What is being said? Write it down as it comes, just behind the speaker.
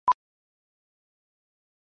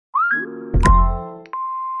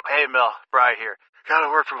Hey, Mel, Bri here. Gotta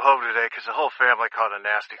work from home today 'cause the whole family caught a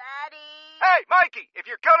nasty... Daddy! Hey, Mikey, if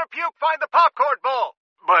you're gonna puke, find the popcorn bowl!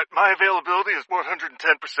 But my availability is 110%.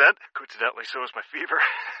 Coincidentally, so is my fever.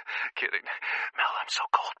 Kidding. Mel, I'm so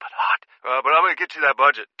cold but hot. But I'm gonna get you that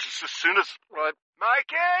budget just as soon as...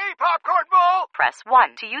 Mikey, popcorn bowl! Press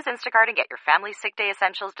 1 to use Instacart and get your family sick day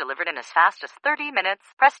essentials delivered in as fast as 30 minutes.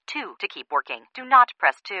 Press 2 to keep working. Do not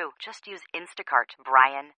press 2. Just use Instacart,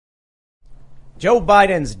 Brian. Joe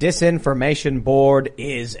Biden's disinformation board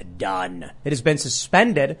is done. It has been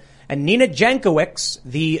suspended, and Nina Jankowicz,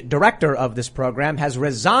 the director of this program, has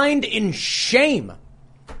resigned in shame.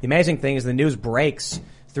 The amazing thing is the news breaks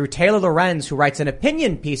through Taylor Lorenz, who writes an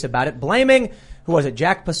opinion piece about it, blaming, who was it,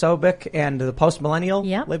 Jack Posobiec and the post-millennial?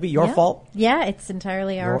 Yep. Libby, your fault? Yeah, it's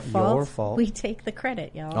entirely our fault. Your fault. We take the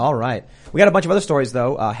credit, y'all. All right. We got a bunch of other stories,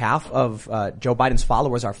 though. Half of Joe Biden's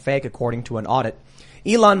followers are fake, according to an audit.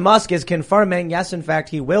 Elon Musk is confirming, yes, in fact,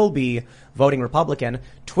 he will be voting Republican.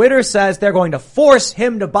 Twitter says they're going to force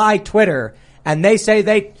him to buy Twitter. And they say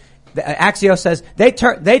Axios says they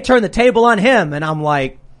turn the table on him. And I'm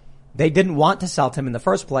like, they didn't want to sell to him in the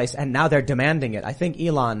first place, and now they're demanding it. I think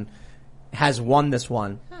Elon has won this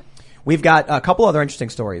one. We've got a couple other interesting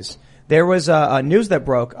stories. There was a news that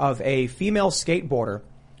broke of a female skateboarder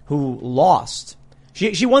who lost.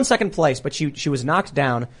 She won second place, but she was knocked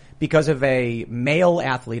down because of a male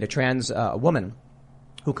athlete, a trans woman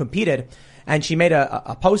who competed, and she made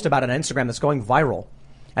a post about it on Instagram that's going viral.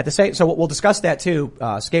 So we'll discuss that too.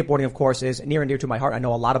 Skateboarding, of course, is near and dear to my heart. I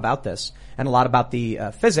know a lot about this and a lot about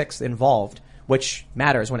the physics involved, which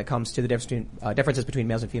matters when it comes to the differences between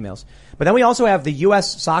males and females. But then we also have the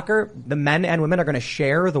U.S. soccer. The men and women are going to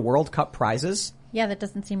share the World Cup prizes. Yeah, that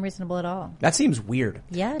doesn't seem reasonable at all. That seems weird.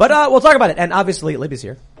 Yeah. But we'll talk about it. And obviously, Libby's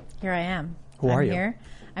here. Here I am. Who are you? Here.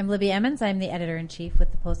 I'm Libby Emmons. I'm the editor-in-chief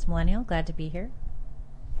with the Post Millennial. Glad to be here.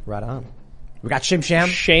 Right on. We got Shim Sham.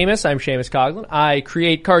 Seamus. I'm Seamus Coughlin. I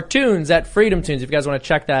create cartoons at Freedom Tunes. If you guys want to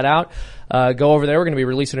check that out, go over there. We're going to be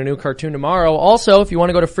releasing a new cartoon tomorrow. Also, if you want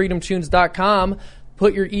to go to freedomtunes.com,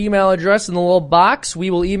 put your email address in the little box. We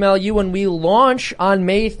will email you when we launch on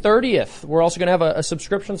May 30th. We're also going to have a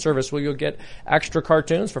subscription service where you'll get extra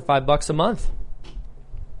cartoons for $5 a month.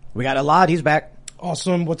 We got Elad. He's back.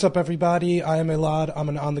 Awesome. What's up, everybody? I am Elad. I'm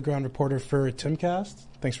an on-the-ground reporter for Timcast.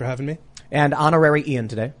 Thanks for having me. And honorary Ian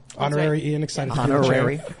today. Honorary Ian, excited to be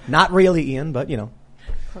Honorary. Not really Ian, but, you know.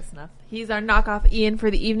 Close enough. He's our knockoff Ian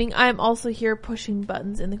for the evening. I'm also here pushing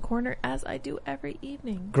buttons in the corner, as I do every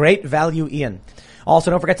evening. Great value, Ian.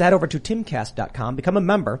 Also, don't forget to head over to timcast.com. Become a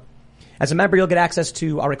member. As a member, you'll get access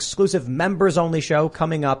to our exclusive members-only show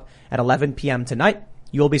coming up at 11 p.m. tonight.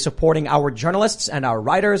 You'll be supporting our journalists and our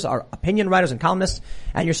writers, our opinion writers and columnists,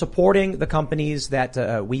 and you're supporting the companies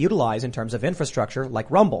that we utilize in terms of infrastructure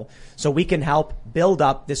like Rumble, so we can help build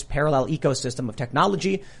up this parallel ecosystem of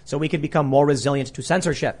technology so we can become more resilient to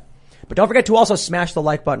censorship. But don't forget to also smash the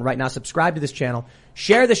like button right now, subscribe to this channel,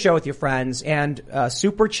 share the show with your friends, and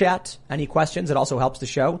super chat any questions. It also helps the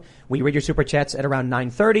show. We read your super chats at around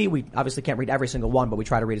 9:30. We obviously can't read every single one, but we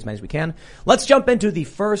try to read as many as we can. Let's jump into the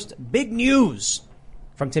first big news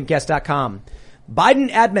from timcast.com.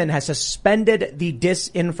 Biden admin has suspended the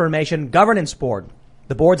Disinformation Governance Board.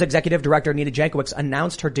 The board's executive director, Nina Jankowicz,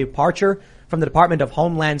 announced her departure from the Department of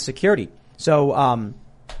Homeland Security. So,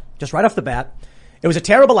 just right off the bat, it was a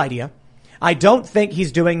terrible idea. I don't think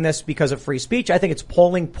he's doing this because of free speech. I think it's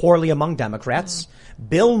polling poorly among Democrats.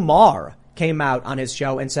 Bill Maher came out on his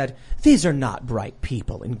show and said, these are not bright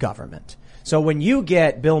people in government. So when you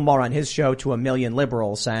get Bill Maher on his show to a million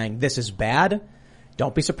liberals saying this is bad,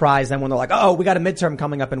 don't be surprised then when they're like, oh, we got a midterm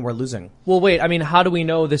coming up and we're losing. Well, wait, I mean, how do we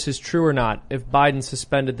know this is true or not if Biden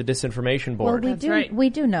suspended the disinformation board? Well, we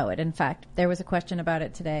do know it. In fact, there was a question about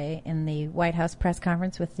it today in the White House press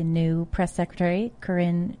conference with the new press secretary,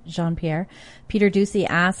 Karine Jean-Pierre. Peter Doocy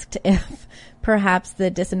asked if perhaps the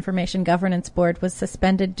Disinformation Governance Board was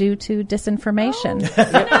suspended due to disinformation.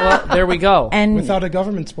 Yeah, well, there we go. And without a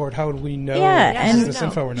governance board, how would we know and this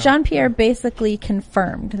info or not? Jean-Pierre basically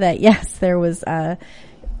confirmed that, yes, there was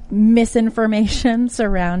misinformation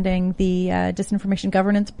surrounding the Disinformation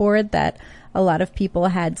Governance Board, that a lot of people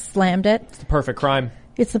had slammed it. It's the perfect crime.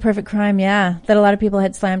 It's the perfect crime, yeah, that a lot of people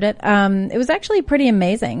had slammed it. It was actually pretty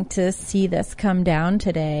amazing to see this come down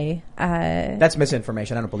today. That's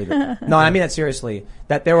misinformation. I don't believe it. No, I mean that seriously.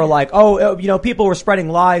 That they were like, oh, you know, people were spreading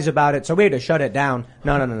lies about it, so we had to shut it down.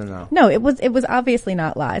 No. No, it was obviously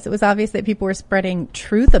not lies. It was obvious that people were spreading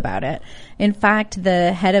truth about it. In fact,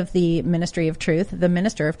 the head of the Ministry of Truth, the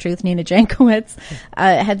Minister of Truth, Nina Jankowicz,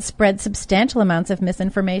 had spread substantial amounts of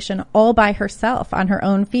misinformation all by herself on her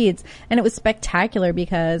own feeds. And it was spectacular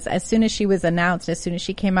because as soon as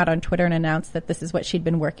she came out on Twitter and announced that this is what she'd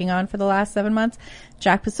been working on for the last 7 months,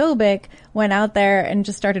 Jack Posobiec went out there and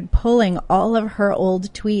just started pulling all of her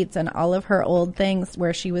old tweets and all of her old things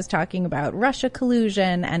where she was talking about Russia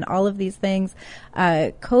collusion and all of these things,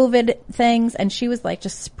 COVID things, and she was like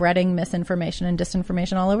just spreading misinformation and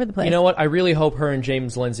disinformation all over the place. You know what? I really hope her and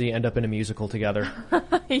James Lindsay end up in a musical together.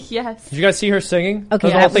 Yes. Did you guys see her singing? Okay,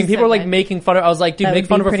 the whole thing. People were like making fun of. I was like, dude, That make would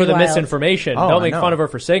fun be of her for pretty the wild. misinformation. Oh, Don't I make know. fun of her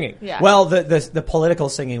for singing. Yeah. Well, the political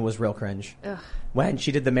singing was real cringe. Ugh. When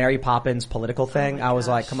she did the Mary Poppins political thing, my I was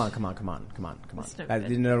like, gosh. come on. That's no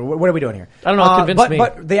good. You know, what are we doing here? I don't know, it convinced me.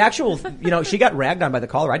 But the actual, she got ragged on by the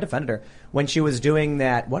caller. I defended her when she was doing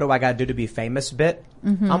that, what do I gotta do to be famous bit?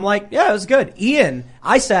 Mm-hmm. I'm like, yeah, it was good. Ian,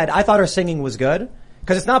 I said, I thought her singing was good.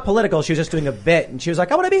 Because it's not political. She was just doing a bit. And she was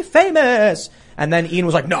like, I want to be famous. And then Ian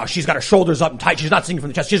was like, no, she's got her shoulders up and tight. She's not singing from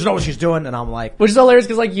the chest. She doesn't know what she's doing. And I'm like, Which is hilarious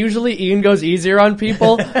because like usually Ian goes easier on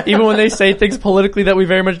people, even when they say things politically that we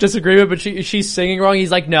very much disagree with. But she's singing wrong. He's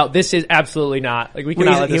like, no, this is absolutely not. Like we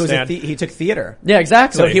cannot let this stand. he took theater. Yeah,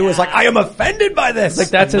 exactly. So he was like, I am offended by this. Like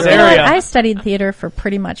that's his You know what? area. I studied theater for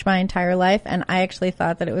pretty much my entire life, and I actually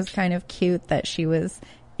thought that it was kind of cute that she was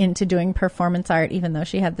into doing performance art, even though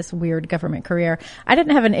she had this weird government career. I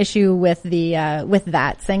didn't have an issue with with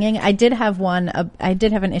that singing. I did have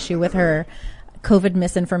an issue with her COVID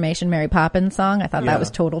misinformation Mary Poppins song. I thought Yeah. that was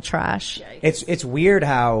total trash. It's weird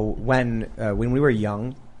how when we were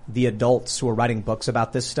young, the adults who were writing books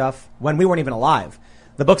about this stuff, when we weren't even alive,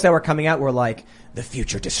 the books that were coming out were like, the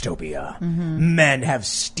future dystopia. Mm-hmm. Men have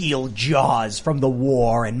steel jaws from the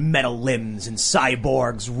war and metal limbs and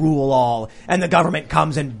cyborgs rule all. And the government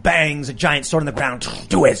comes and bangs a giant sword on the ground.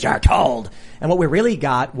 Do as you're told. And what we really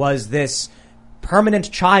got was this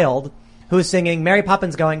permanent child who's singing Mary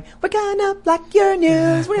Poppins going, we're gonna block your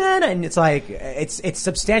news, we're gonna, and it's like, it's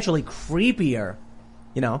substantially creepier.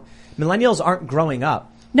 Millennials aren't growing up.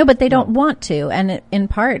 No, but they don't want to. And in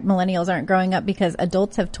part, millennials aren't growing up because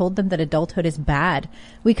adults have told them that adulthood is bad.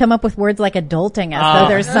 We come up with words like adulting as though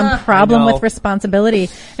there's some problem with responsibility.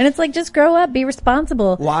 And it's like, just grow up, be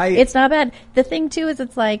responsible. Why? It's not bad. The thing too is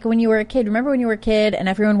it's like when you were a kid, remember when you were a kid and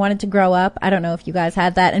everyone wanted to grow up? I don't know if you guys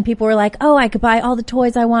had that. And people were like, oh, I could buy all the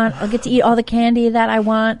toys I want. I'll get to eat all the candy that I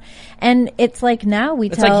want. And it's like now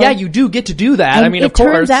It's like, yeah, you do get to do that. And I mean, of it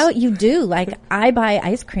course. turns out you do. Like, I buy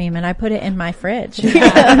ice cream and I put it in my fridge, in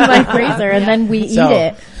my freezer, and then we eat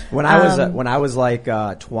it. When I was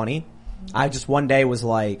like 20, I just one day was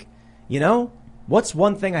like, what's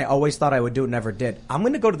one thing I always thought I would do and never did? I'm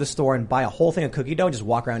going to go to the store and buy a whole thing of cookie dough and just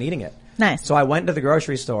walk around eating it. Nice. So I went to the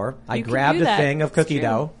grocery store. I You can grabbed do a that. thing of It's cookie true.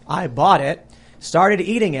 dough. I bought it, started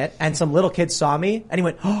eating it, and some little kid saw me and he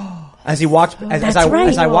went, oh. As he walked, as I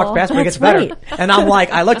walked past, where it gets better, That's and I'm like,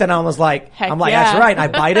 I looked at it and I was like, Heck that's yeah. right. I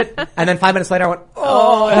bite it, and then 5 minutes later I went,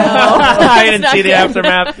 I didn't see the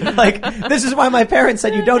aftermath. like, this is why my parents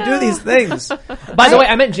said you don't do these things. By the way,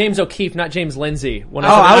 I meant James O'Keefe, not James Lindsay. When I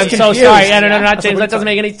said was that. I'm so confused. sorry. No, not That's James. what That doesn't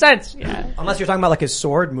make any sense. Yeah. Unless you're talking about like his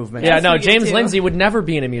sword movement. Yeah, no, me James too. Lindsay would never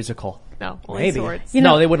be in a musical. No, only Maybe. swords. You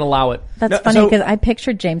know- No, they wouldn't allow it. That's No, funny so- because I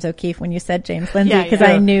pictured James O'Keefe when you said James Lindsay Yeah, because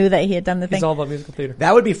yeah. I knew that he had done the thing. It's all about musical theater.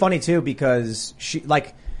 That would be funny too because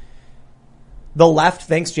the left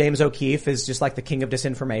thinks James O'Keefe is just like the king of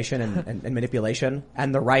disinformation and manipulation,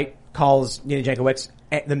 and the right calls Nina Jankowicz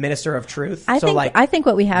the minister of truth. I think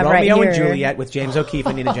what we have right Romeo here, and Juliet with James O'Keefe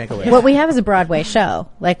and Nina Jankowicz. what we have is a Broadway show.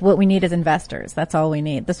 Like what we need is investors. That's all we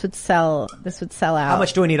need. This would sell out. How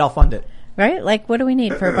much do we need? I'll fund it. Right? Like what do we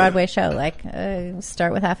need for a Broadway show? Like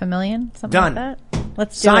start with $500,000, something Done. like that.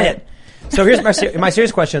 Let's do Sign it. it. So here's my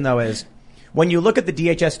serious question though is, when you look at the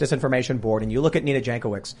DHS disinformation board and you look at Nina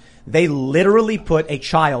Jankowicz, they literally put a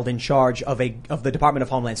child in charge of the Department of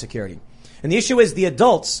Homeland Security. And the issue is the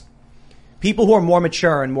adults, people who are more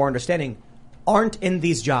mature and more understanding, aren't in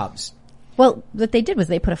these jobs. Well, what they did was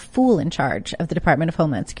they put a fool in charge of the Department of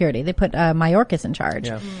Homeland Security. They put Mayorkas in charge.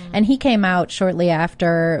 Yeah. And he came out shortly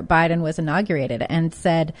after Biden was inaugurated and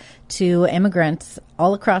said to immigrants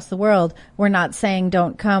all across the world, we're not saying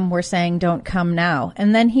don't come, we're saying don't come now.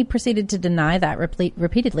 And then he proceeded to deny that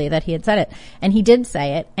repeatedly that he had said it. And he did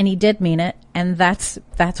say it, and he did mean it, and that's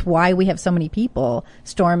why we have so many people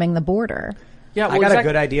storming the border. Yeah, I got a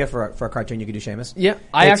good idea for a cartoon you could do, Seamus. Yeah,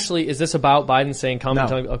 is this about Biden saying come and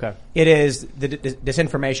tell me? Okay. It is the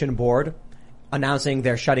disinformation board announcing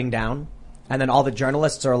they're shutting down, and then all the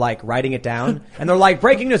journalists are like writing it down, and they're like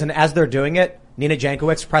breaking news, and as they're doing it, Nina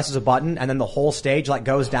Jankowicz presses a button, and then the whole stage like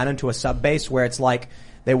goes down into a sub base where it's like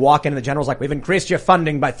they walk in and the general's like, we've increased your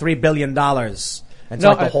funding by $3 billion. And so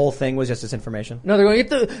like the whole thing was just disinformation? No, they're going,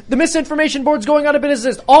 the misinformation board's going out of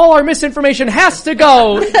business. All our misinformation has to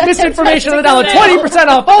go. Misinformation on the dollar. 20%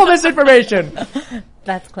 off all misinformation.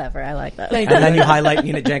 That's clever. I like that. And then you highlight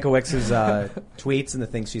Nina Jankowicz's tweets and the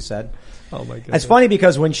things she said. Oh my god. It's funny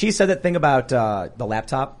because when she said that thing about the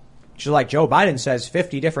laptop, she's like, Joe Biden says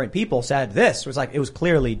 50 different people said this. It was like, it was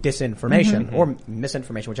clearly disinformation or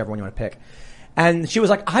misinformation, whichever one you want to pick. And she was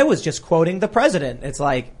like, I was just quoting the president. It's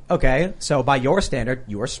like, okay, so by your standard,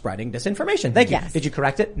 you are spreading disinformation. Thank you. Yes. Did you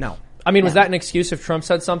correct it? No. I mean, was that an excuse if Trump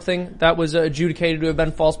said something that was adjudicated to have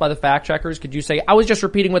been false by the fact checkers? Could you say, I was just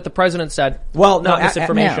repeating what the president said? Well, no, not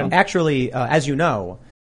misinformation. No. Actually, as you know,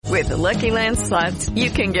 with the Lucky Land Slots, you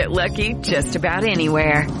can get lucky just about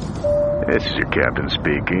anywhere. This is your captain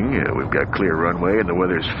speaking. We've got clear runway and the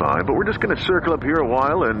weather's fine, but we're just going to circle up here a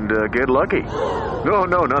while and get lucky. No,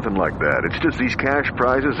 nothing like that. It's just these cash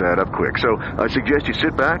prizes add up quick. So I suggest you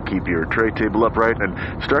sit back, keep your tray table upright,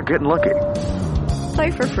 and start getting lucky.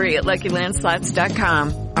 Play for free at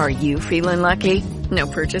LuckyLandSlots.com. Are you feeling lucky? No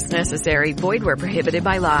purchase necessary. Void where prohibited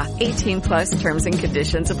by law. 18+ terms and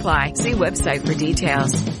conditions apply. See website for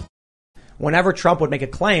details. Whenever Trump would make a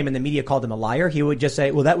claim and the media called him a liar, he would just say,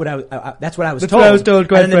 well, that's what I was told. That's what I was told,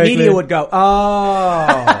 quite and then the media would go,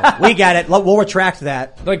 oh, we get it. We'll retract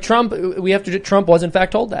that. Like Trump was in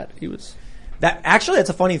fact told that. He was. Actually, it's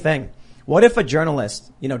a funny thing. What if a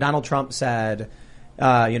journalist, Donald Trump said,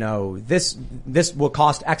 this will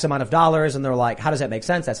cost X amount of dollars, and they're like, how does that make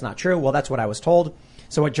sense? That's not true. Well, that's what I was told.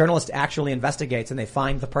 So a journalist actually investigates and they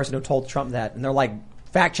find the person who told Trump that, and they're like,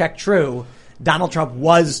 fact check true. Donald Trump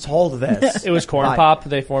was told this. It was Corn Pop.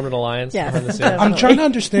 They formed an alliance behind the scenes. I'm trying to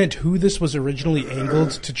understand who this was originally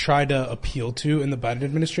angled to try to appeal to in the Biden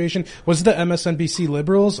administration. Was it the MSNBC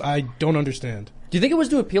liberals? I don't understand. Do you think it was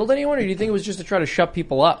to appeal to anyone, or do you think it was just to try to shut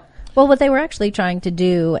people up? Well, what they were actually trying to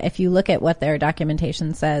do, if you look at what their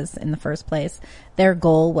documentation says in the first place, their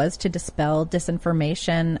goal was to dispel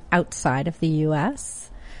disinformation outside of the U.S.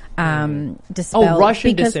 Dispel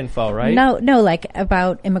Russian disinfo, right? No, like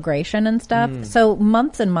about immigration and stuff. So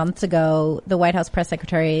months and months ago, the White House press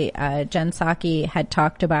secretary, Jen Psaki, had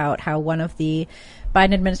talked about how one of the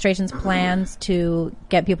Biden administration's plans to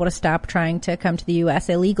get people to stop trying to come to the U.S.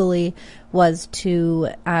 illegally was to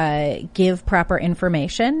give proper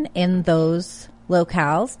information in those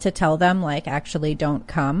locales to tell them, like, actually don't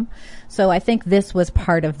come. So I think this was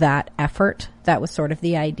part of that effort. That was sort of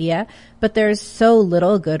the idea. But there's so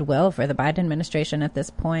little goodwill for the Biden administration at this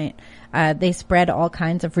point. They spread all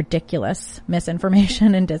kinds of ridiculous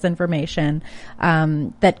misinformation and disinformation,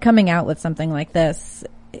 that coming out with something like this,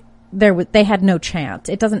 they had no chance.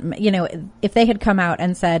 It doesn't, if they had come out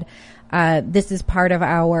and said, this is part of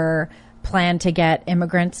our plan to get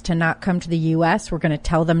immigrants to not come to the U.S., we're going to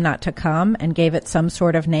tell them not to come, and gave it some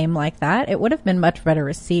sort of name like that, it would have been much better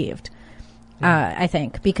received, I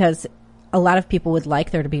think, because a lot of people would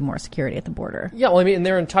like there to be more security at the border. Yeah, well, I mean,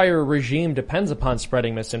 their entire regime depends upon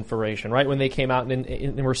spreading misinformation, right? When they came out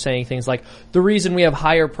and were saying things like, the reason we have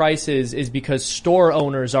higher prices is because store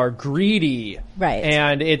owners are greedy. Right.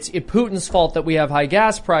 And it's Putin's fault that we have high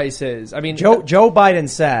gas prices. I mean, Joe Biden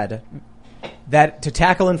said that to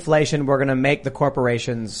tackle inflation, we're going to make the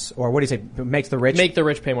corporations, or what do you say, make the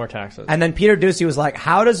rich pay more taxes. And then Peter Doocy was like,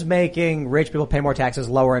 how does making rich people pay more taxes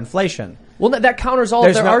lower inflation? Well, that counters all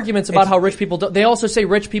of their arguments about how rich people don't. They also say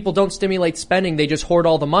rich people don't stimulate spending; they just hoard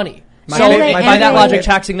all the money. By that logic,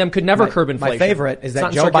 taxing them could never curb inflation. My favorite is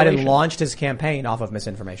that Joe Biden launched his campaign off of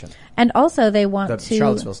misinformation. And also they want the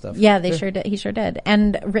Charlottesville stuff. Yeah, they sure did. He sure did.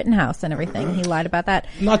 And Rittenhouse and everything. He lied about that.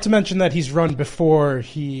 Not to mention that he's run before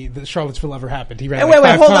the Charlottesville ever happened. He ran wait,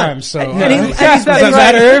 5 hold times. On. So does that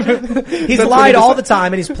matter? He's lied all the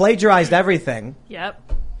time and he's plagiarized everything.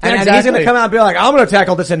 Yep. And he's going to come out and be like, I'm going to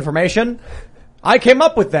tackle disinformation. I came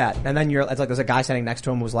up with that. And then it's like there's a guy standing next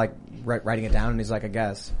to him who's like writing it down, and he's like, I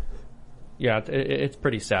guess. Yeah, it's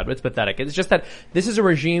pretty sad. It's pathetic. It's just that this is a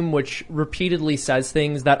regime which repeatedly says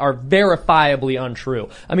things that are verifiably untrue.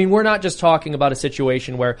 I mean, we're not just talking about a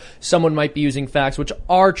situation where someone might be using facts which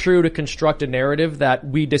are true to construct a narrative that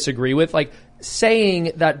we disagree with. Like,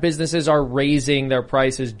 saying that businesses are raising their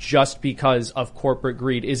prices just because of corporate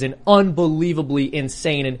greed is an unbelievably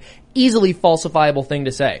insane and easily falsifiable thing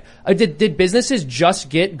to say. Did businesses just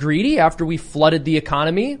get greedy after we flooded the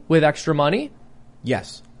economy with extra money?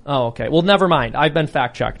 Yes. Oh, okay. Well, never mind. I've been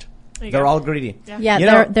fact checked. They're all greedy.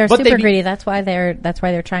 Yeah, they're super greedy. That's why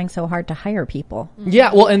they're trying so hard to hire people.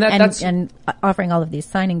 Yeah, well, and offering all of these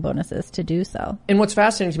signing bonuses to do so. And what's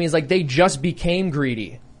fascinating to me is like they just became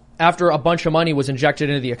greedy after a bunch of money was injected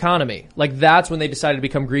into the economy. Like that's when they decided to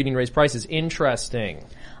become greedy and raise prices. Interesting.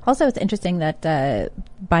 Also, it's interesting that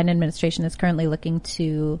Biden administration is currently looking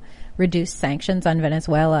to reduce sanctions on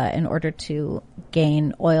Venezuela in order to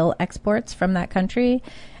gain oil exports from that country,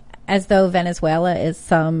 as though Venezuela is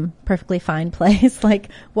some perfectly fine place. Like,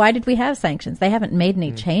 why did we have sanctions? They haven't made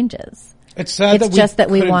any changes. It's sad It's just that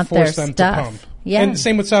we want their them to stuff. pump. Yeah. And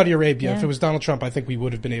same with Saudi Arabia. Yeah. If it was Donald Trump, I think we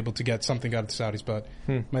would have been able to get something out of the Saudis, but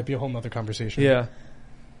might be a whole nother conversation. Yeah.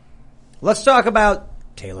 Let's talk about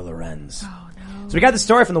Taylor Lorenz. Oh, no. So we got the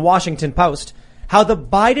story from the Washington Post, how the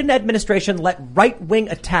Biden administration let right-wing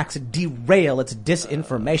attacks derail its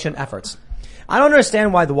disinformation efforts. I don't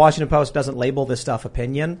understand why the Washington Post doesn't label this stuff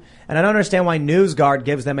opinion, and I don't understand why NewsGuard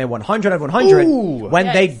gives them a 100 out of 100 when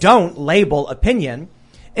they don't label opinion.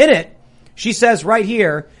 In it, she says right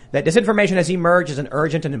here that disinformation has emerged as an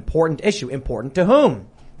urgent and important issue. Important to whom?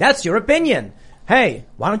 That's your opinion. Hey,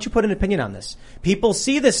 why don't you put an opinion on this? People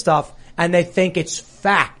see this stuff and they think it's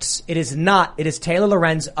facts. It is not. It is Taylor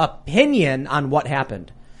Lorenz's opinion on what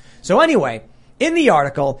happened. So anyway, in the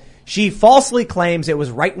article, she falsely claims it was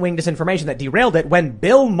right-wing disinformation that derailed it when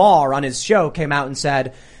Bill Maher on his show came out and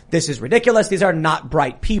said, this is ridiculous. These are not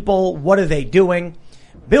bright people. What are they doing?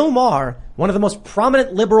 Bill Maher, one of the most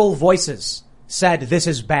prominent liberal voices, said this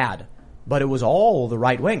is bad, but it was all the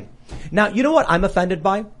right wing. Now, you know what I'm offended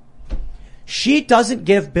by? She doesn't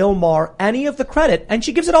give Bill Maher any of the credit, and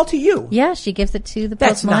she gives it all to you. Yeah, she gives it to the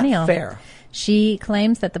That's post-millennial. not fair. She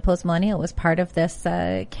claims that the post-millennial was part of this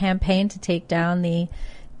campaign to take down the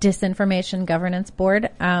Disinformation Governance Board.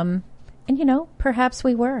 And, you know, perhaps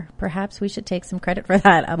we were. Perhaps we should take some credit for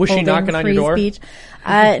that. Was she knocking on your door? Speech.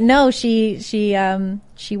 No, she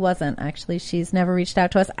wasn't, actually. She's never reached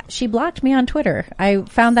out to us. She blocked me on Twitter. I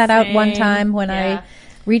found that out one time when I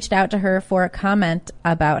reached out to her for a comment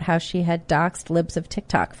about how she had doxed libs of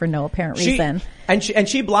TikTok for no apparent reason. And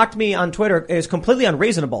she blocked me on Twitter. It is completely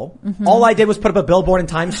unreasonable. Mm-hmm. All I did was put up a billboard in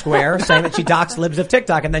Times Square saying that she doxed libs of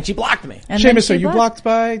TikTok, and then she blocked me. Seamus, are you blocked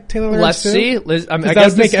by Taylor Lorenz? Let's see. Liz, I that guess would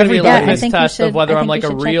this make is going to be a everybody- litmus test of whether I'm like a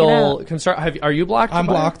check it real out. concern. Are you blocked? I'm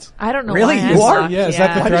blocked. I don't know. Really? Why You I'm are? blocked. Yeah, is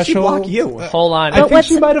that the Why did she threshold? block you? Hold on. I think what's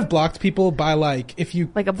she the- might have blocked people by like if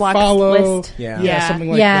you Like a blocked follow, list. Yeah. something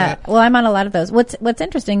like Yeah, that. well, I'm on a lot of those. What's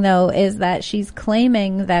interesting though is that she's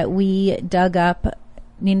claiming that we dug up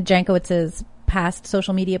Nina Jankowicz's past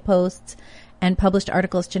social media posts and published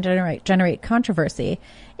articles to generate controversy.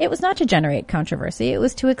 It was not to generate controversy. It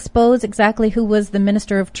was to expose exactly who was the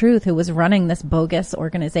minister of truth, who was running this bogus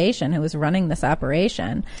organization, who was running this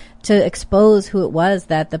operation, to expose who it was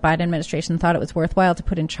that the Biden administration thought it was worthwhile to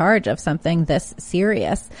put in charge of something this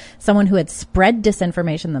serious. Someone who had spread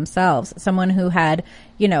disinformation themselves, someone who had,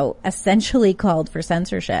 you know, essentially called for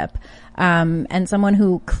censorship, and someone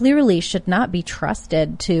who clearly should not be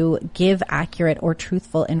trusted to give accurate or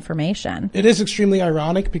truthful information. It is extremely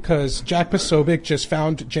ironic because Jack Posobiec just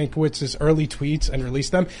found Jankowicz's early tweets and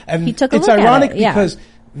released them. And He took a it's look at ironic it, yeah. because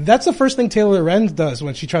that's the first thing Taylor Lorenz does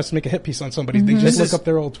when she tries to make a hit piece on somebody. They just This look is- up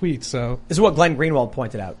their old tweets. So This is what Glenn Greenwald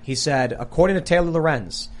pointed out. He said, according to Taylor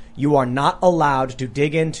Lorenz, you are not allowed to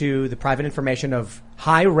dig into the private information of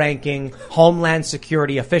high-ranking Homeland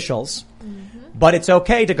Security officials, but it's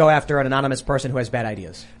okay to go after an anonymous person who has bad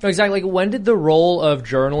ideas. No, exactly. Like, when did the role of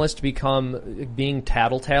journalist become being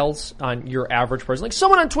tattletales on your average person? Like,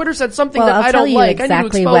 someone on Twitter said something Well, that I'll I tell don't you like. I need to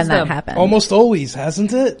exactly expose when them. that happened. almost always,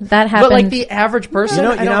 hasn't it? That happened. But like the average person, You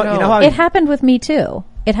know I don't know. you know how It happened with me too.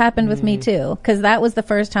 It happened with me too, because that was the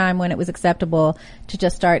first time when it was acceptable to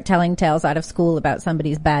just start telling tales out of school about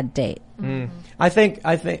somebody's bad date. I think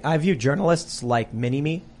I view journalists like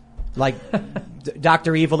Mini-Me. Like,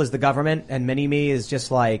 Dr. Evil is the government, and Mini-Me is just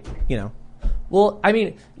like, you know. Well, I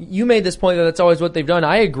mean, you made this point that that's always what they've done.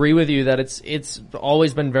 I agree with you that it's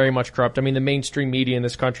always been very much corrupt. I mean, the mainstream media in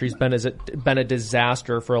this country has been a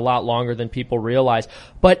disaster for a lot longer than people realize.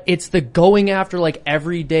 But it's the going after like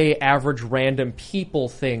everyday average random people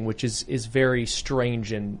thing, which is very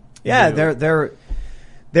strange and Yeah, new.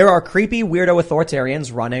 there are creepy weirdo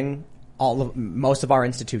authoritarians running most of our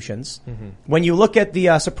institutions. Mm-hmm. When you look at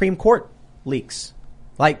the Supreme Court leaks,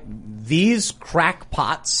 like these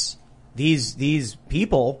crackpots, these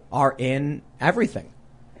people are in everything.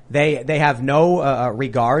 They have no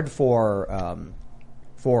regard for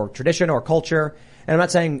tradition or culture. And I'm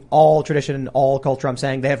not saying all tradition, all culture. I'm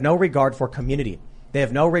saying they have no regard for community. They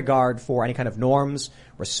have no regard for any kind of norms,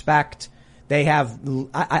 respect. They have,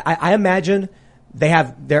 I imagine they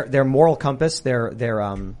have their moral compass, their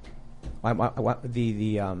moral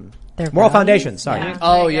values? foundation. Sorry. Yeah.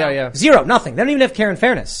 Oh, yeah. Zero, nothing. They don't even have care and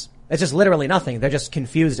fairness. It's just literally nothing. They're just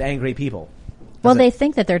confused, angry people. Well, they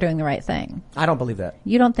think that they're doing the right thing. I don't believe that.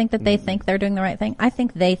 You don't think that they think they're doing the right thing? I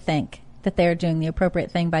think they think that they're doing the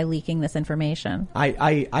appropriate thing by leaking this information.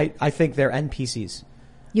 I think they're NPCs.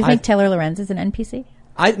 You think Taylor Lorenz is an NPC?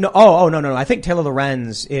 No. I think Taylor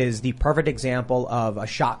Lorenz is the perfect example of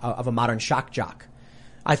a modern shock jock.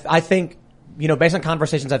 I think, based on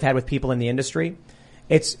conversations I've had with people in the industry,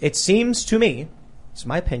 it seems to me, it's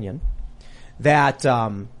my opinion, that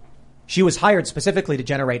she was hired specifically to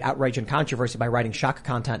generate outrage and controversy by writing shock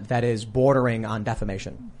content that is bordering on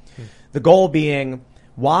defamation. The goal being,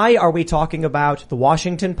 why are we talking about the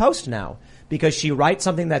Washington Post now? Because she writes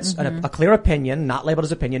something that's a clear opinion, not labeled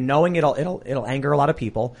as opinion, knowing it'll anger a lot of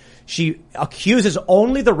people. She accuses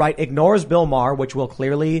only the right, ignores Bill Maher, which will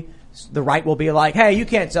clearly, the right will be like, hey, you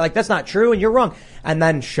can't say, like, that's not true and you're wrong. And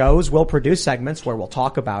then shows will produce segments where we'll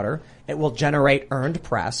talk about her. It will generate earned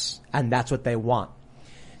press, and that's what they want.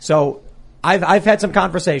 So I've had some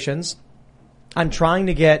conversations. I'm trying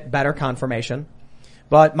to get better confirmation,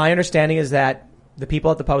 but my understanding is that the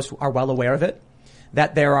people at the Post are well aware of it,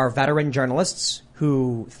 that there are veteran journalists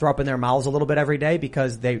who throw up in their mouths a little bit every day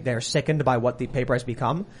because they're sickened by what the paper has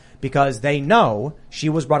become, because they know she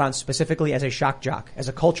was brought on specifically as a shock jock, as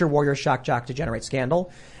a culture warrior shock jock to generate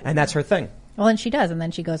scandal, and that's her thing. Well, and she does, and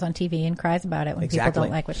then she goes on TV and cries about it when people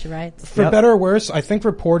don't like what she writes. For better or worse, I think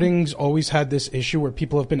reporting's always had this issue where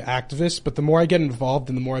people have been activists, but the more I get involved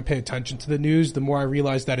and the more I pay attention to the news, the more I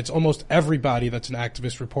realize that it's almost everybody that's an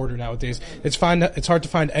activist reporter nowadays. It's hard to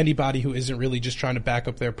find anybody who isn't really just trying to back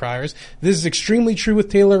up their priors. This is extremely true with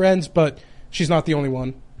Taylor Lorenz, but she's not the only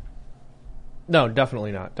one. No,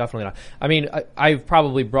 definitely not. Definitely not. I mean, I've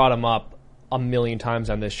probably brought him up a million times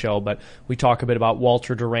on this show, but we talk a bit about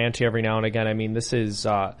Walter Duranty every now and again. I mean, this is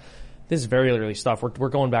very early stuff. We're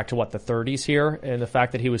going back to the 30s here, and the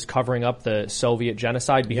fact that he was covering up the Soviet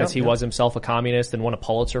genocide because he was himself a communist and won a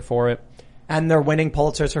Pulitzer for it. And they're winning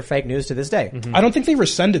Pulitzers for fake news to this day. Mm-hmm. I don't think they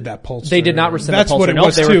rescinded that Pulitzer. They did not rescind the Pulitzer.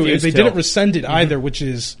 That's what it was, too. They didn't rescind it either, which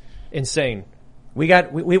is insane.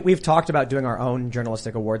 We've talked about doing our own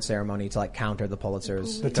journalistic award ceremony to counter the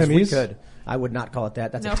Pulitzers. The Timmys? We could. I would not call it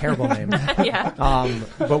that. That's a terrible name. Yeah.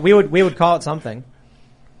 But we would call it something.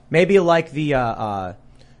 Maybe like the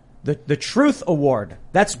Truth Award.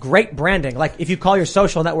 That's great branding. Like if you call your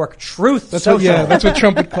social network Truth Social. That's what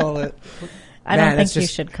Trump would call it. I don't think you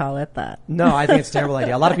should call it that. No, I think it's a terrible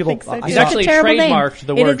idea. A lot of people. He's actually trademarked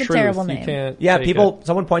the word truth. Terrible name.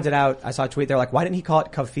 Someone pointed out, I saw a tweet, they're like, why didn't he call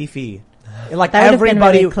it Kafifi? Like that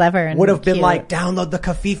everybody really clever and would have been cute. Like, download the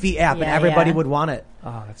Kafifi app, and everybody would want it.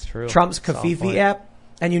 Oh, that's true. Trump's Kafifi app,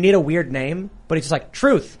 and you need a weird name, but it's just like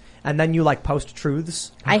truth, and then you post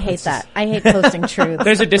truths. I hate that. I hate posting truths.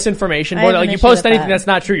 There's a disinformation board. You post anything that's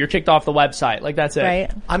not true, you're kicked off the website. That's it.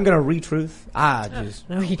 Right. I'm gonna retruth. Jeez.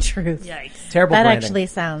 Retruth. Yikes. Terrible. That branding. actually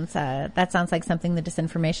sounds. That sounds like something the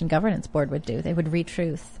Disinformation Governance Board would do. They would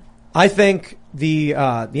retruth. I think the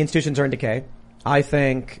institutions are in decay. I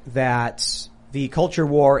think that the culture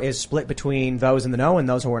war is split between those in the know and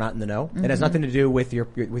those who are not in the know. Mm-hmm. It has nothing to do with your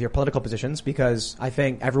political positions, because I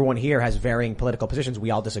think everyone here has varying political positions we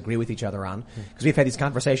all disagree with each other on, because we've had these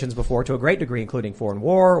conversations before to a great degree, including foreign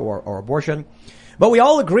war or abortion. But we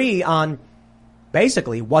all agree on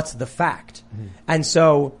basically what's the fact. Mm-hmm. And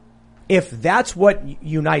so if that's what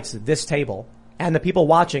unites this table and the people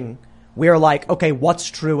watching, we're like, okay, what's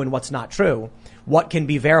true and what's not true? What can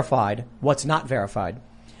be verified? What's not verified?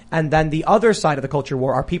 And then the other side of the culture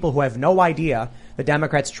war are people who have no idea the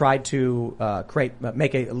Democrats tried to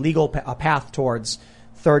make a legal path towards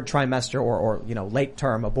third trimester or late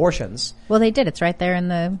term abortions. Well, they did. It's right there in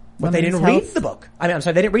the. But they didn't read the book. I'm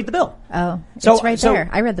sorry, they didn't read the bill. Oh, it's right there.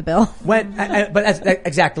 I read the bill. But that's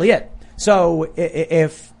exactly it. So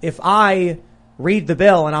if I read the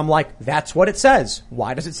bill and I'm like, that's what it says,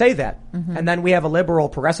 why does it say that? Mm-hmm. And then we have a liberal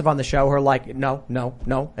progressive on the show who are like, no.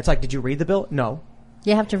 It's like, did you read the bill? No.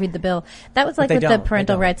 You have to read the bill. That was like with the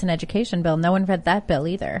Parental Rights and Education bill. No one read that bill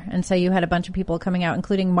either. And so you had a bunch of people coming out,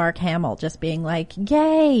 including Mark Hamill, just being like,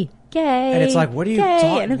 yay. And it's like, what are you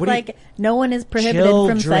talking? And it's like, no one is prohibited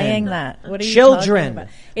from saying that. What are you talking about?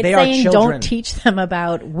 It's they saying are don't teach them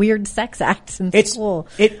about weird sex acts in school.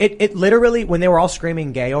 It literally, when they were all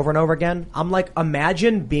screaming gay over and over again, I'm like,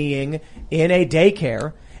 imagine being in a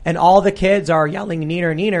daycare and all the kids are yelling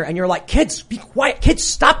neener, neener, and you're like, kids, be quiet. Kids,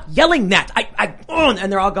 stop yelling that.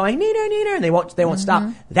 And they're all going neener, neener, and they won't stop.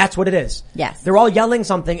 That's what it is. Yes. They're all yelling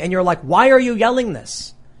something, and you're like, why are you yelling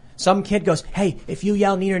this? Some kid goes, hey, if you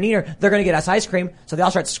yell neener, neener, they're gonna get us ice cream. So they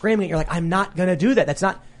all start screaming, and you're like, I'm not gonna do that. That's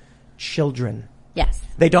not children. Yes.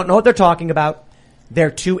 They don't know what they're talking about.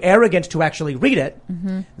 They're too arrogant to actually read it.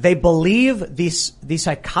 Mm-hmm. They believe these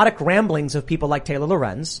psychotic ramblings of people like Taylor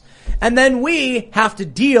Lorenz. And then we have to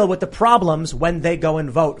deal with the problems when they go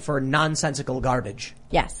and vote for nonsensical garbage.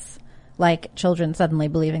 Yes. like children suddenly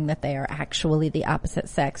believing that they are actually the opposite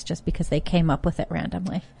sex just because they came up with it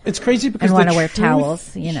randomly. It's crazy because and the want to wear truth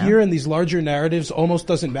towels, you know. here in these larger narratives almost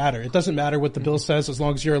doesn't matter. It doesn't matter what the bill says as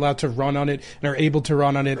long as you're allowed to run on it and are able to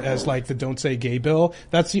run on it as like the Don't Say Gay bill.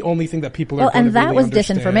 That's the only thing that people are going to really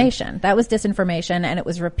understand. Disinformation. That was disinformation, and it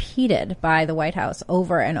was repeated by the White House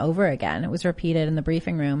over and over again. It was repeated in the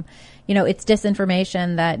briefing room. You know, it's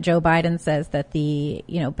disinformation that Joe Biden says that the,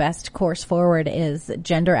 you know, best course forward is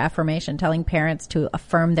gender affirmation, telling parents to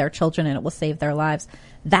affirm their children and it will save their lives.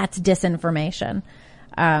 That's disinformation.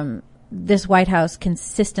 This White House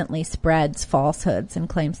consistently spreads falsehoods and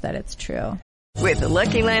claims that it's true. With the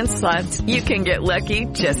Lucky Land Slots, you can get lucky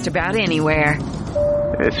just about anywhere.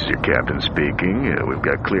 This is your captain speaking. We've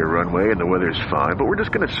got clear runway and the weather's fine, but we're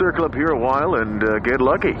just going to circle up here a while and get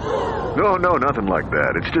lucky. No, nothing like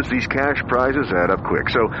that. It's just these cash prizes add up quick.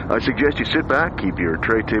 So I suggest you sit back, keep your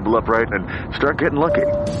tray table upright, and start getting lucky.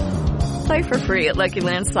 Play for free at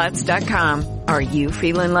LuckyLandSlots.com. Are you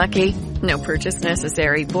feeling lucky? No purchase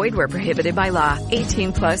necessary. Void where prohibited by law.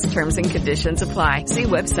 18+ terms and conditions apply. See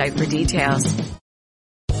website for details.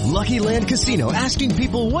 Lucky Land Casino, asking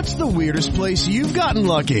people, what's the weirdest place you've gotten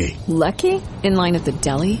lucky? Lucky? In line at the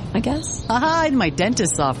deli, I guess? Aha, in my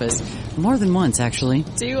dentist's office. More than once, actually.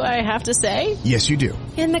 Do I have to say? Yes, you do.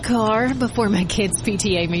 In the car before my kids'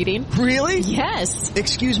 PTA meeting. Really? Yes.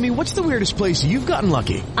 Excuse me, what's the weirdest place you've gotten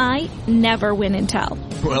lucky? I never win and tell.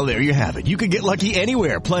 Well, there you have it. You can get lucky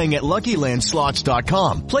anywhere, playing at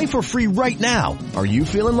LuckyLandSlots.com. Play for free right now. Are you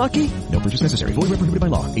feeling lucky? No purchase necessary. Void where prohibited by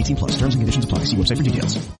law. 18+. Terms and conditions apply. See website for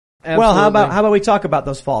details. Absolutely. Well, how about we talk about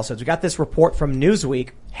those falsehoods? We got this report from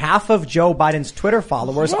Newsweek. Half of Joe Biden's Twitter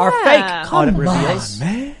followers are fake. Audit reveals.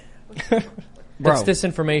 Man. That's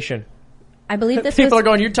disinformation. I believe this People are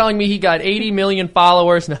going, you're telling me he got 80 million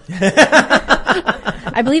followers? No.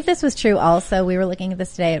 I believe this was true also. We were looking at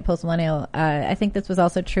this today at Post Millennial. I think this was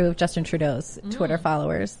also true of Justin Trudeau's Twitter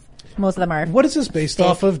followers. Most of them are. What is this based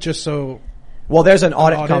off of? Just so... Well, there's an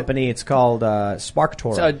audit company. It's called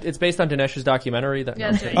SparkToro. So it's based on Dinesh's documentary.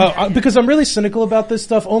 Because I'm really cynical about this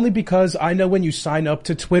stuff, only because I know when you sign up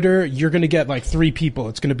to Twitter, you're going to get like 3 people.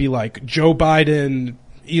 It's going to be like Joe Biden,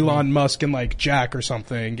 Elon Musk, and like Jack or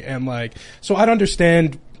something. And like, so I'd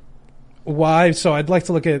understand why. So I'd like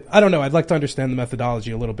to look at, I don't know, I'd like to understand the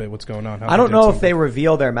methodology a little bit, what's going on. I don't know if they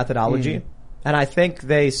reveal their methodology. And I think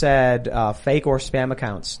they said fake or spam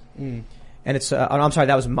accounts. And it's, I'm sorry,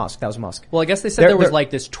 that was Musk. Well, I guess they said there was like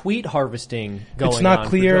this tweet harvesting going on. It's not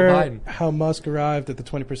clear for Joe Biden. how Musk arrived at the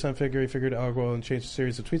 20% figure. He figured out well and changed a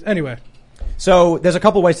series of tweets. Anyway. So there's a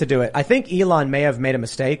couple ways to do it. I think Elon may have made a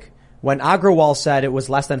mistake. When Agrawal said it was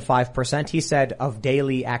less than 5%, he said of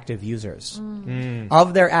daily active users.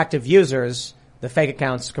 Of their active users, the fake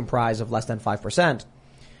accounts comprise of less than 5%.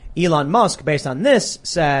 Elon Musk, based on this,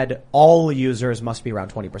 said all users must be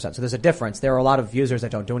around 20%. So there's a difference. There are a lot of users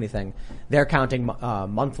that don't do anything. They're counting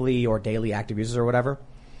monthly or daily active users or whatever.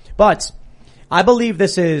 But I believe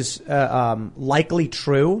this is likely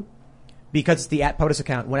true because it's the @POTUS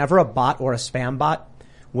account. Whenever a bot or a spam bot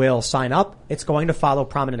will sign up, it's going to follow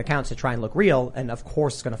prominent accounts to try and look real, and of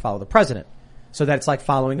course it's going to follow the president. So that it's like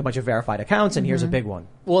following a bunch of verified accounts, and here's a big one.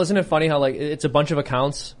 Well, isn't it funny how like it's a bunch of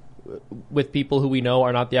accounts with people who we know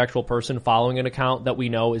are not the actual person following an account that we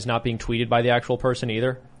know is not being tweeted by the actual person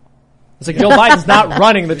either? It's like Joe Biden's not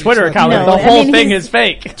running the Twitter account. No, the whole thing is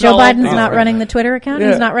fake. Joe Biden's not running the Twitter account.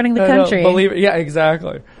 He's not running the country. Believe it. Yeah,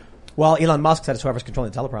 exactly. Well, Elon Musk said it's whoever's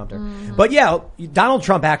controlling the teleprompter. But yeah, Donald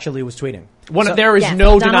Trump actually was tweeting. There is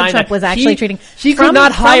no Donald denying Trump that. was actually tweeting. He could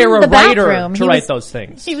not hire a writer bathroom. to write those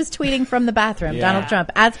things. He was tweeting from the bathroom. Donald Trump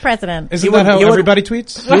as president. Isn't that how everybody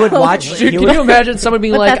tweets? He would watch. Can you imagine someone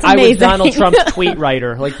being like, "I was Donald Trump's tweet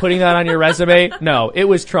writer," like putting that on your resume? No, it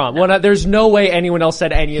was Trump. There's no way anyone else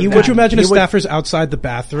said any of that. Would you imagine staffers outside the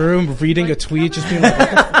bathroom reading a tweet, just being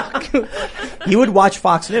like, he would watch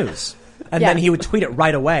Fox News, and then he would tweet it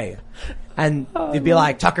right away. And it'd be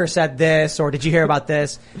like, Tucker said this, or did you hear about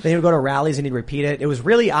this? Then he would go to rallies and he'd repeat it. It was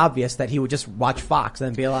really obvious that he would just watch Fox and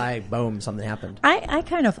then be like, boom, something happened. I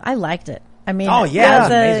liked it. I mean, that's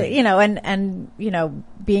amazing. and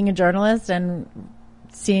being a journalist and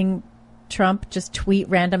seeing Trump just tweet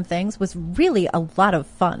random things was really a lot of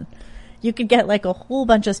fun. You could get like a whole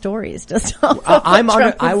bunch of stories just off of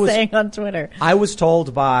what Trump was saying on Twitter. I was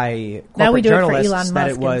told by corporate journalists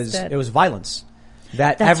that it was violence.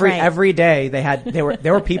 That every day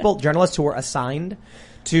there were people, journalists who were assigned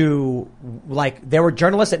to, like, there were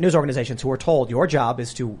journalists at news organizations who were told your job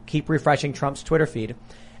is to keep refreshing Trump's Twitter feed,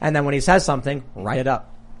 and then when he says something, write it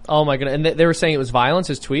up. Oh my goodness. And they were saying it was violence,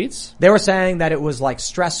 his tweets? They were saying that it was like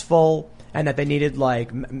stressful and that they needed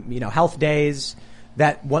like, health days.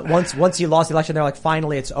 that once he lost the election, they're like,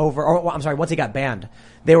 finally it's over. Or I'm sorry, once he got banned,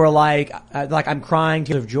 they were like I'm crying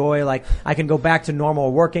tears of joy. Like I can go back to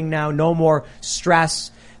normal working now. No more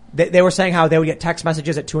stress. They were saying how they would get text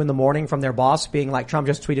messages at 2 a.m. from their boss being like, Trump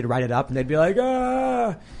just tweeted, write it up. And they'd be like,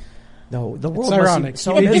 ah. No, the world ironic.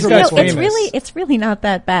 So it's really not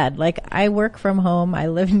that bad. Like I work from home. I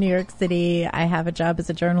live in New York City. I have a job as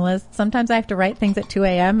a journalist. Sometimes I have to write things at 2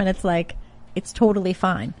 a.m. and it's like, it's totally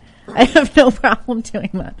fine. I have no problem doing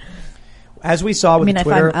that. As we saw with the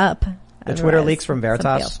Twitter, if I'm up, the Twitter leaks from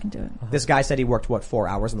Veritas, can do it. This guy said he worked, 4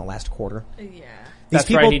 hours in the last quarter? Yeah. That's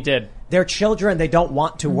people, right, he did. They're children. They don't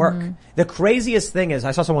want to work. The craziest thing is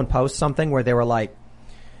I saw someone post something where they were like,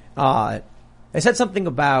 they said something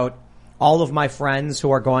about all of my friends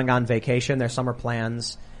who are going on vacation, their summer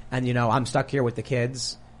plans, and I'm stuck here with the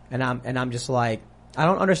kids, and I'm just like, I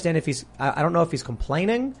don't understand if I don't know if he's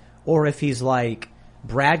complaining or if he's like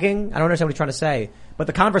bragging. I don't understand what he's trying to say. But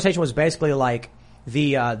the conversation was basically like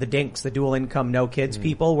the dinks, the dual income, no kids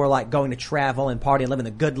people were like going to travel and party and living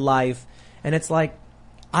the good life. And it's like,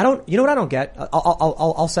 you know what I don't get?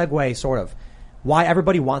 I'll segue sort of why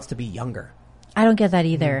everybody wants to be younger. I don't get that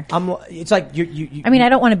either. It's like I mean, I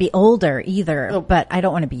don't want to be older either, but I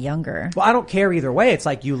don't want to be younger. Well, I don't care either way. It's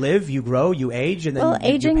like you live, you grow, you age, and then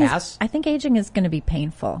aging you pass. I think aging is going to be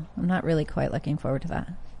painful. I'm not really quite looking forward to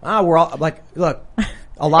that. We're all like, look,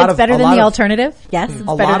 it's better than the alternative. Yes, it's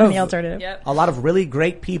better than the alternative. Yep. A lot of really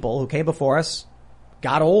great people who came before us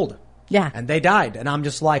got old. Yeah. And they died. And I'm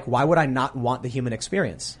just like, why would I not want the human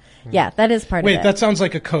experience? Yeah, that is part of it. Wait, that sounds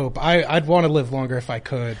like a cope. I'd want to live longer if I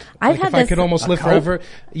could. If I could almost live forever.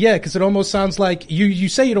 Yeah, because it almost sounds like you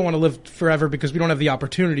say you don't want to live forever because we don't have the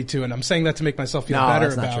opportunity to, and I'm saying that to make myself feel better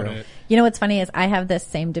about it. You know what's funny is I have this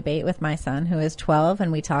same debate with my son who is 12,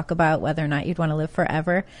 and we talk about whether or not you'd want to live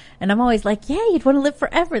forever. And I'm always like, yeah, you'd want to live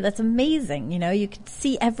forever. That's amazing. You could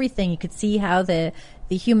see everything. You could see how the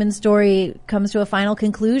human story comes to a final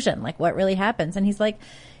conclusion, like what really happens. And he's like,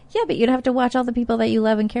 yeah, but you'd have to watch all the people that you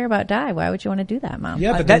love and care about die. Why would you want to do that, Mom?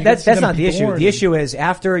 Yeah, but that's not the issue. The issue is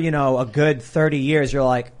after, a good 30 years, you're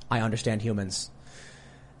like, I understand humans.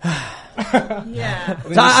 Yeah.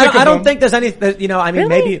 So I don't think there's any,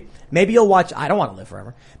 Really? maybe you'll watch, I don't want to live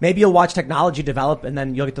forever. Maybe you'll watch technology develop and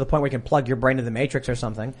then you'll get to the point where you can plug your brain into the matrix or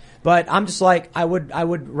something. But I'm just like, I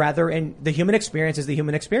would rather, the human experience is the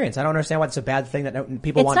human experience. I don't understand why it's a bad thing that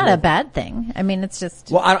people want to. It's not a bad thing. I mean, it's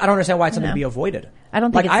just. Well, I don't understand why it's something to be avoided. I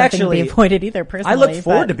don't think it's something to be avoided either, personally. I look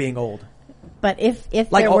forward to being old. But if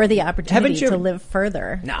there were the opportunity to live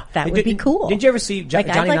further, that would be cool. Did you ever see Johnny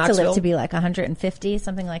Knoxville? I'd like to live to be like 150,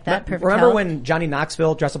 something like that. Perfect Remember health. when Johnny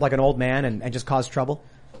Knoxville dressed up like an old man and just caused trouble?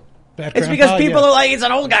 It's because people are like, he's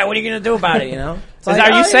an old guy. What are you going to do about it?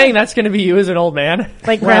 Are you saying that's going to be you as an old man?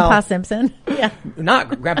 Like Grandpa Simpson? Yeah.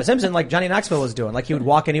 Not Grandpa Simpson, like Johnny Knoxville was doing. Like he would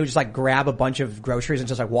walk in, he would just like grab a bunch of groceries and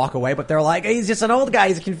just like walk away. But they're like, hey, he's just an old guy.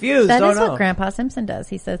 He's confused. That is what Grandpa Simpson does.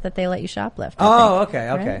 He says that they let you shoplift. Okay.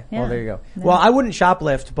 Right? Yeah. Well, there you go. Yeah. Well, I wouldn't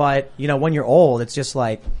shoplift, but when you're old, it's just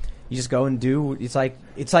like, you just go and do, it's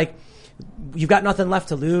like, you've got nothing left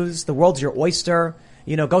to lose. The world's your oyster.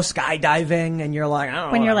 Go skydiving, and you're like, I don't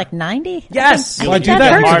know. When you're like 90? Yes. Why do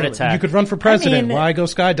that? Heart attack. You could run for president. Why go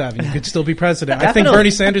skydiving? You could still be president. I think Definitely.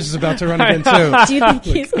 Bernie Sanders is about to run again too. Do you think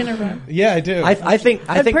he's going to run? Yeah, I do. I think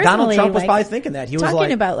Donald Trump was probably thinking that. He was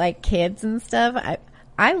talking about like kids and stuff.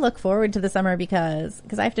 I look forward to the summer because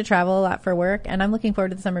I have to travel a lot for work, and I'm looking forward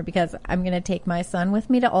to the summer because I'm going to take my son with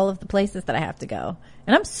me to all of the places that I have to go,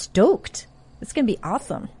 and I'm stoked. It's going to be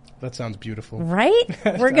awesome. That sounds beautiful. Right?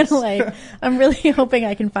 We're going to I'm really hoping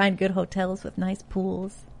I can find good hotels with nice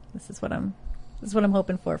pools. This is what I'm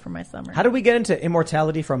hoping for my summer. How did we get into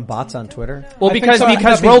immortality from bots on Twitter? Well, because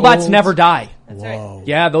robots never die. That's right.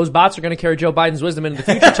 Yeah, those bots are going to carry Joe Biden's wisdom into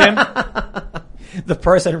the future, Tim. The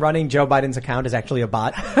person running Joe Biden's account is actually a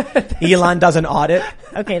bot. Elon does an audit.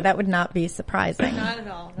 Okay, that would not be surprising. Not at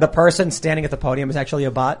all. The person standing at the podium is actually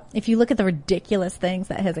a bot. If you look at the ridiculous things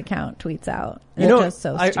that his account tweets out, they're just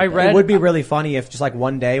so stupid. I read it would be really funny if just like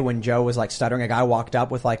one day when Joe was like stuttering, a guy walked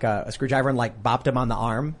up with like a screwdriver and like bopped him on the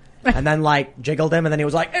arm. And then like jiggled him, and then he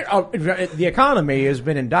was like, the economy has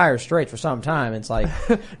been in dire straits for some time. It's like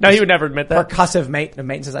no, he would never admit that. Percussive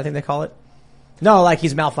maintenance, I think they call it. No, like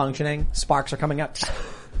he's malfunctioning. Sparks are coming up.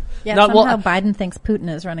 Yeah, No, somehow Biden thinks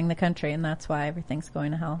Putin is running the country, and that's why everything's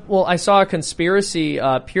going to hell. Well, I saw a conspiracy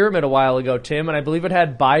pyramid a while ago, Tim, and I believe it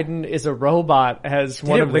had Biden is a robot as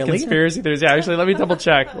one of the conspiracy theories. Yeah, actually, let me double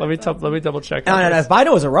check. Let me double check. No, if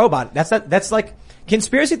Biden was a robot, that's like,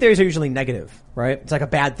 conspiracy theories are usually negative, right? It's like a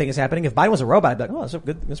bad thing is happening. If Biden was a robot, I'd be like, oh,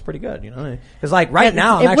 that's pretty good, you know? Because like right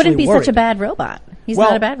now, I'm actually worried. It wouldn't be such a bad robot. He's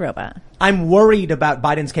not a bad robot. I'm worried about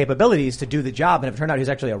Biden's capabilities to do the job, and if it turned out he's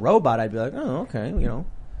actually a robot, I'd be like, oh, okay, you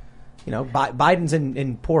know, Biden's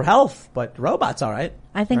in poor health, but robot's all right.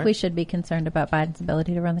 I think we should be concerned about Biden's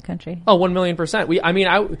ability to run the country. Oh,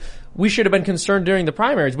 1,000,000%. We should have been concerned during the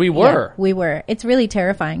primaries. We were. Yeah, we were. It's really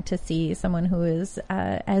terrifying to see someone who is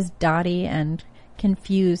as dotty and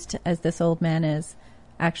confused as this old man is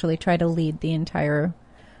actually try to lead the entire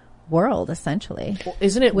world, essentially. Well,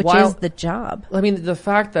 isn't it which wild? Is the job. I mean, the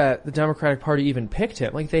fact that the Democratic Party even picked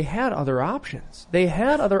him, like they had other options. They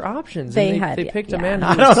picked a man who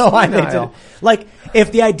I don't know why they did. Like,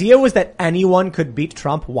 if the idea was that anyone could beat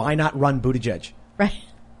Trump, why not run Buttigieg? Right.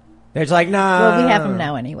 They're just like, nah. Well, we have him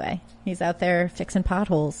now anyway. He's out there fixing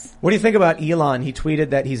potholes. What do you think about Elon? He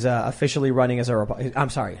tweeted that he's officially running as a I'm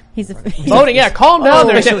sorry. He's voting. Yeah, calm down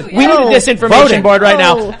there. We need a disinformation board right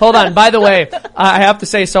now. Hold on. By the way, I have to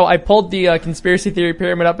say, so I pulled the conspiracy theory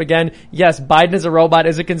pyramid up again. Yes, Biden is a robot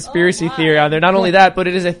is a conspiracy theory on there. Not only that, but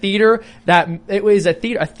it is a theory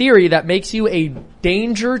that makes you a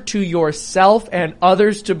danger to yourself and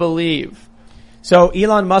others to believe. So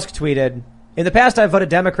Elon Musk tweeted, in the past, I voted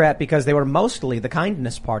Democrat because they were mostly the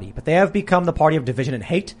kindness party, but they have become the party of division and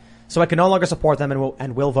hate, so I can no longer support them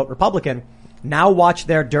and will vote Republican. Now watch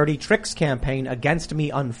their dirty tricks campaign against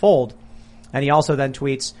me unfold. And he also then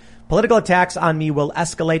tweets, political attacks on me will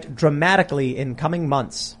escalate dramatically in coming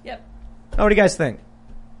months. Yep. Oh, what do you guys think?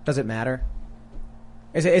 Does it matter?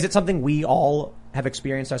 Is it something we all have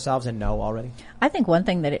experienced ourselves and know already? I think one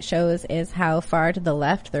thing that it shows is how far to the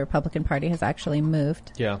left the Republican Party has actually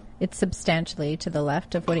moved. Yeah. It's substantially to the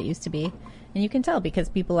left of what it used to be. And you can tell because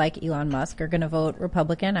people like Elon Musk are going to vote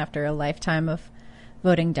Republican after a lifetime of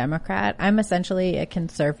voting Democrat. I'm essentially a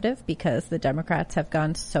conservative because the Democrats have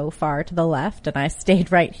gone so far to the left and I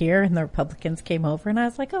stayed right here and the Republicans came over and I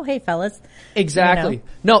was like, oh, hey, fellas. Exactly. You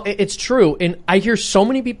know? No, it's true. And I hear so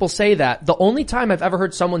many people say that. The only time I've ever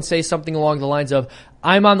heard someone say something along the lines of,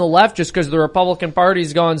 I'm on the left just because the Republican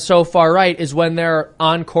Party's gone so far right is when they're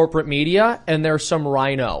on corporate media and there's some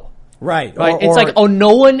rhino. Right. It's like, oh,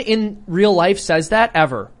 no one in real life says that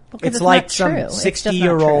ever. It's like some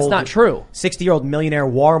 60-year-old. It's not true. 60-year-old millionaire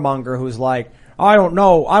warmonger who's like, I don't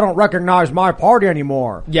know. I don't recognize my party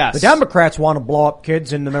anymore. Yes. The Democrats want to blow up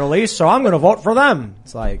kids in the Middle East, so I'm going to vote for them.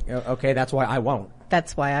 It's like, okay, that's why I won't.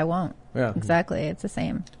 That's why I won't. Yeah. Exactly. It's the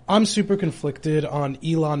same. I'm super conflicted on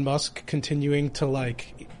Elon Musk continuing to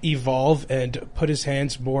evolve and put his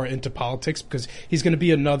hands more into politics because he's going to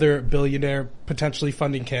be another billionaire potentially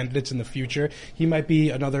funding candidates in the future. He might be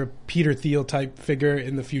another Peter Thiel type figure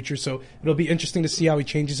in the future. So it'll be interesting to see how he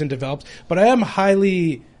changes and develops. But I am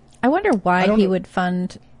highly... I wonder why he would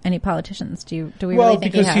fund any politicians. Do we well, really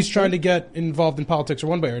think because he has he's trying to get involved in politics or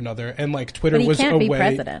one way or another. And Twitter but he was a way... can't be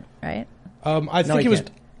president, right? I think he was...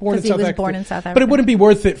 Born in South Africa. But it wouldn't be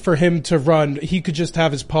worth it for him to run. He could just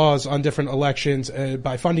have his paws on different elections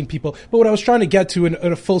by funding people. But what I was trying to get to in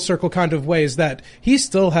a full circle kind of way is that he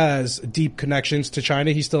still has deep connections to China.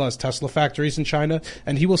 He still has Tesla factories in China,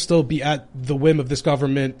 and he will still be at the whim of this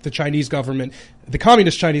government, the Chinese government, the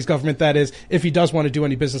communist Chinese government, that is. If he does want to do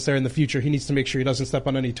any business there in the future, he needs to make sure he doesn't step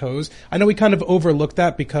on any toes. I know we kind of overlook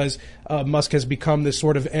that because Musk has become this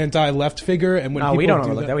sort of anti-left figure. And when we don't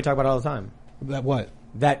overlook that. We talk about it all the time. That what?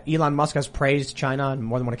 That Elon Musk has praised China on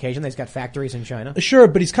more than one occasion. He's got factories in China. Sure,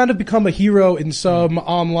 but he's kind of become a hero in some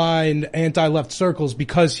online anti-left circles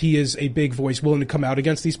because he is a big voice willing to come out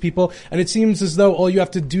against these people. And it seems as though all you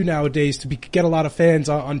have to do nowadays to get a lot of fans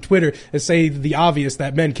on Twitter is say the obvious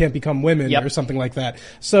that men can't become women or something like that.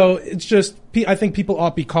 So it's just, I think people ought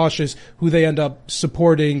to be cautious who they end up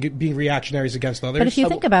supporting being reactionaries against others. But if you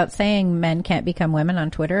think about saying men can't become women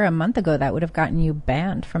on Twitter, a month ago that would have gotten you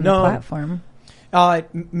banned from the platform.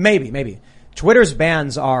 Maybe. Twitter's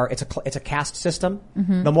bans are, it's a caste system.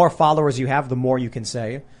 Mm-hmm. The more followers you have, the more you can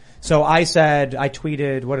say. So I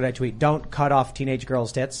tweeted, what did I tweet? Don't cut off teenage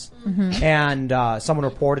girls' tits. Mm-hmm. And, someone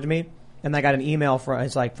reported me and I got an email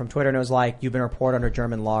from Twitter and it was like, you've been reported under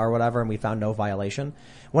German law or whatever and we found no violation.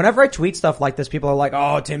 Whenever I tweet stuff like this, people are like,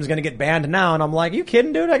 oh, Tim's gonna get banned now. And I'm like, you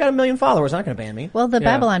kidding, dude? I got 1 million followers. They're not gonna ban me. Well, the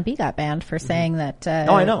Babylon Bee got banned for saying that,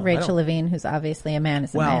 I know. Rachel Levine, who's obviously a man,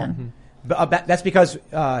 is a man. Mm-hmm. That's because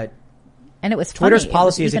And it was Twitter's funny.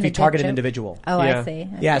 policy is if even you a good target an joke. individual. Oh, I see.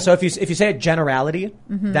 Yeah, so if you say a generality,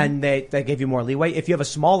 Mhm. then they give you more leeway. If you have a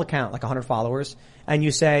small account, like 100 followers, and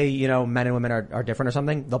you say, men and women are different or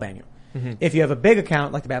something, they'll ban you. Mhm. If you have a big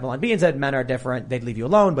account, like the Babylon Bee, and said men are different, they'd leave you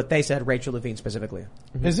alone, but they said Rachel Levine specifically.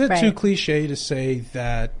 Is it too cliche to say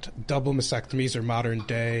that double mastectomies are modern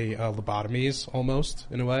day lobotomies, almost,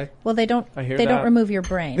 in a way? Well, they don't remove your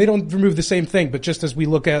brain. They don't remove the same thing, but just as we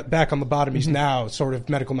look back on lobotomies now, sort of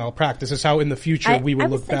medical malpractice, is how in the future we will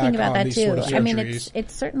look back on these sort of surgeries. I mean,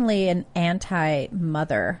 it's certainly an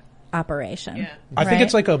anti-mother operation. I think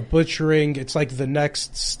it's like a butchering. It's like the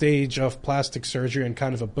next stage of plastic surgery and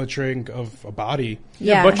kind of a butchering of a body.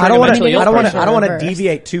 Yeah, I don't want to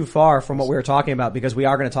deviate too far from what we were talking about because we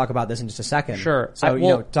are going to talk about this in just a second. Sure.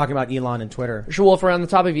 So, talking about Elon and Twitter. Sure. Well, if we're on the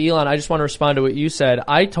topic of Elon, I just want to respond to what you said.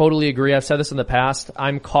 I totally agree. I've said this in the past.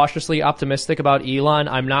 I'm cautiously optimistic about Elon.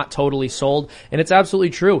 I'm not totally sold. And it's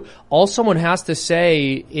absolutely true. All someone has to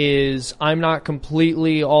say is, I'm not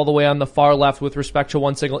completely all the way on the far left with respect to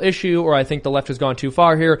one single issue, or I think the left has gone too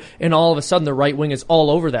far here, and all of a sudden the right wing is all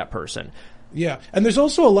over that person. Yeah, and there's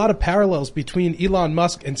also a lot of parallels between Elon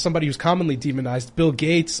Musk and somebody who's commonly demonized, Bill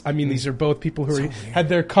Gates. I mean, these are both people who had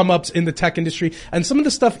their come-ups in the tech industry. And some of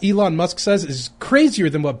the stuff Elon Musk says is crazier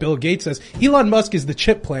than what Bill Gates says. Elon Musk is the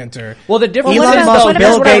chip planter. Well, the difference Elon is, Musk, though,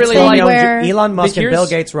 Bill Gates, really Elon Musk and Bill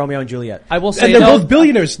Gates, Romeo and Juliet. I will say, and they're both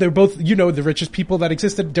billionaires. They're both, the richest people that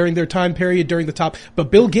existed during their time period, during the top.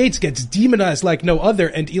 But Bill Gates gets demonized like no other,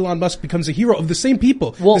 and Elon Musk becomes a hero of the same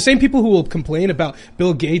people. The same people who will complain about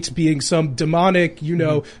Bill Gates being some demonic,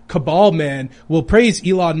 cabal man will praise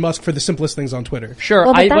Elon Musk for the simplest things on Twitter. Sure,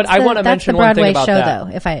 well, but I want to mention one thing about that. That's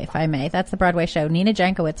the Broadway show, though, if I may. That's the Broadway show. Nina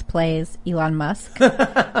Jankowicz plays Elon Musk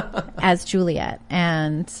as Juliet,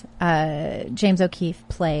 and James O'Keefe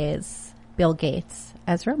plays Bill Gates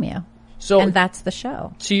as Romeo. And that's the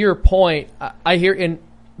show. To your point, I hear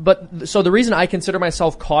so the reason I consider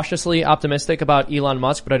myself cautiously optimistic about Elon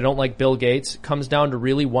Musk, but I don't like Bill Gates, comes down to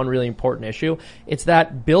one really important issue. It's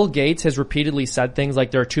that Bill Gates has repeatedly said things like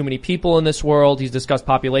there are too many people in this world. He's discussed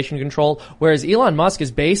population control, whereas Elon Musk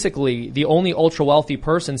is basically the only ultra wealthy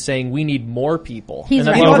person saying we need more people. He's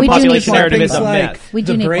and right. the population narrative is a myth. We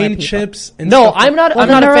do need brain more people. chips. And no, I'm not. I'm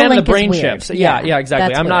not a fan of the brain weird. chips. Yeah,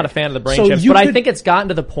 exactly. I'm not a fan of the brain chips. But I think it's gotten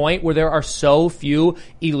to the point where there are so few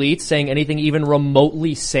elites saying anything even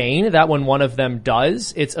remotely sane that when one of them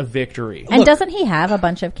does, it's a victory. And doesn't he have a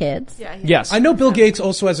bunch of kids? Yeah. Yes. I know Bill Gates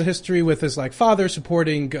also has a history with his father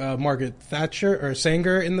supporting Margaret Thatcher or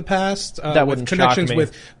Sanger in the past. That with wouldn't connections shock me.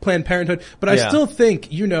 with Planned Parenthood. But I still think,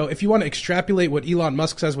 if you want to extrapolate what Elon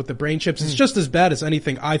Musk says with the brain chips, it's just as bad as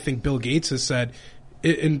anything I think Bill Gates has said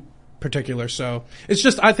in particular. So it's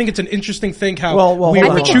just, I think it's an interesting thing how we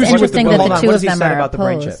were choosing with the that the two what of has he them said are about the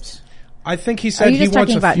brain opposed. chips? I think he said Are you he just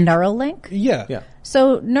wants talking about Neuralink? Yeah.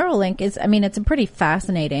 So Neuralink is, it's a pretty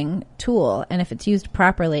fascinating tool, and if it's used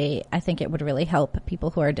properly, I think it would really help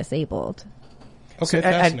people who are disabled. Okay,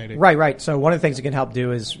 fascinating. Right. So one of the things it can help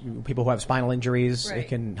do is people who have spinal injuries, it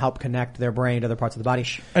can help connect their brain to other parts of the body.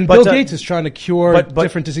 And Bill Gates is trying to cure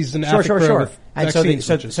different diseases in Africa. Sure. With And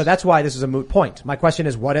vaccines, so that's why this is a moot point. My question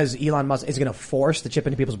is, what is Elon Musk is going to force the chip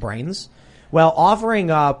into people's brains? Well,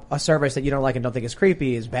 offering up a service that you don't like and don't think is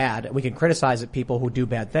creepy is bad. We can criticize people who do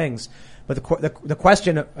bad things, but the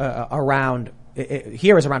question around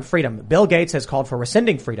here is around freedom. Bill Gates has called for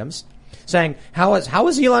rescinding freedoms, saying how is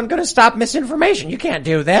Elon going to stop misinformation? You can't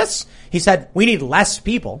do this. He said we need less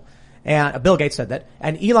people, and Bill Gates said that,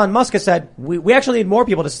 and Elon Musk has said we actually need more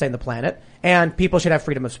people to sustain the planet, and people should have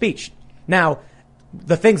freedom of speech. Now,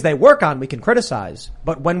 the things they work on we can criticize,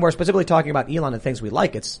 but when we're specifically talking about Elon and things we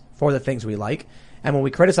like, it's for the things we like. And when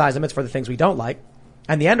we criticize him, it's for the things we don't like.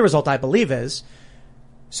 And the end result, I believe, is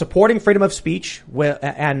supporting freedom of speech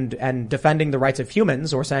and defending the rights of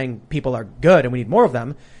humans, or saying people are good and we need more of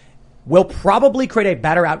them, will probably create a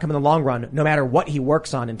better outcome in the long run, no matter what he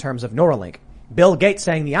works on in terms of Neuralink. Bill Gates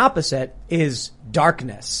saying the opposite is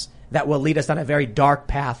darkness that will lead us on a very dark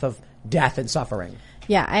path of death and suffering.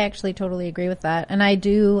 Yeah, I actually totally agree with that. And I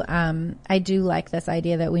do like this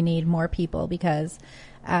idea that we need more people, because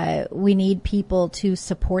we need people to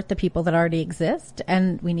support the people that already exist,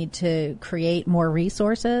 and we need to create more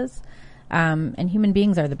resources. And human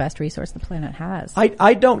beings are the best resource the planet has.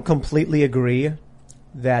 I don't completely agree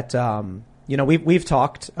that, we've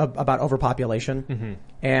talked about overpopulation,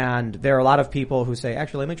 and there are a lot of people who say,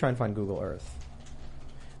 actually, let me try and find Google Earth.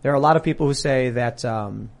 There are a lot of people who say that,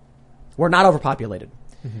 we're not overpopulated.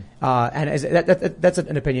 And that's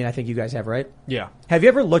an opinion I think you guys have, right? Yeah. Have you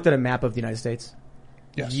ever looked at a map of the United States?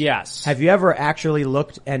 Yes. Have you ever actually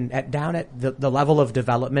looked down at the level of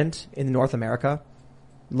development in North America?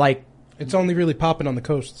 Like, It's only really popping on the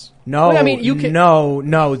coasts. No, Well, I mean, you can-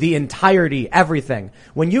 no, the entirety, everything.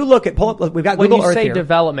 When you look at, we've got when Google you Earth say here.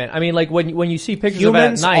 development, I mean, like when you see pictures of it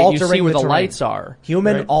at night, you see where the terrain. lights are.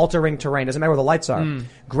 Human right? altering terrain. Doesn't matter where the lights are.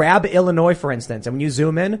 Grab Illinois, for instance, and when you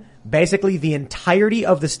zoom in, basically the entirety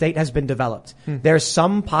of the state has been developed. There's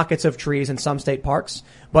some pockets of trees in some state parks,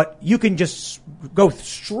 but you can just go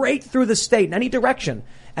straight through the state in any direction,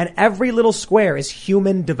 and every little square is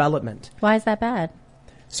human development. Why is that bad?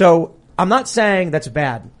 So I'm not saying that's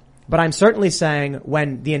bad, but I'm certainly saying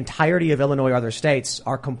when the entirety of Illinois or other states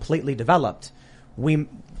are completely developed,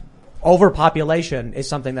 overpopulation is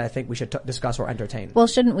something that I think we should discuss or entertain. Well,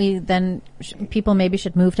 shouldn't we then? People maybe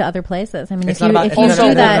should move to other places. I mean, It's if not you about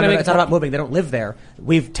do that, it's not about moving. They don't live there.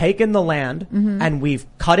 We've taken the land and we've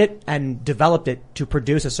cut it and developed it to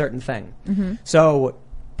produce a certain thing. So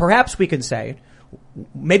perhaps we can say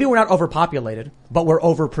maybe we're not overpopulated, but we're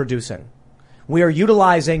overproducing. We are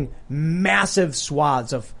utilizing massive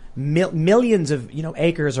swaths of millions of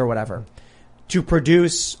acres or whatever to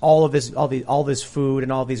produce all this food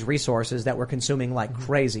and all these resources that we're consuming like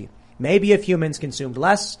crazy. Maybe if humans consumed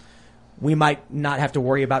less, we might not have to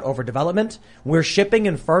worry about overdevelopment. We're shipping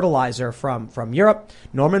in fertilizer from Europe.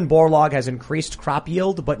 Norman Borlaug has increased crop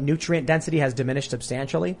yield, but nutrient density has diminished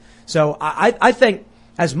substantially. So I think,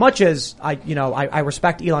 as much as I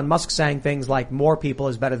respect Elon Musk saying things like more people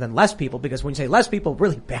is better than less people, because when you say less people,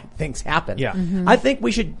 really bad things happen. Yeah. I think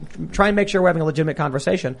we should try and make sure we're having a legitimate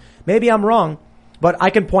conversation. Maybe I'm wrong, but I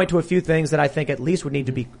can point to a few things that I think at least would need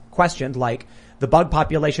to be questioned, like the bug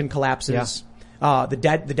population collapses, the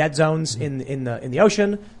dead zones in the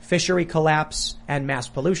ocean, fishery collapse, and mass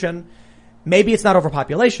pollution. Maybe it's not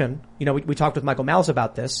overpopulation. We talked with Michael Malice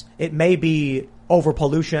about this. It may be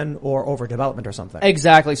overpollution or overdevelopment or something.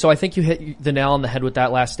 Exactly. So I think you hit the nail on the head with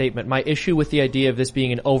that last statement. My issue with the idea of this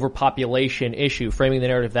being an overpopulation issue, framing the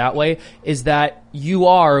narrative that way, is that you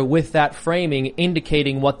are, with that framing,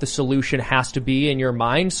 indicating what the solution has to be in your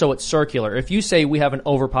mind, so it's circular. If you say we have an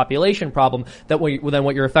overpopulation problem, then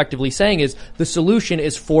what you're effectively saying is the solution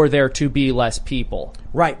is for there to be less people.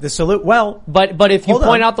 Right. But if you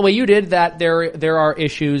point out the way you did that there are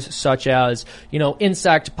issues such as,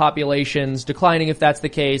 insect populations declining, if that's the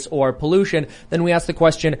case, or pollution, then we ask the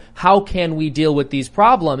question, how can we deal with these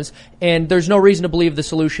problems? And there's no reason to believe the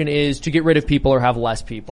solution is to get rid of people or have less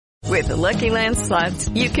people. With the Lucky Land Slots,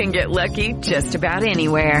 you can get lucky just about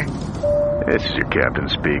anywhere. This is your captain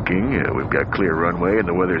speaking. We've got clear runway and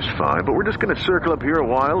the weather's fine, but we're just going to circle up here a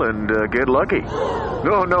while and get lucky.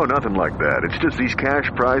 No, nothing like that. It's just these cash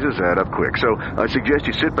prizes add up quick. So I suggest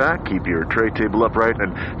you sit back, keep your tray table upright,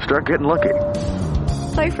 and start getting lucky.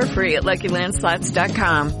 Play for free at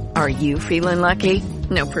LuckyLandSlots.com. Are you feeling lucky?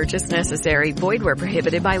 No purchase necessary. Void where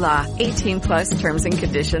prohibited by law. 18+ terms and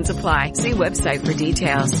conditions apply. See website for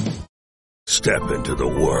details. Step into the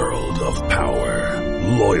world of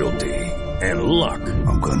power, loyalty, and luck.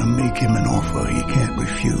 I'm gonna make him an offer he can't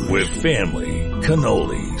refuse. With family,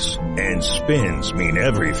 cannolis, and spins mean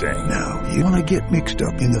everything. Now, you wanna get mixed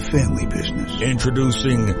up in the family business.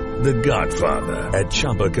 Introducing The Godfather at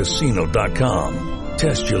ChumbaCasino.com.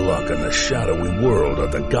 Test your luck in the shadowy world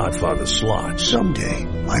of The Godfather slot. Someday,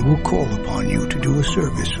 I will call upon you to do a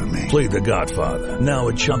service for me. Play The Godfather now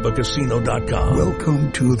at ChumbaCasino.com.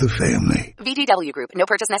 Welcome to the family. VGW Group. No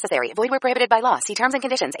purchase necessary. Void where prohibited by law. See terms and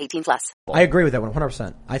conditions. 18+. I agree with that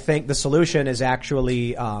 100%. I think the solution is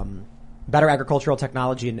actually better agricultural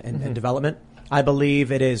technology and development. I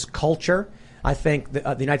believe it is culture. I think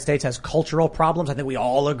the United States has cultural problems. I think we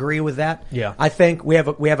all agree with that. Yeah. I think we have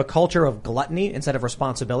a culture of gluttony instead of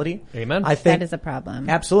responsibility. Amen. I think that is a problem.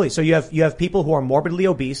 Absolutely. So you have people who are morbidly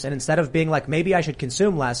obese, and instead of being like, maybe I should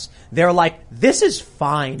consume less, they're like, this is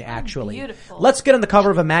fine, actually. Beautiful. Let's get on the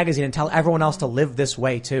cover of a magazine and tell everyone else to live this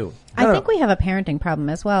way too. I think we have a parenting problem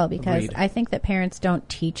as well, because Agreed. I think that parents don't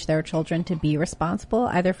teach their children to be responsible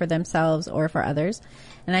either for themselves or for others.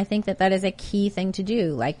 And I think that is a key thing to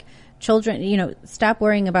do. Like, children, stop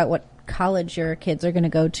worrying about what college your kids are going to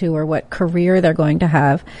go to or what career they're going to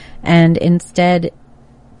have, and instead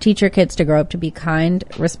teach your kids to grow up to be kind,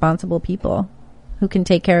 responsible people who can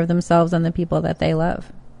take care of themselves and the people that they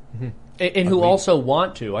love. Mm-hmm. And who also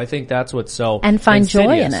want to. I think that's what's so and find insidious.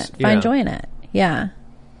 joy in it. Yeah. Find joy in it. Yeah.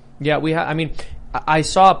 Yeah, I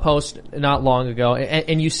saw a post not long ago,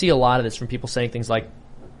 and you see a lot of this from people saying things like,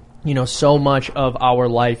 so much of our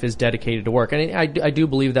life is dedicated to work. And I do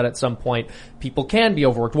believe that at some point people can be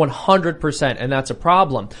overworked 100%, and that's a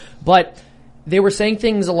problem. But they were saying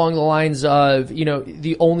things along the lines of,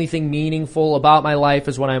 the only thing meaningful about my life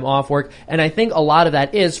is when I'm off work. And I think a lot of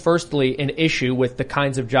that is, firstly, an issue with the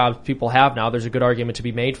kinds of jobs people have now. There's a good argument to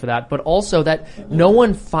be made for that. But also that no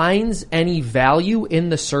one finds any value in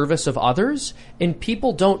the service of others, and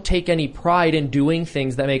people don't take any pride in doing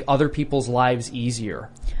things that make other people's lives easier.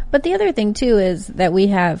 But the other thing, too, is that we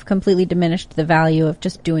have completely diminished the value of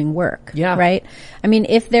just doing work. Yeah. Right? I mean,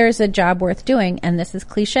 if there's a job worth doing, and this is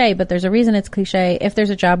cliche, but there's a reason it's cliche, if there's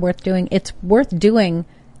a job worth doing, it's worth doing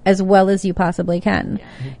as well as you possibly can.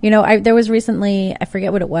 Yeah. There was recently, I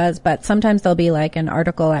forget what it was, but sometimes there'll be like an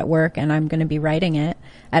article at work and I'm going to be writing it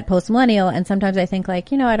at Post Millennial, and sometimes I think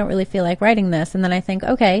like, I don't really feel like writing this, and then I think,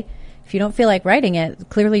 okay, if you don't feel like writing it,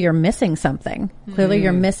 clearly you're missing something. Clearly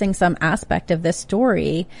you're missing some aspect of this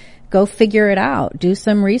story. Go figure it out. Do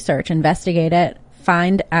some research, investigate it,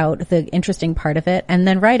 find out the interesting part of it, and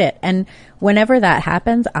then write it. And whenever that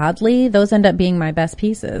happens, oddly, those end up being my best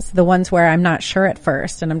pieces. The ones where I'm not sure at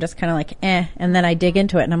first and I'm just kind of like, and then I dig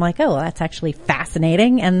into it and I'm like, oh, well, that's actually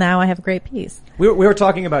fascinating. And now I have a great piece. We were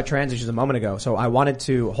talking about trans issues a moment ago, so I wanted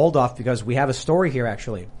to hold off because we have a story here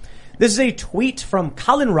actually. This is a tweet from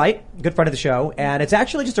Colin Wright, good friend of the show, and it's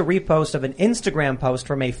actually just a repost of an Instagram post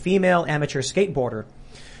from a female amateur skateboarder.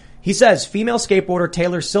 He says, female skateboarder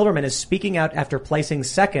Taylor Silverman is speaking out after placing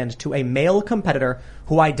second to a male competitor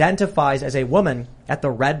who identifies as a woman at the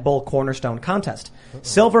Red Bull Cornerstone contest.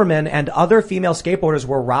 Silverman and other female skateboarders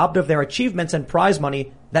were robbed of their achievements and prize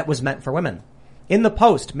money that was meant for women. In the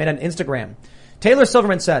post made on Instagram, Taylor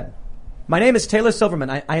Silverman said, "My name is Taylor Silverman.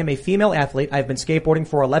 I am a female athlete. I have been skateboarding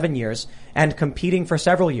for 11 years and competing for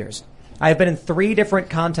several years. I have been in 3 different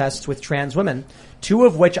contests with trans women, 2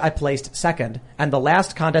 of which I placed second, and the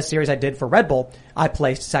last contest series I did for Red Bull, I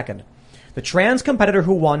placed second. The trans competitor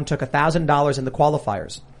who won took $1,000 in the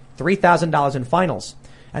qualifiers, $3,000 in finals,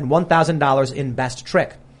 and $1,000 in best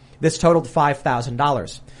trick. This totaled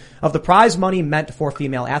 $5,000 of the prize money meant for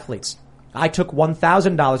female athletes. I took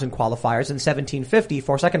 $1,000 in qualifiers and $1,750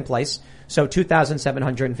 for second place, so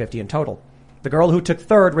 $2,750 in total. The girl who took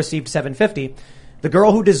third received $750. The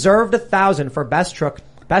girl who deserved $1,000 for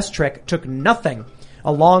best trick took nothing,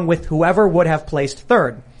 along with whoever would have placed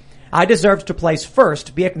third. I deserved to place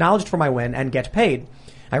first, be acknowledged for my win, and get paid.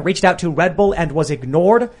 I reached out to Red Bull and was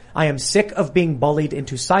ignored. I am sick of being bullied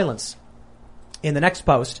into silence." In the next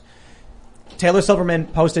post, Taylor Silverman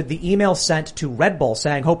posted the email sent to Red Bull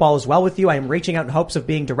saying, "Hope all is well with you. I am reaching out in hopes of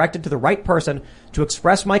being directed to the right person to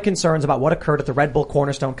express my concerns about what occurred at the Red Bull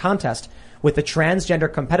Cornerstone contest with the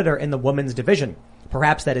transgender competitor in the women's division.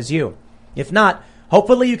 Perhaps that is you. If not,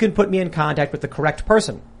 hopefully you can put me in contact with the correct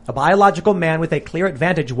person. A biological man with a clear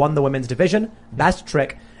advantage won the women's division, best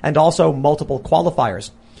trick, and also multiple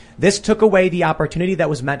qualifiers. This took away the opportunity that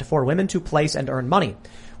was meant for women to place and earn money.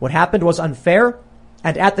 What happened was unfair,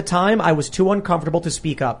 and at the time I was too uncomfortable to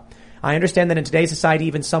speak up. I understand that in today's society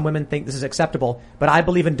even some women think this is acceptable, but I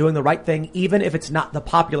believe in doing the right thing even if it's not the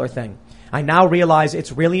popular thing. I now realize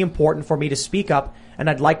it's really important for me to speak up, and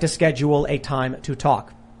I'd like to schedule a time to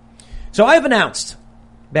talk." So I have announced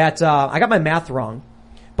that I got my math wrong,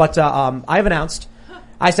 but I have announced.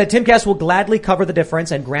 I said Timcast will gladly cover the difference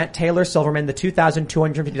and grant Taylor Silverman the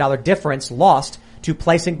 $2,250 difference lost to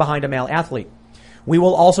placing behind a male athlete. We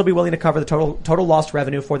will also be willing to cover the total lost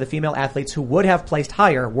revenue for the female athletes who would have placed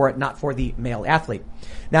higher were it not for the male athlete.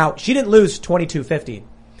 Now, she didn't lose $2,250.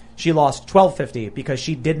 She lost $1,250 because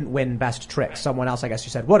she didn't win best trick. Someone else, I guess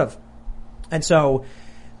you said, would have. And so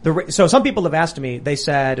some people have asked me, they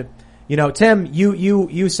said, Tim,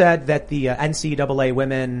 you said that the NCAA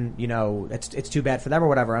women, it's too bad for them or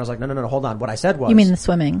whatever. And I was like, no, hold on. What I said was. You mean the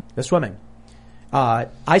swimming? The swimming.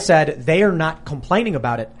 I said they are not complaining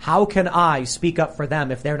about it. How can I speak up for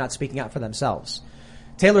them if they're not speaking out for themselves?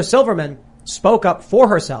 Taylor Silverman spoke up for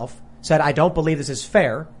herself, said, I don't believe this is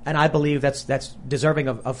fair, and I believe that's deserving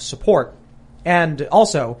of support. And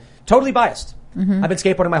also, totally biased. Mm-hmm. I've been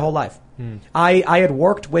skateboarding my whole life. I had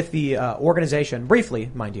worked with the organization,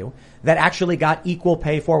 briefly, mind you, that actually got equal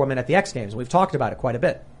pay for women at the X Games. We've talked about it quite a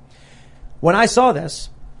bit. When I saw this,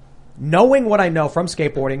 knowing what I know from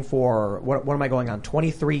skateboarding for, what am I going on,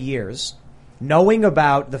 23 years, knowing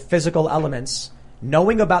about the physical elements,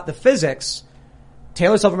 knowing about the physics,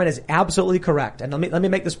 Taylor Silverman is absolutely correct. And let me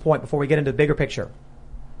make this point before we get into the bigger picture.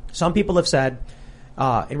 Some people have said,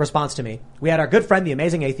 in response to me, we had our good friend, the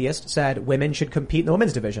Amazing Atheist, said women should compete in the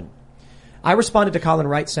women's division. I responded to Colin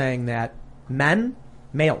Wright saying that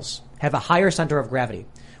males, have a higher center of gravity.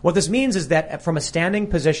 What this means is that from a standing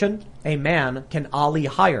position, a male can ollie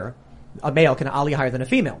higher than a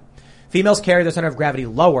female. Females carry their center of gravity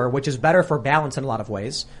lower, which is better for balance in a lot of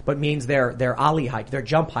ways, but means their ollie height, their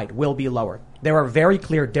jump height will be lower. There are very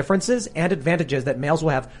clear differences and advantages that males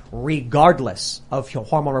will have regardless of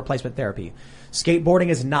hormone replacement therapy. Skateboarding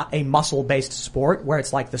is not a muscle-based sport where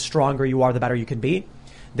it's like the stronger you are, the better you can be.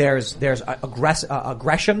 There's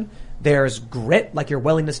aggression, there's grit, like your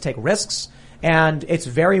willingness to take risks, and it's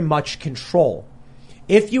very much control.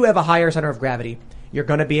 If you have a higher center of gravity, you're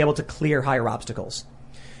going to be able to clear higher obstacles.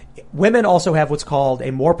 Women also have what's called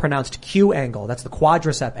a more pronounced Q angle. That's the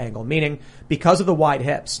quadricep angle, meaning because of the wide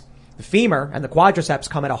hips, the femur and the quadriceps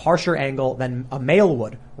come at a harsher angle than a male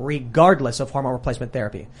would, regardless of hormone replacement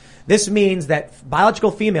therapy. This means that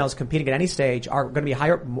biological females competing at any stage are going to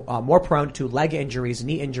be more prone to leg injuries,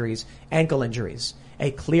 knee injuries, ankle injuries.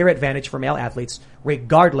 A clear advantage for male athletes,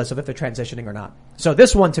 regardless of if they're transitioning or not. So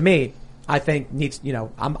this one, to me, I think needs,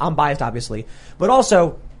 I'm biased, obviously, but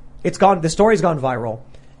also the story's gone viral.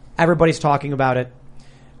 Everybody's talking about it.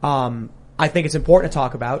 I think it's important to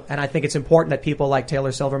talk about, and I think it's important that people like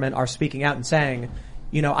Taylor Silverman are speaking out and saying,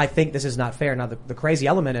 I think this is not fair. Now, the crazy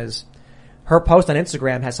element is her post on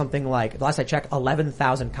Instagram has something like, the last I checked,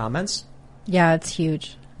 11,000 comments. Yeah, it's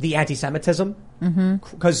huge. The anti-Semitism,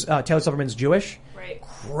 because Taylor Silverman's Jewish. Right.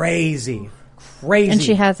 Crazy. And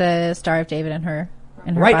she has a Star of David in her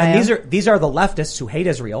right, bio. And these are the leftists who hate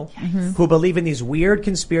Israel, who believe in these weird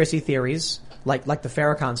conspiracy theories, like the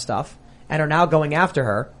Farrakhan stuff, and are now going after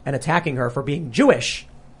her and attacking her for being Jewish,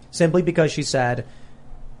 simply because she said,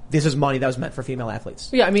 this is money that was meant for female athletes.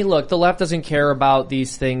 Yeah, I mean, look, the left doesn't care about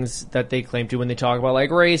these things that they claim to when they talk about, like,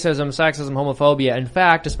 racism, sexism, homophobia. In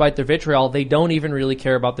fact, despite their vitriol, they don't even really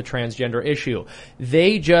care about the transgender issue.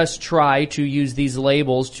 They just try to use these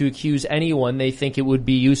labels to accuse anyone they think it would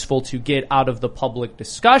be useful to get out of the public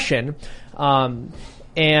discussion.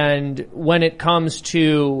 And when it comes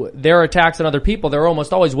to their attacks on other people, they're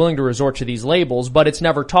almost always willing to resort to these labels, but it's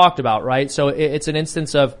never talked about, right? So it's an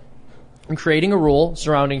instance of creating a rule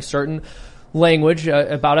surrounding certain language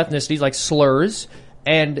about ethnicities, like slurs,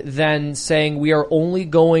 and then saying we are only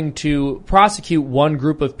going to prosecute one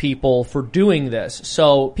group of people for doing this.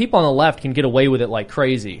 So people on the left can get away with it like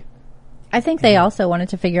crazy. I think they also wanted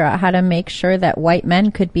to figure out how to make sure that white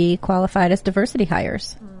men could be qualified as diversity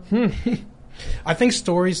hires. I think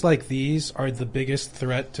stories like these are the biggest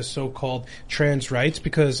threat to so-called trans rights,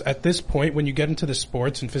 because at this point, when you get into the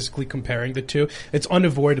sports and physically comparing the two, it's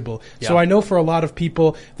unavoidable. Yeah. So I know for a lot of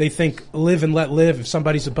people, they think live and let live. If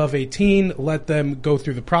somebody's above 18, let them go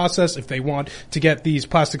through the process. If they want to get these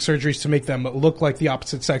plastic surgeries to make them look like the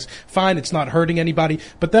opposite sex, fine, it's not hurting anybody.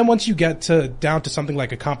 But then once you get down to something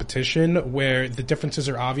like a competition where the differences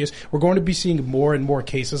are obvious, we're going to be seeing more and more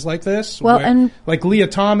cases like this. Well, and like Leah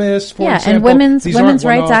Thomas, for example. And women's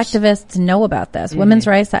rights activists know about this. Women's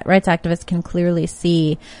rights activists can clearly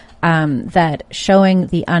see that showing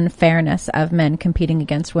the unfairness of men competing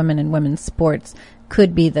against women in women's sports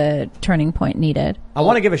could be the turning point needed. I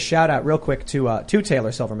want to give a shout out real quick to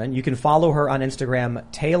Taylor Silverman. You can follow her on Instagram,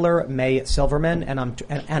 Taylor May Silverman,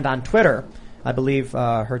 and on Twitter, I believe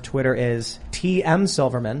her Twitter is TM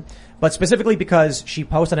Silverman, but specifically because she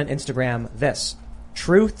posted on Instagram this: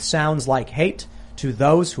 truth sounds like hate to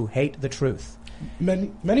those who hate the truth.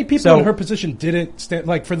 Many people in her position didn't stand,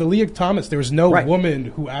 like for the Leah Thomas, there was no woman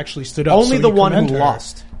who actually stood up. Only the one who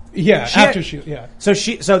lost. Yeah, So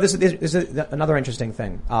this is another interesting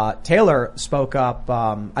thing. Taylor spoke up,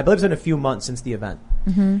 I believe it's been a few months since the event.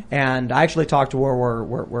 And I actually talked to her.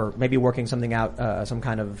 We're maybe working something out, some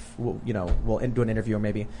kind of, we'll do an interview or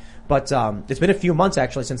maybe. But it's been a few months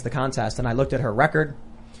actually since the contest, and I looked at her record.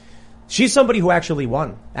 She's somebody who actually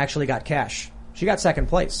won, actually got cash. She got second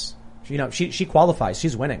place. She qualifies.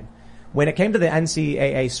 She's winning. When it came to the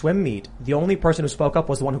NCAA swim meet, the only person who spoke up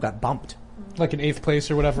was the one who got bumped. Like in 8th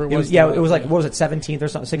place or whatever it was. It was like, what was it, 17th or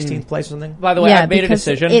something, 16th place or something? By the way, I made a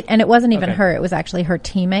decision. And it wasn't even her. It was actually her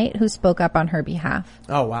teammate who spoke up on her behalf.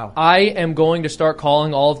 Oh, wow. I am going to start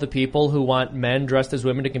calling all of the people who want men dressed as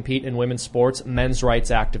women to compete in women's sports men's rights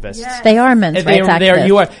activists. Yes. They are men's rights activists.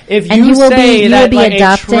 You are. If you say that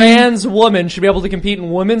a trans woman should be able to compete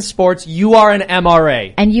in women's sports, you are an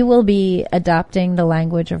MRA. And you will be adopting the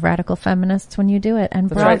language of radical feminists when you do it. And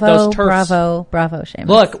That's bravo, right. bravo, Seamus.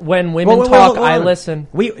 Look, when women talk, I listen.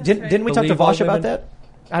 Didn't we talk to Vosh about that?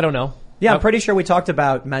 I don't know. Yeah, I'm pretty sure we talked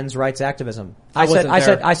about men's rights activism. I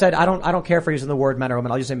said I don't care for using the word men or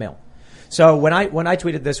women. I'll just say male. So when I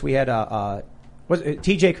tweeted this, we had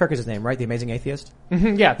T.J. Kirk is his name, right? The Amazing Atheist.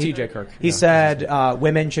 Yeah, T.J. Kirk. He said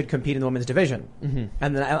women should compete in the women's division,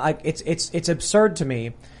 and then it's absurd to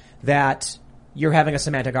me that you're having a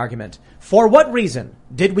semantic argument. For what reason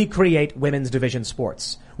did we create women's division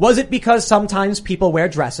sports? Was it because sometimes people wear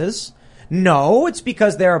dresses? No, it's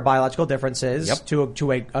because there are biological differences to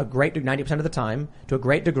a great 90% of the time, to a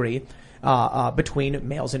great degree, between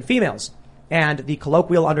males and females. And the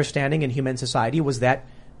colloquial understanding in human society was that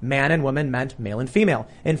man and woman meant male and female.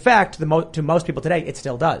 In fact, to most people today, it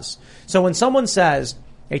still does. So when someone says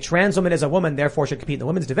a trans woman is a woman, therefore should compete in the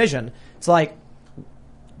women's division, it's like,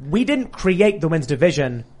 we didn't create the women's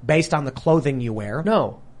division based on the clothing you wear.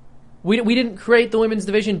 No. We didn't create the women's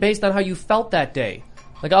division based on how you felt that day.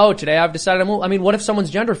 Like, oh, today I've decided I mean, what if someone's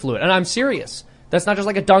gender fluid? And I'm serious. That's not just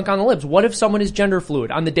like a dunk on the lips. What if someone is gender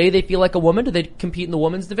fluid? On the day they feel like a woman, do they compete in the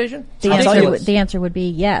women's division? The answer would be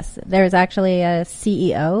yes. There's actually a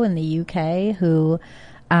CEO in the UK who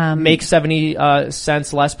makes 70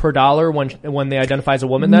 cents less per dollar when they identify as a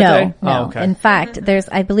woman that day? No. Oh, okay. In fact,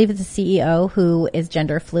 I believe it's a CEO who is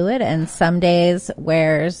gender fluid and some days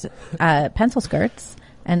wears pencil skirts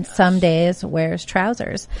and some days wears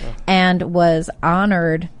trousers and was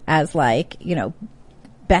honored as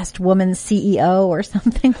best woman CEO or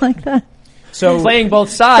something like that. So playing both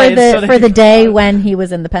sides for the day when he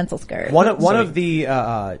was in the pencil skirt. One of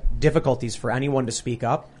the difficulties for anyone to speak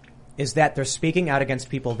up is that they're speaking out against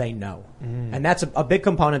people they know. And that's a big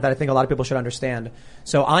component that I think a lot of people should understand.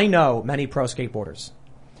 So I know many pro skateboarders.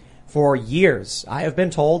 For years, I have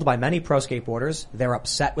been told by many pro skateboarders they're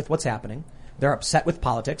upset with what's happening. They're upset with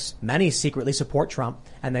politics. Many secretly support Trump.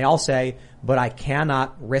 And they all say, but I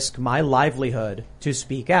cannot risk my livelihood to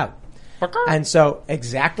speak out. And so,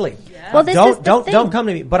 exactly. Yeah. Well, don't come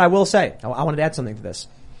to me. But I will say, I wanted to add something to this.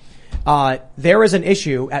 There is an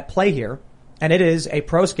issue at play here. And it is a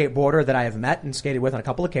pro skateboarder that I have met and skated with on a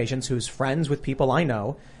couple occasions who's friends with people I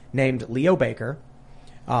know named Leo Baker.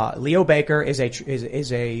 Leo Baker is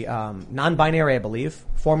a non-binary, I believe.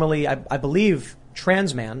 Formerly, I believe,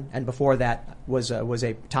 trans man, and before that was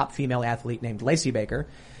a top female athlete named Lacey Baker.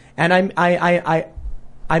 And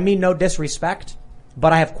I mean no disrespect,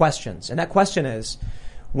 but I have questions. And that question is,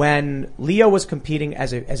 when Leo was competing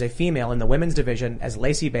as a female in the women's division as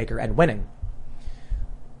Lacey Baker and winning,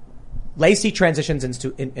 Lacey transitions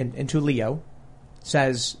into Leo,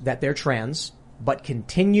 says that they're trans, but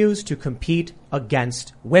continues to compete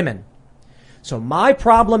against women. So my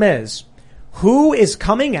problem is, who is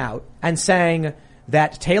coming out and saying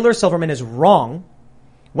that Taylor Silverman is wrong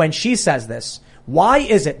when she says this? Why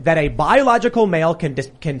is it that a biological male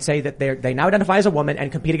can say that they now identify as a woman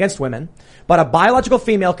and compete against women, but a biological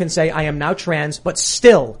female can say I am now trans but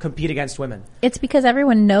still compete against women? It's because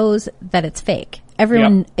everyone knows that it's fake.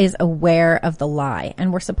 Everyone is aware of the lie,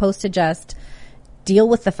 and we're supposed to just deal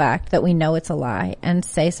with the fact that we know it's a lie and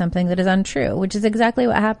say something that is untrue, which is exactly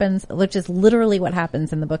what happens, which is literally what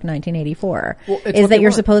happens in the book 1984. Is that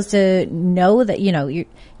you're supposed to know that,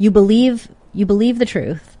 you believe the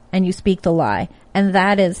truth and you speak the lie. And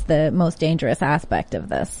that is the most dangerous aspect of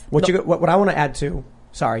this. What I want to add to,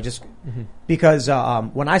 because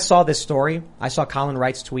when I saw this story, I saw Colin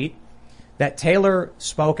Wright's tweet that Taylor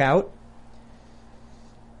spoke out.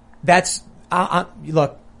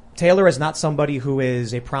 Look, Taylor is not somebody who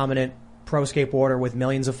is a prominent pro skateboarder with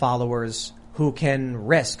millions of followers who can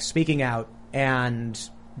risk speaking out and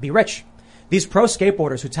be rich. These pro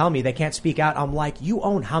skateboarders who tell me they can't speak out, I'm like, you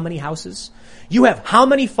own how many houses? You have how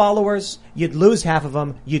many followers? You'd lose half of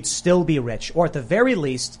them. You'd still be rich. Or at the very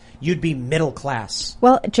least, you'd be middle class.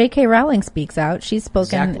 Well, J.K. Rowling speaks out. She's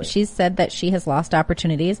spoken. Exactly. She's said that she has lost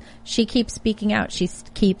opportunities. She keeps speaking out. She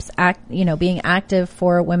keeps being active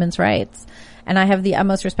for women's rights. And I have the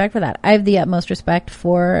utmost respect for that. I have the utmost respect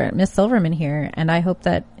for Miss Silverman here. And I hope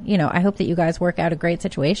that you guys work out a great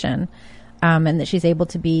situation. And that she's able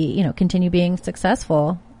to be, continue being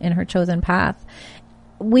successful in her chosen path.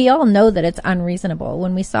 We all know that it's unreasonable.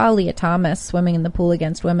 When we saw Leah Thomas swimming in the pool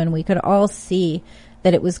against women, we could all see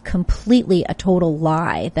that it was completely a total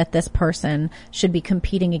lie that this person should be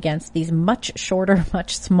competing against these much shorter,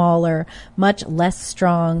 much smaller, much less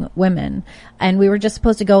strong women. And we were just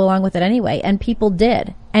supposed to go along with it anyway. And people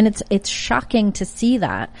did. And it's shocking to see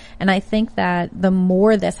that. And I think that the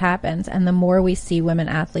more this happens and the more we see women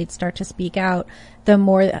athletes start to speak out, the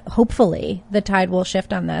more, hopefully, the tide will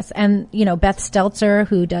shift on this. And, Beth Stelzer,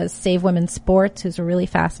 who does Save Women's Sports, who's a really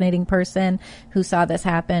fascinating person who saw this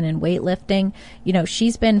happen in weightlifting,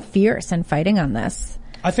 she's been fierce and fighting on this.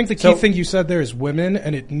 I think the key thing you said there is women,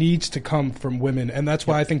 and it needs to come from women. And that's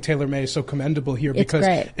why I think Taylor May is so commendable here, because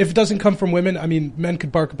if it doesn't come from women, I mean, men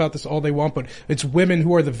could bark about this all they want, but it's women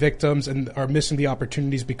who are the victims and are missing the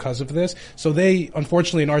opportunities because of this. So they,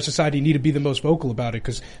 unfortunately, in our society, need to be the most vocal about it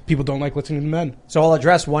because people don't like listening to men. So I'll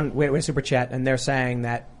address one super chat, and they're saying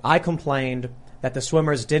that I complained that the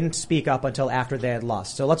swimmers didn't speak up until after they had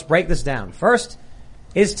lost. So let's break this down. First,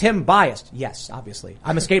 Is Tim biased? Yes, obviously.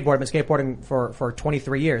 I'm a skateboarder. I've been skateboarding for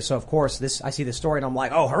 23 years. So of course I see this story and I'm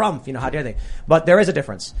like, oh, harumph, how dare they? But there is a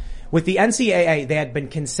difference. With the NCAA, they had been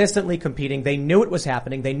consistently competing. They knew it was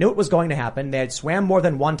happening. They knew it was going to happen. They had swam more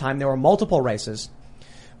than one time. There were multiple races.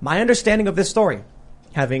 My understanding of this story,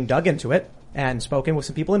 having dug into it and spoken with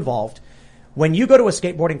some people involved, when you go to a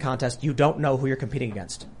skateboarding contest, you don't know who you're competing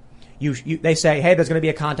against. They say, hey, there's going to be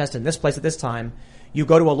a contest in this place at this time. You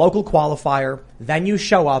go to a local qualifier, then you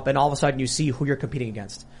show up, and all of a sudden you see who you're competing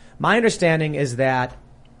against. My understanding is that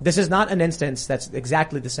this is not an instance that's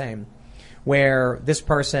exactly the same, where this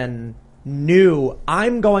person knew,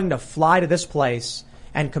 I'm going to fly to this place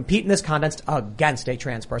and compete in this contest against a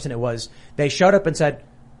trans person. It was, they showed up and said,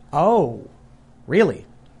 oh, really?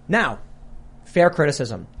 Now, fair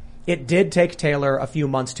criticism. It did take Taylor a few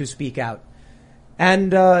months to speak out.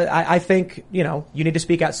 And I think, you need to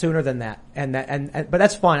speak out sooner than that. But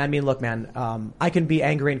that's fine. I mean, look, man, I can be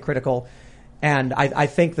angry and critical. And I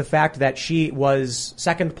think the fact that she was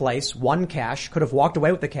second place, won cash, could have walked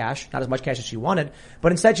away with the cash, not as much cash as she wanted,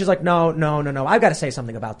 but instead she's like, no, I've got to say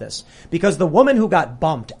something about this. Because the woman who got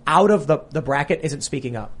bumped out of the bracket isn't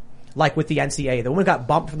speaking up. Like with the NCAA, the woman who got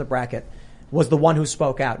bumped from the bracket was the one who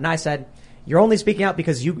spoke out. And I said, you're only speaking out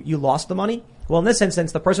because you lost the money? Well, in this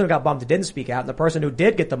instance, the person who got bumped didn't speak out, and the person who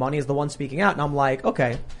did get the money is the one speaking out. And I'm like,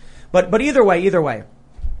 okay. But either way.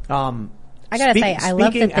 I gotta say, I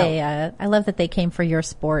love that they came for your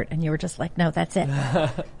sport, and you were just like, no, that's it.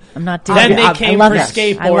 I'm not doing it. Then they came for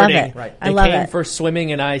skateboarding. I love it. Right. I love They came it. for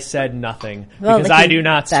swimming, and I said nothing because I do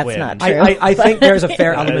not swim. That's not true. I think there's a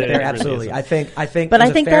fair element there. Absolutely. I think. But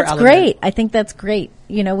I think that's great. I think that's great.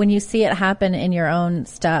 When you see it happen in your own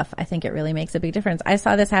stuff, I think it really makes a big difference. I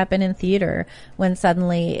saw this happen in theater when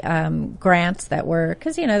suddenly grants that were,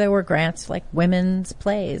 because there were grants like women's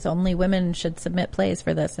plays. Only women should submit plays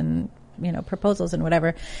for this, and proposals and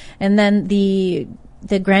whatever. And then the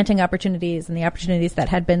granting opportunities and the opportunities that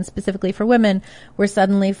had been specifically for women were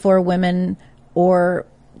suddenly for women or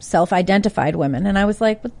self-identified women. And I was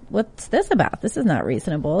like, what's this about? This is not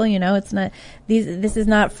reasonable. It's not, this is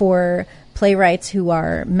not for playwrights who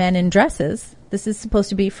are men in dresses. This is supposed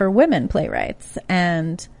to be for women playwrights.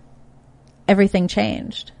 And everything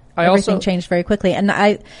changed. Everything changed very quickly. And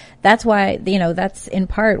that's why, that's in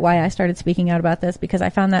part why I started speaking out about this, because I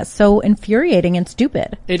found that so infuriating and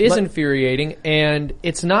stupid. It is infuriating, and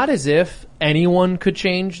it's not as if anyone could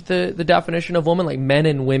change the definition of woman. Like, men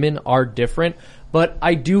and women are different, but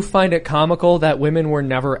I do find it comical that women were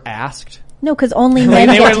never asked. No, because only men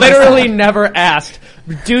they were literally never asked.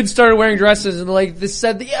 Dudes started wearing dresses and this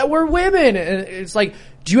said, yeah, we're women. And it's like,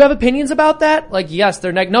 do you have opinions about that? Like, yes,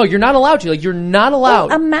 they're no, you're not allowed to. Like, you're not allowed.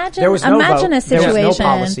 Well, imagine a situation. There was no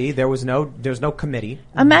policy. There was no committee.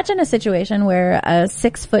 Imagine a situation where a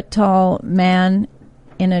 6-foot-tall man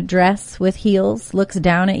in a dress with heels looks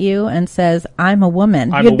down at you and says, I'm a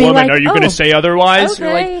woman. I'm a woman. Like, are you going to say otherwise? Okay.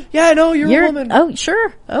 You're like, yeah, no, you're a woman. Oh,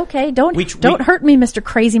 sure. Okay. Don't hurt me, Mr.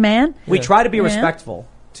 Crazy Man. We try to be respectful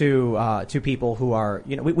to people who are,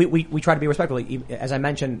 we try to be respectful. As I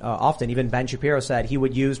mentioned often, even Ben Shapiro said he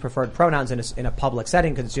would use preferred pronouns in a public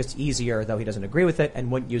setting because it's just easier, though he doesn't agree with it,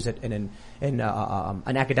 and wouldn't use it in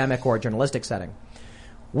an academic or journalistic setting.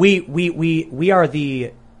 We are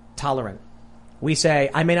the tolerant. We say,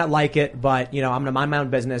 I may not like it, but, I'm going to mind my own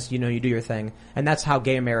business. You do your thing. And that's how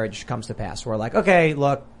gay marriage comes to pass. We're like, okay,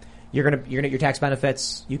 look, you're going to get your tax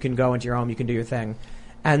benefits. You can go into your home. You can do your thing.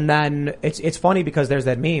 And then it's funny because there's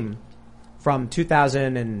that meme from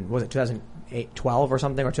 2008, 12 or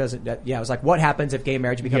something, or 2000. Yeah, it was like, what happens if gay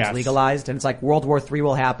marriage becomes legalized? And it's like World War III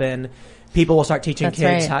will happen. People will start teaching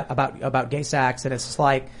kids about gay sex, and it's just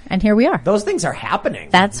like, and here we are. Those things are happening.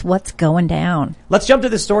 That's what's going down. Let's jump to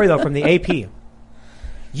this story though from the AP.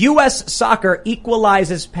 U.S. soccer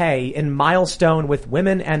equalizes pay in milestone with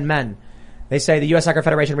women and men. They say the U.S. Soccer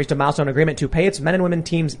Federation reached a milestone agreement to pay its men and women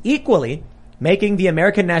teams equally, making the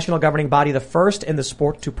American national governing body the first in the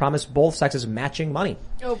sport to promise both sexes matching money.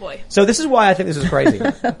 Oh boy. So this is why I think this is crazy.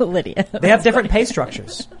 Lydia. They have different pay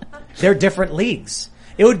structures. They're different leagues.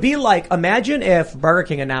 It would be like, imagine if Burger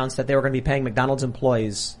King announced that they were going to be paying McDonald's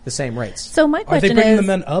employees the same rates. So my question is... Are they bringing the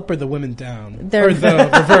men up or the women down? Or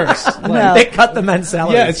the reverse? No. They cut the men's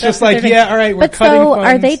salaries. Yeah, it's just like, yeah, all right, we're cutting funds. But so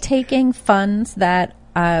are they taking funds that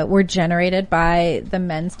were generated by the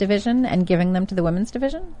men's division and giving them to the women's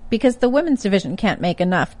division? Because the women's division can't make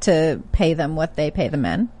enough to pay them what they pay the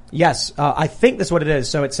men. Yes, I think that's what it is.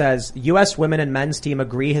 So it says, U.S. women and men's team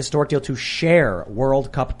agree historic deal to share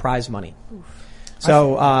World Cup prize money. Oof.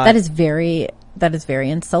 So that is very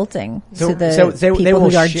insulting to the they people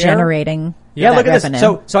will who are share? generating look at revenue.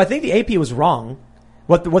 this. So I think the AP was wrong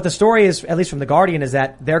What the story is, at least from The Guardian, is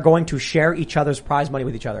that they're going to share each other's prize money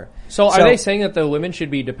with each other. So are they saying that the women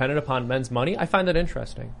should be dependent upon men's money? I find that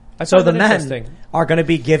interesting. So the men are going to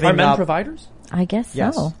be giving up. Are men providers? I guess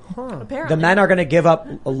yes. so. Apparently. The men are going to give up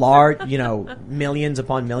a large, millions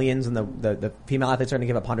upon millions, and the female athletes are going to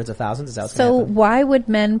give up hundreds of thousands. Is that what's So going to happen? why would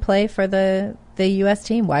men play for the U.S.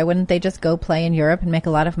 team? Why wouldn't they just go play in Europe and make a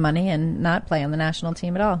lot of money and not play on the national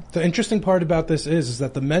team at all? The interesting part about this is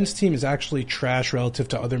that the men's team is actually trash relative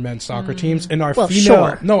to other men's soccer teams, and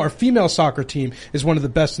our female soccer team is one of the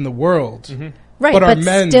best in the world. Mm-hmm. Right, but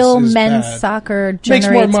men's soccer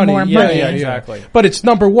generates more money. Yeah, exactly. But it's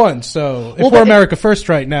number one, so if we're America first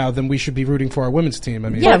right now, then we should be rooting for our women's team. I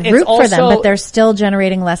mean, root for them, but they're still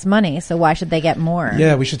generating less money, so why should they get more?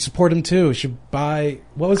 Yeah, we should support them too. We should buy,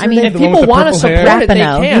 what was her name? If people want to support it, they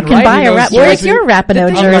can, you can buy a Where's your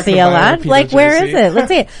Rapinoe jersey, Elad? Like, where is it? Let's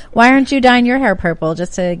see it. Why aren't you dyeing your hair purple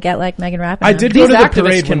just to get like Megan Rapinoe? I did go to the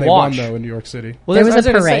parade when they won, though, in New York City. Well, there was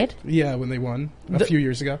a parade? Yeah, when they won a few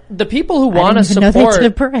years ago. The people who want to support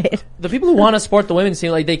the people who want to support the women's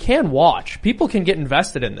team, like, they can watch. People can get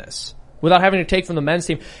invested in this without having to take from the men's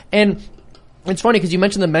team. And it's funny because you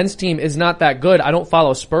mentioned the men's team is not that good. I don't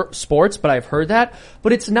follow sports, but I've heard that.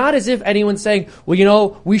 But it's not as if anyone's saying,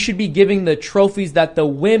 well, we should be giving the trophies that the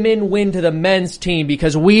women win to the men's team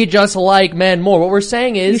because we just like men more. What we're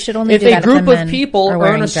saying is, if a group of people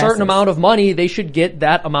earn a certain amount of money, they should get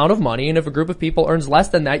that amount of money. And if a group of people earns less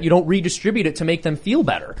than that, you don't redistribute it to make them feel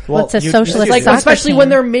better. Well, it's a socialist soccer especially team, when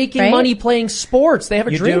they're making right? money playing sports. They have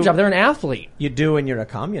a dream job. They're an athlete. You do when you're a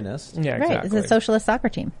communist. Yeah, exactly. Right, it's a socialist soccer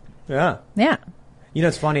team. Yeah. Yeah.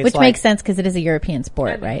 It's funny. Which makes sense because it is a European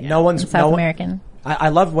sport, right? South American. I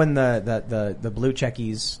love when the blue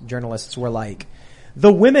checkies journalists were like,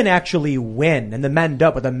 the women actually win and the men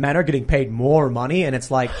don't, but the men are getting paid more money, and it's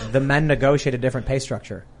like the men negotiate a different pay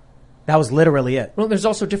structure. That was literally it. Well, there's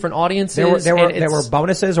also different audiences. There were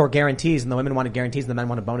bonuses or guarantees, and the women wanted guarantees, and the men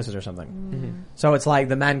wanted bonuses or something. Mm-hmm. So it's like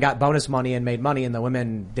the men got bonus money and made money, and the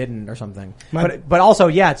women didn't or something. But also,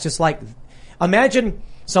 it's just like, imagine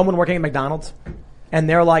someone working at McDonald's. And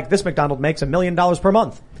they're like, this McDonald's makes $1 million per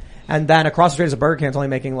month. And then across the street is a Burger King that's only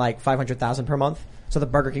making like $500,000 per month. So the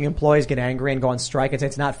Burger King employees get angry and go on strike and say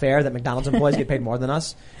it's not fair that McDonald's employees get paid more than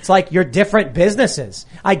us. It's like, you're different businesses.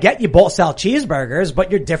 I get you both sell cheeseburgers,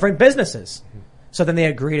 but you're different businesses. So then they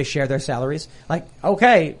agree to share their salaries. Like,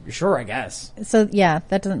 okay, sure, I guess. So that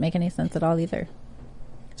doesn't make any sense at all either.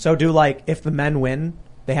 So if the men win,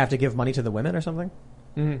 they have to give money to the women or something?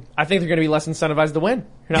 Mm-hmm. I think they're going to be less incentivized to win.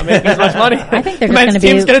 You're not making as much money. I think they're the men's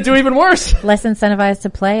team's going to do even worse. Less incentivized to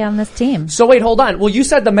play on this team. So wait, hold on. Well, you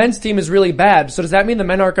said the men's team is really bad. So does that mean the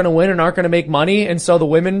men aren't going to win and aren't going to make money, and so the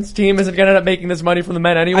women's team isn't going to end up making this money from the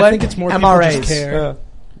men anyway? I think it's more MRAs. People just care.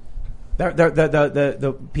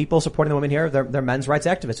 The people supporting the women here, they're men's rights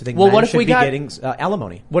activists who think men should be getting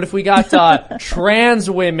alimony. What if we got trans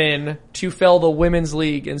women to fill the women's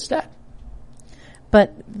league instead?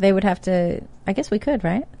 But they would have to. I guess we could,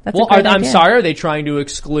 right? That's I'm sorry. Are they trying to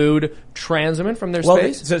exclude trans women from their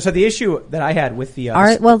space? So the issue that I had with the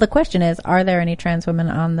the question is: are there any trans women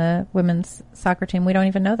on the women's soccer team? We don't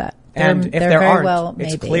even know that. And if there aren't,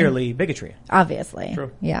 it's clearly bigotry. Obviously,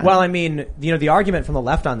 true. Yeah. Well, I mean, the argument from the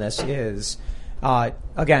left on this is,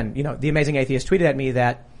 again, the Amazing Atheist tweeted at me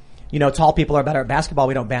that, tall people are better at basketball.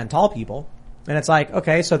 We don't ban tall people, and it's like,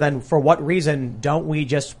 okay, so then for what reason don't we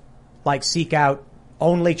just seek out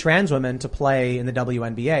only trans women to play in the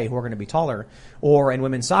WNBA who are going to be taller, or in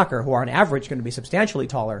women's soccer who are on average going to be substantially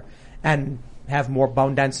taller and have more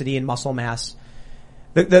bone density and muscle mass.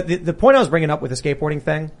 The point I was bringing up with the skateboarding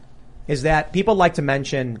thing is that people like to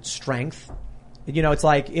mention strength. It's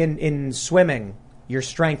like in swimming, your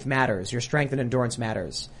strength matters. Your strength and endurance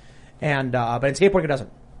matters. And, but in skateboarding, it doesn't.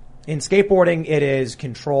 In skateboarding, it is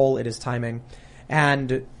control, it is timing.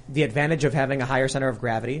 And the advantage of having a higher center of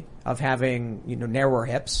gravity, of having, narrower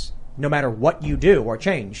hips, no matter what you do or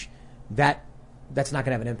change, that's not going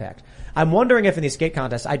to have an impact. I'm wondering if in these skate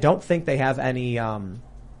contests, I don't think they have any,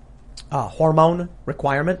 hormone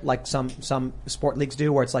requirement like some sport leagues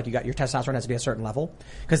do, where it's like your testosterone has to be a certain level,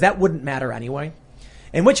 because that wouldn't matter anyway.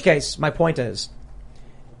 In which case, my point is,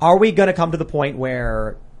 are we going to come to the point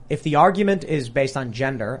where if the argument is based on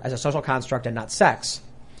gender as a social construct and not sex,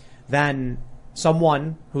 then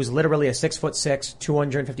someone who's literally a 6'6",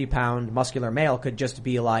 250-pound muscular male could just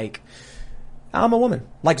be like, I'm a woman.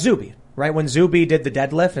 Like Zuby, right? When Zuby did the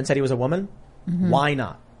deadlift and said he was a woman, why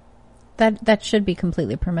not? That should be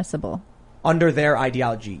completely permissible. Under their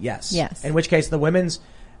ideology, yes. Yes. In which case the women's,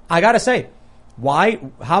 I gotta say,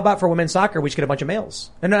 How about for women's soccer, we just get a bunch of males?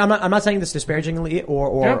 And I'm not saying this disparagingly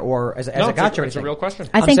or as a gotcha or anything. It's a real question.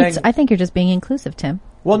 I think you're just being inclusive, Tim.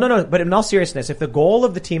 Well, no, but in all seriousness, if the goal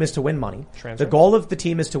of the team is to win money, the goal of the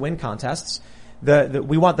team is to win contests,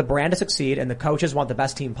 we want the brand to succeed and the coaches want the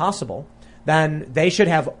best team possible, then they should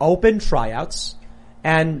have open tryouts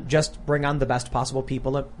and just bring on the best possible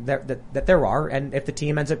people that there are. And if the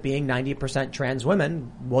team ends up being 90% trans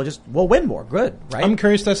women, we'll win more. Good, right? I'm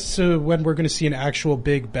curious as to when we're going to see an actual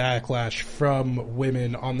big backlash from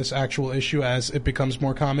women on this actual issue as it becomes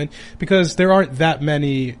more common, because there aren't that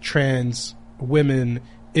many trans women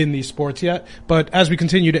in these sports yet. But as we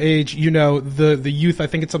continue to age, the youth, I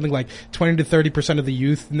think it's something like 20 to 30% of the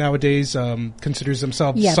youth nowadays considers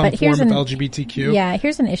themselves some form of LGBTQ. Yeah,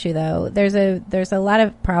 here's an issue though. There's a lot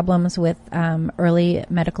of problems with early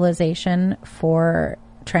medicalization for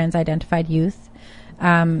trans-identified youth.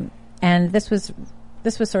 And this was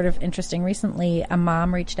sort of interesting. Recently, a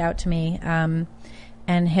mom reached out to me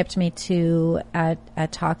and hipped me to a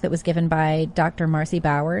talk that was given by Dr. Marcy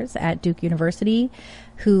Bowers at Duke University,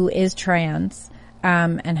 who is trans,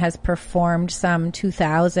 and has performed some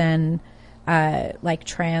 2,000,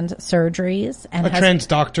 trans surgeries. And trans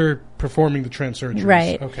doctor performing the trans surgeries.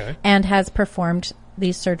 Right. Okay. And has performed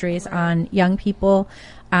these surgeries on young people,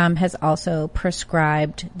 has also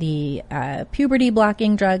prescribed the, puberty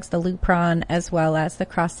blocking drugs, the Lupron, as well as the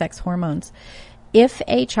cross-sex hormones. If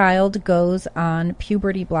a child goes on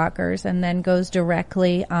puberty blockers and then goes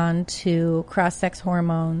directly onto cross-sex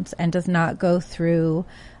hormones and does not go through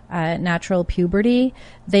natural puberty,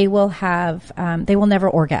 they will never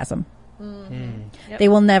orgasm. Mm. Yep. They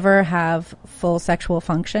will never have full sexual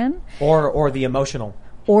function. Or the emotional.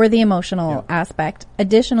 Aspect.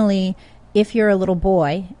 Additionally, if you're a little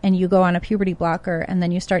boy and you go on a puberty blocker and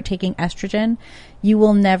then you start taking estrogen, you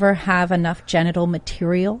will never have enough genital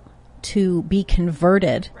material to be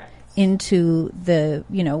converted into the,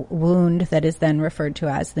 wound that is then referred to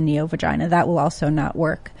as the neovagina. That will also not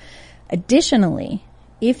work. Additionally,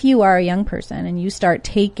 if you are a young person and you start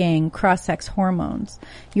taking cross-sex hormones,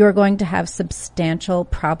 you are going to have substantial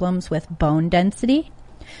problems with bone density.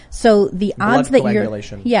 So the odds that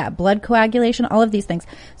blood coagulation, all of these things.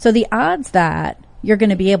 So the odds that you're going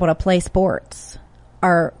to be able to play sports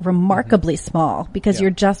are remarkably small because you're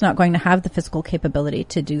just not going to have the physical capability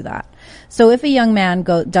to do that. So if a young man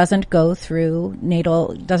doesn't go through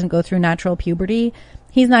natural puberty,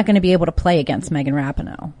 he's not going to be able to play against Megan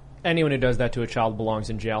Rapinoe. Anyone who does that to a child belongs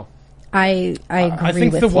in jail. I agree I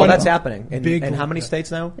think with Well, that's happening in how many states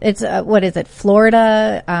now? It's what is it?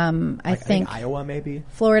 Florida. I think Iowa, maybe.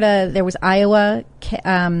 Florida. There was Iowa.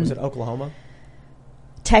 Was it Oklahoma?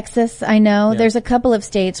 Texas, I know. Yeah. There's a couple of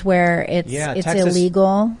states where it's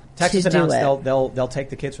illegal Texas to do announced it. They'll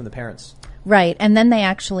take the kids from the parents. Right. And then they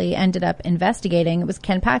actually ended up investigating. It was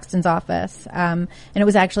Ken Paxton's office. And it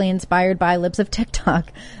was actually inspired by Libs of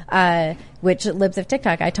TikTok, which Libs of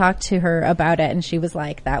TikTok, I talked to her about it and she was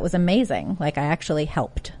like, that was amazing. Like I actually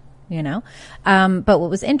helped, But what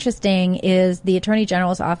was interesting is the Attorney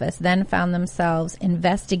General's office then found themselves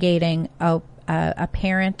investigating a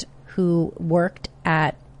parent who worked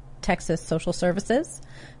at Texas Social Services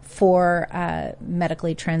for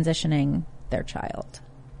medically transitioning their child.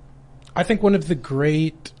 I think one of the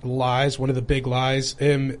great lies, one of the big lies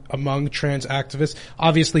among trans activists,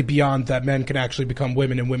 obviously beyond that men can actually become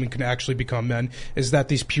women and women can actually become men, is that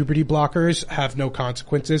these puberty blockers have no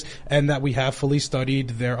consequences and that we have fully studied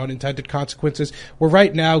their unintended consequences. We're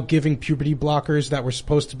right now giving puberty blockers that were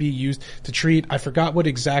supposed to be used to treat, I forgot what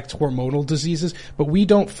exact hormonal diseases, but we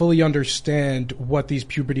don't fully understand what these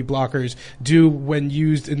puberty blockers do when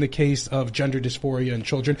used in the case of gender dysphoria in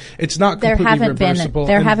children. It's not completely reversible.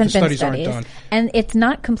 There haven't been studies. And it's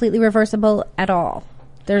not completely reversible at all.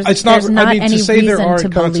 There's any reason to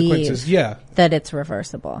consequences. believe that it's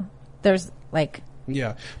reversible. There's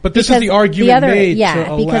but this is the argument made to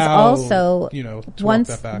allow, because also to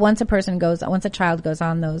once a child goes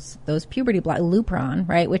on those puberty Lupron,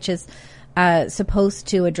 right, which is supposed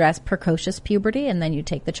to address precocious puberty, and then you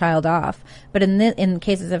take the child off. But in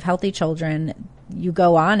cases of healthy children, you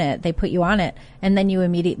go on it, they put you on it, and then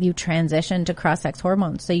you transition to cross-sex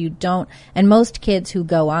hormones. So you don't, and most kids who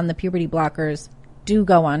go on the puberty blockers do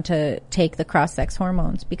go on to take the cross-sex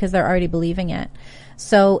hormones because they're already believing it.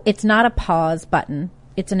 So it's not a pause button.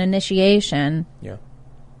 It's an initiation. Yeah.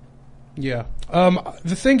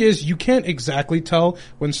 The thing is, you can't exactly tell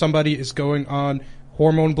when somebody is going on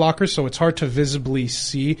hormone blockers, so it's hard to visibly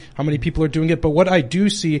see how many people are doing it. But what I do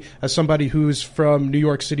see as somebody who's from New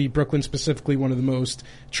York City, Brooklyn specifically, one of the most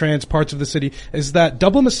trans parts of the city, is that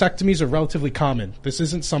double mastectomies are relatively common. This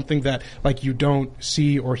isn't something that like you don't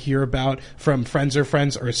see or hear about from friends or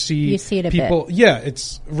see you see it a people. bit. Yeah,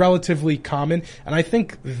 it's relatively common. And I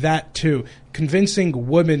think that too, convincing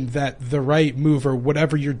women that the right move or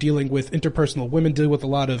whatever you're dealing with, interpersonal, women deal with a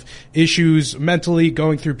lot of issues mentally,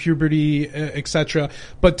 going through puberty, etc.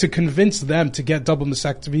 But to convince them to get double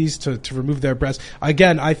mastectomies, to remove their breasts,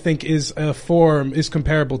 again, I think is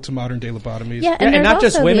comparable to modern day lobotomies. Yeah, and not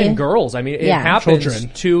just women, girls. I mean, it happens children.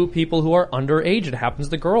 to people who are underage. It happens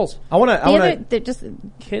to girls. I want to just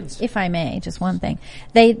kids. If I may, just one thing.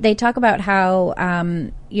 They talk about how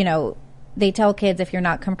they tell kids if you're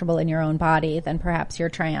not comfortable in your own body, then perhaps you're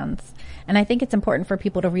trans. And I think it's important for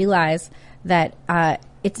people to realize that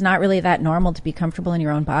it's not really that normal to be comfortable in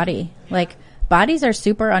your own body. Like, bodies are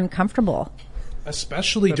super uncomfortable.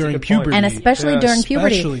 Especially during puberty. And especially during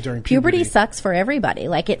puberty. Especially during Puberty sucks for everybody.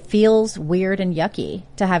 Like, it feels weird and yucky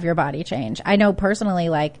to have your body change. I know personally,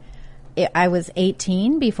 like, I was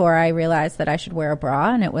 18 before I realized that I should wear a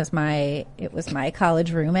bra, and it was my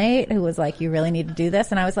college roommate who was like, "You really need to do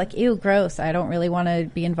this," and I was like, "Ew, gross! I don't really want to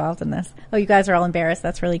be involved in this." Oh, you guys are all embarrassed.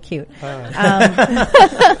 That's really cute.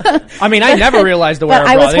 I mean, I never realized to wear a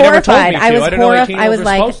bra. I was They never told me horrified. to. I was didn't know horrified. I was 18-year-olds were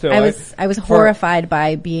like, supposed to. I was horrified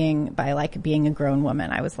by being a grown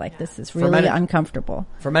woman. I was like, this is really uncomfortable.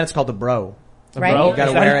 For men, it's called the bro. Right. You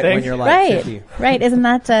gotta wear it when you're like 50. Right. Isn't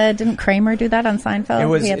that, didn't Kramer do that on Seinfeld? It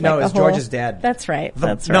was, He had, it was a whole- George's dad. That's right.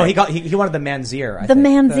 No, he wanted the manzier. I the think.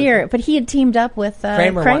 manzier, but he had teamed up with,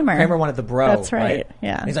 Kramer. Kramer wanted the bro. That's right.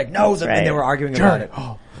 Yeah. And he's like, no, That's right. and they were arguing about it.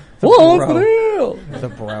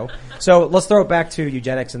 The bro. So let's throw it back to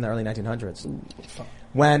eugenics in the early 1900s.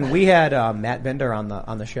 When we had, Matt Binder on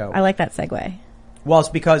the show. I like that segue. Well, it's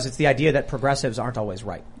because it's the idea that progressives aren't always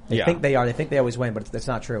right. They Yeah. think they are. They think they always win, but that's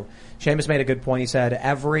not true. Seamus made a good point. He said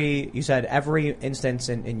every instance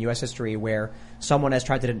in U.S. history where someone has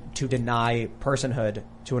tried to deny personhood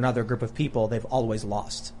to another group of people, they've always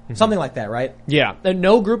lost. Mm-hmm. Something like that, right? Yeah. And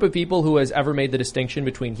no group of people who has ever made the distinction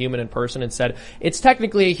between human and person and said, it's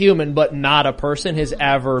technically a human, but not a person, has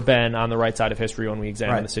ever been on the right side of history when we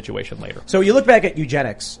examine the situation later. So you look back at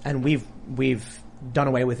eugenics, and we've done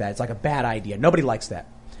away with that. It's like a bad idea. Nobody likes that.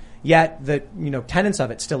 Yet the tenets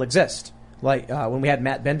of it still exist. Like when we had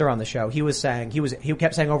Matt Bender on the show, he was saying he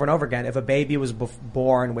kept saying over and over again, if a baby was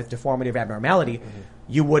born with deformity or abnormality,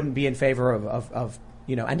 you wouldn't be in favor of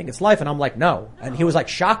ending its life. And I'm like, no. And he was like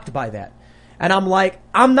shocked by that. And I'm like,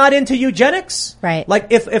 I'm not into eugenics. Right. Like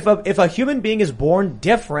if a human being is born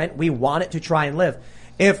different, we want it to try and live.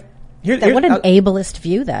 What an ableist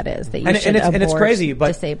view that is, that you should abort it's crazy, but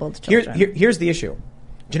disabled children. Here's the issue.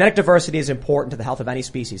 Genetic diversity is important to the health of any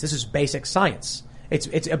species. This is basic science.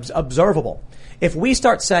 It's observable. If we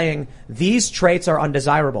start saying these traits are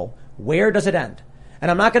undesirable, where does it end? And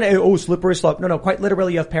I'm not going to, slippery slope. No, quite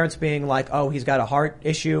literally you have parents being like, he's got a heart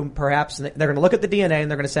issue, perhaps. And they're going to look at the DNA and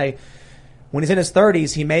they're going to say, when he's in his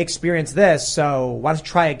 30s, he may experience this, so why don't you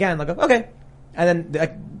try again? Like, okay. And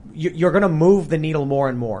then you're going to move the needle more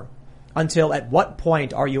and more until at what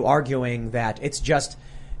point are you arguing that it's just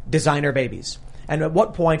designer babies? And at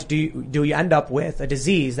what point do you end up with a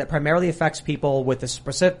disease that primarily affects people with a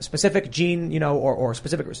specific gene, or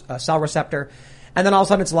specific cell receptor, and then all of a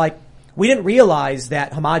sudden it's like we didn't realize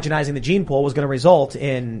that homogenizing the gene pool was going to result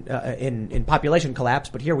in population collapse,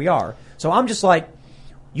 but here we are. So I'm just like,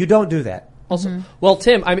 you don't do that. Also, well,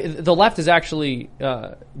 Tim, I mean, the left has actually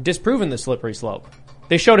disproven the slippery slope.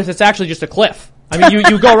 They showed us it's actually just a cliff. I mean,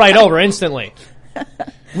 you go right over instantly.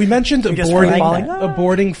 We mentioned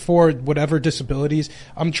aborting for whatever disabilities.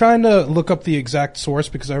 I'm trying to look up the exact source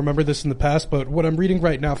because I remember this in the past, but what I'm reading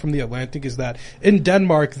right now from The Atlantic is that in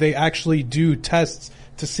Denmark, they actually do tests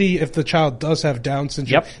to see if the child does have Down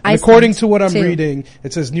syndrome. Yep. And according to what I'm reading,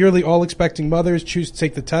 it says nearly all expecting mothers choose to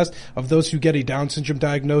take the test. Of those who get a Down syndrome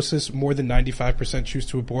diagnosis, more than 95% choose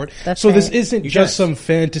to abort. That's so right. This isn't just some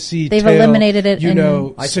fantasy They've tale, eliminated it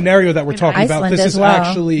scenario that we're talking about. This is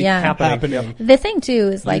actually happening. The thing too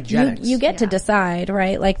is like you get to decide,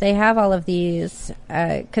 right? Like they have all of these,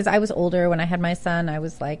 cause I was older when I had my son. I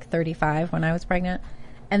was like 35 when I was pregnant.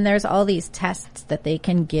 And there's all these tests that they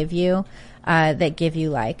can give you, that give you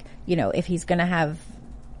like, if he's going to have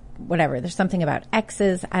whatever, there's something about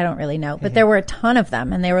X's. I don't really know, but there were a ton of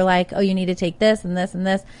them and they were like, you need to take this and this and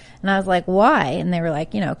this. And I was like, why? And they were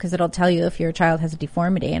like, cause it'll tell you if your child has a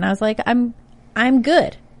deformity. And I was like, I'm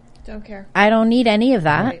good. Don't care. I don't need any of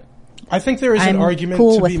that. Right. I think there is I'm an argument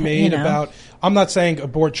cool to with be it, made you know. about, I'm not saying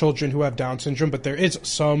abort children who have Down syndrome, but there is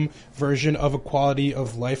some version of a quality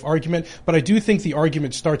of life argument. But I do think the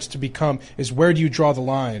argument starts to become is where do you draw the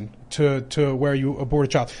line to where you abort a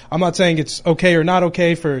child? I'm not saying it's okay or not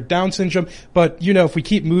okay for Down syndrome, but, you know, if we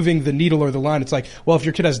keep moving the needle or the line, it's like, well, if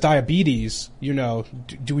your kid has diabetes, you know,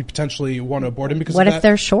 do we potentially want to abort him because What of if that?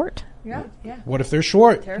 they're short? Yeah. What if they're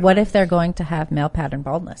short? What if they're going to have male pattern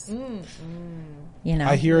baldness? You know,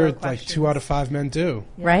 I hear like 2 out of 5 men do.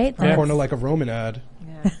 right? According to like a Roman ad.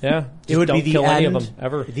 Yeah. It would don't be the kill end, any of them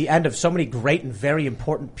ever. the end of so many great and very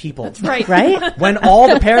important people. That's right. Right? When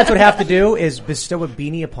all the parents would have to do is bestow a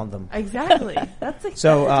beanie upon them. Exactly. That's exactly.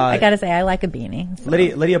 So, I gotta say, I like a beanie. So.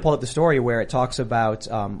 Lydia pulled up the story where it talks about,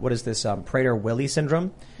 what is this, Prader-Willi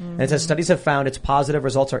syndrome? And it says studies have found its positive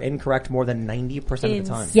results are incorrect more than 90% of the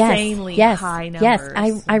time. Insanely high numbers.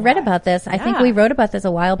 Yes, I read about this. I think we wrote about this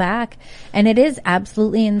a while back, and it is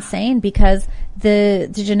absolutely insane because the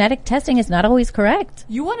genetic testing is not always correct.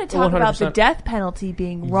 You want to talk about the death penalty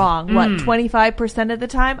being wrong? What, 25% of the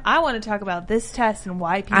time? I want to talk about this test and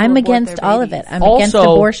why people. I'm abort against their all of babies. it. I'm against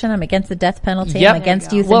abortion. I'm against the death penalty. Yep. I'm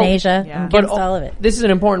against Well, euthanasia. I'm against all of it. This is an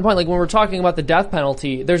important point. Like when we're talking about the death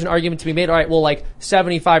penalty, there's an argument to be made. All right, well, like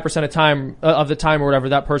 75% of the time or whatever,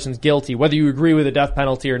 that person's guilty, whether you agree with the death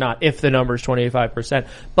penalty or not, if the number is 25%.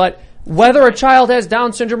 But whether a child has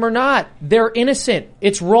Down syndrome or not, they're innocent.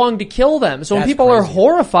 It's wrong to kill them. So when That's people are crazy.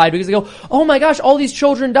 horrified because they go, oh my gosh, all these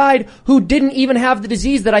children died who didn't even have the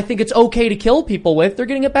disease that I think it's okay to kill people with, they're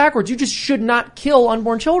getting it backwards. You just should not kill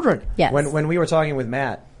unborn children. Yes. When we were talking with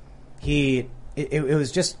Matt, it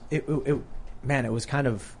was kind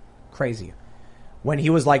of crazy. When he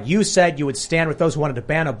was like, you said you would stand with those who wanted to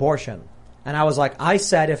ban abortion. And I was like, I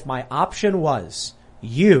said if my option was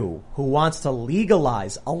you who wants to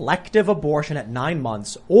legalize elective abortion at 9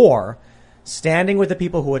 months or standing with the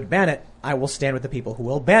people who would ban it, I will stand with the people who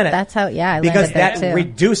will ban it. That's how, I because landed there that too.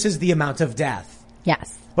 reduces the amount of death.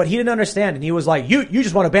 Yes. But he didn't understand, and he was like, you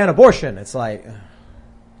just want to ban abortion. It's like,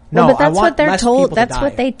 no, Well, but I that's want what they're less told. people to That's die.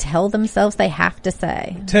 what they tell themselves they have to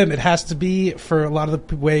say. Tim, it has to be, for a lot of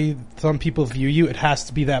the way some people view you, it has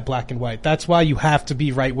to be that black and white. That's why you have to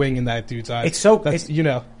be right wing in that dude's eyes. It's so, That's, you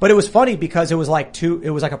know. But it was funny because it was like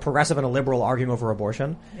a progressive and a liberal arguing over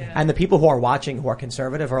abortion. Yeah. And the people who are watching who are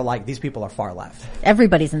conservative are like, these people are far left.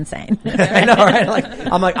 Everybody's insane. I know,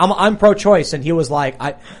 right? I'm pro-choice. And he was like,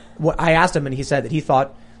 I asked him and he said that he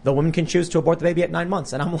thought the woman can choose to abort the baby at 9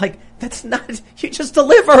 months. And I'm like, that's not, you just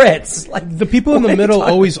deliver it. Like, the people in the middle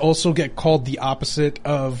always also get called the opposite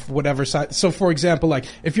of whatever side. So for example, like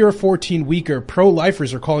if you're a 14-weeker,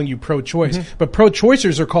 pro-lifers are calling you pro-choice, but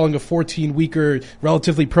pro-choicers are calling a 14-weeker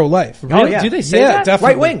relatively pro-life. Really? Oh, yeah. Do they say Yeah, that?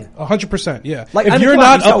 definitely. Right wing. 100%, yeah. Like, if I mean, you're come on,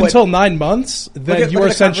 not you saw up it. until 9 months, then Look at you are the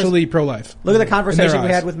essentially pro-life. Look at the In conversation their we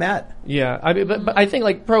eyes. had with Matt. Yeah, I mean, but I think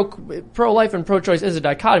like pro-life and pro-choice is a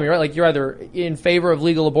dichotomy, right? Like you're either in favor of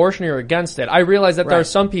legal abortion or you're against it. I realize that there are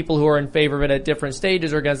some people who are in favor of it at different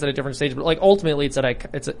stages or against it at different stages, but like ultimately it's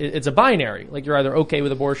a binary. Like you're either okay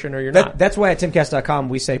with abortion or you're not. That's why at timcast.com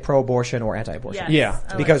we say pro-abortion or anti-abortion. Yes.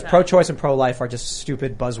 Yeah. Because pro-choice and pro-life are just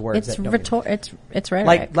stupid buzzwords. It's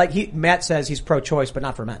rhetoric. Matt says he's pro-choice but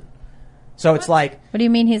not for men. So it's like, What do you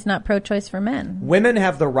mean he's not pro-choice for men? women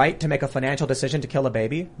have the right to make a financial decision to kill a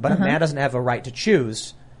baby, but a man doesn't have a right to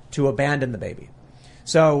choose to abandon the baby.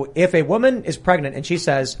 So if a woman is pregnant and she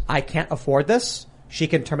says, I can't afford this, she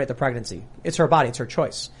can terminate the pregnancy. It's her body. It's her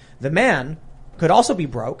choice. The man could also be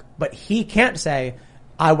broke, but he can't say,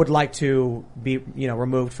 I would like to be,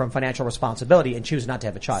 removed from financial responsibility and choose not to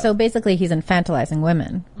have a child. So basically he's infantilizing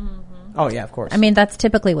women. Oh yeah, of course. I mean, that's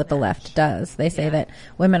typically what the left does. They say that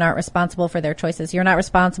women aren't responsible for their choices. You're not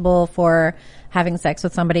responsible for having sex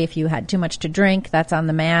with somebody if you had too much to drink. That's on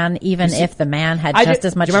the man, even if the man had just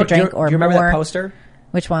as much to drink or more. Do you remember that poster?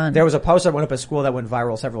 Which one? There was a poster that went up at school that went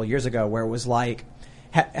viral several years ago where it was like,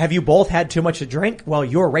 have you both had too much to drink? Well,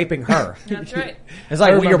 you're raping her. That's right. It's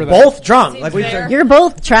like, well, you're that. both drunk. Seems Like fair. You're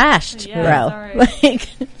both trashed, Yeah, bro. that's all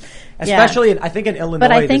right. Especially, I think in Illinois.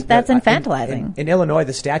 But I think that's infantilizing. In Illinois,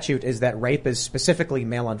 the statute is that rape is specifically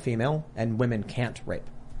male on female, and women can't rape.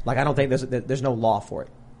 Like, I don't think there's no law for it.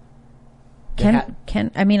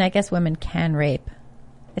 I guess women can rape.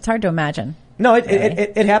 It's hard to imagine. No, it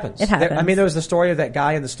happens. It happens. There was the story of that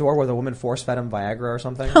guy in the store where the woman force-fed him Viagra or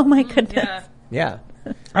something. Oh my goodness. Yeah.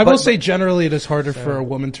 I will say generally it is harder for a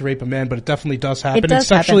woman to rape a man, but it definitely does happen. It does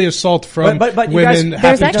and sexually happen. assault from but you women guys,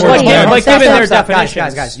 there's happen actually- towards men. Like, given their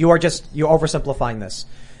definitions. Guys, you're oversimplifying this.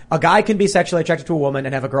 A guy can be sexually attracted to a woman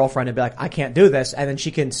and have a girlfriend and be like, I can't do this. And then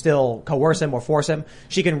she can still coerce him or force him.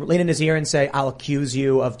 She can lean in his ear and say, I'll accuse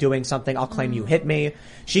you of doing something. I'll claim you hit me.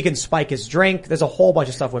 She can spike his drink. There's a whole bunch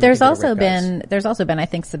of stuff women There's can do also to rape guys. there's also been, I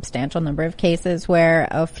think, substantial number of cases where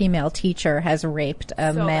a female teacher has raped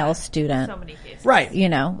a male student. So many cases. Right. You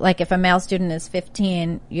know, like if a male student is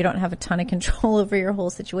 15, you don't have a ton of control over your whole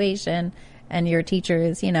situation. And your teacher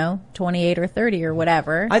is, 28 or 30 or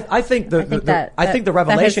whatever. I think the revelation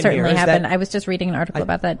that has certainly here is happened. that I was just reading an article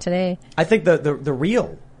about that today. I think the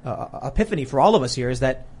real epiphany for all of us here is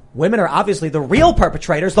that women are obviously the real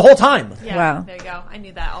perpetrators the whole time. Yeah, wow. There you go. I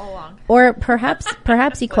knew that all along. Or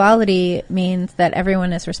perhaps equality means that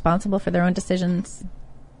everyone is responsible for their own decisions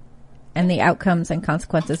and the outcomes and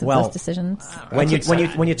consequences of those decisions. When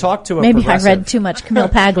you talk to a maybe I read too much Camille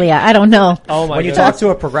Paglia. I don't know. When you talk to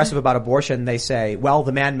a progressive about abortion, they say, "Well,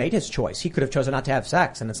 the man made his choice. He could have chosen not to have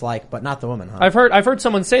sex," and it's like, but not the woman. Huh? I've heard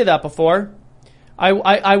someone say that before.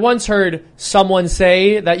 I once heard someone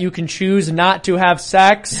say that you can choose not to have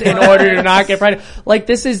sex in order to not get pregnant. Like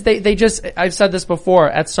this is, they just, I've said this before,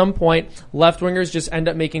 at some point, left-wingers just end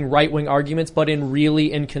up making right-wing arguments, but in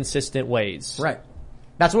really inconsistent ways. Right.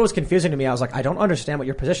 That's what was confusing to me. I was like, I don't understand what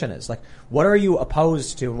your position is. Like, what are you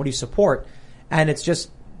opposed to and what do you support? And it's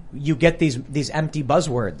just, you get these empty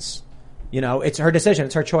buzzwords. It's her decision.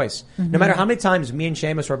 It's her choice. Mm-hmm. No matter how many times me and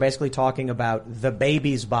Seamus were basically talking about the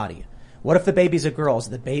baby's body. What if the baby's a girl? Is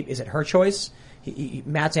it her choice?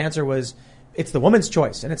 Matt's answer was, it's the woman's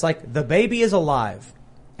choice. And it's like, the baby is alive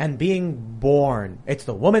and being born. It's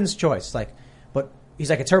the woman's choice. Like, but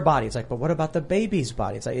he's like, it's her body. It's like, but what about the baby's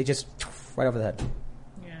body? It's like, it just right over the head.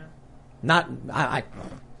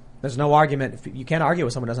 There's no argument. You can't argue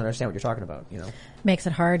with someone who doesn't understand what you're talking about, Makes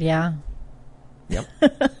it hard, yeah. Yep.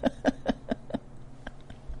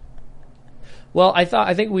 Well,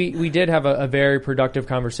 I think we did have a very productive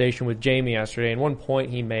conversation with Jamie yesterday, and one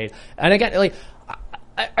point he made, and again,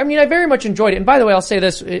 I very much enjoyed it. And by the way, I'll say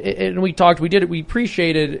this, and we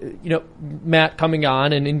appreciated, Matt coming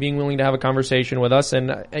on and being willing to have a conversation with us.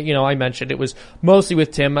 And, I mentioned it was mostly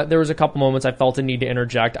with Tim. There was a couple moments I felt a need to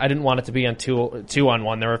interject. I didn't want it to be on two on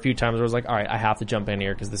one. There were a few times where I was like, all right, I have to jump in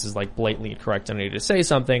here because this is like blatantly incorrect and I need to say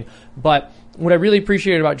something. But what I really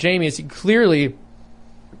appreciated about Jamie is he clearly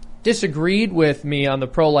disagreed with me on the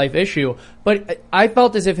pro-life issue, but I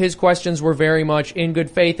felt as if his questions were very much in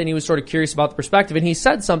good faith and he was sort of curious about the perspective. And he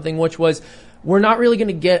said something which was, we're not really going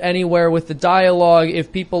to get anywhere with the dialogue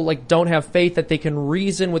if people don't have faith that they can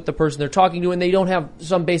reason with the person they're talking to and they don't have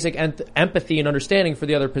some basic empathy and understanding for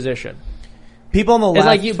the other position. People on the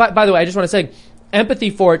left... by the way, I just want to say,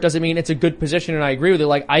 empathy for it doesn't mean it's a good position, and I agree with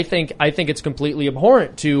it. I think it's completely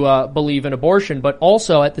abhorrent to believe in abortion, but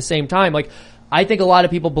also at the same time, I think a lot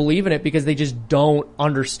of people believe in it because they just don't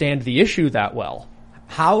understand the issue that well.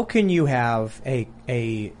 How can you have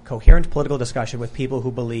a coherent political discussion with people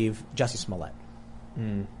who believe Jussie Smollett?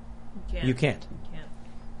 You can't.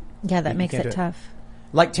 Yeah, that makes it tough.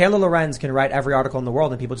 Like Taylor Lorenz can write every article in the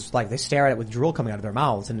world and people just they stare at it with drool coming out of their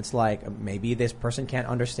mouths, and it's like, maybe this person can't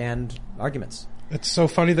understand arguments. It's so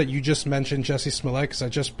funny that you just mentioned Jussie Smollett because I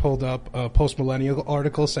just pulled up a post-millennial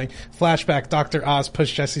article saying, flashback, Dr. Oz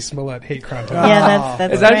pushed Jussie Smollett hate crime. Yeah,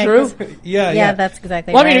 that's Is that right. true? Yeah, that's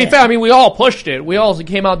exactly right. Well, to be fair, we all pushed it. We all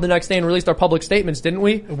came out the next day and released our public statements, didn't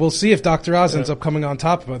we? We'll see if Dr. Oz ends up coming on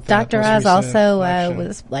top of it. Dr. Oz also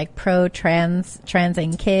was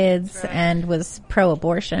pro-transing kids and was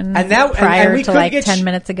pro-abortion and now, prior and to 10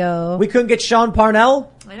 minutes ago. We couldn't get Sean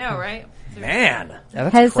Parnell? I know, right? Man,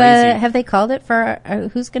 that's crazy. Have they called it for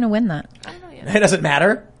who's going to win that? I don't know yet. It doesn't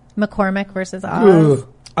matter. McCormick versus Oz.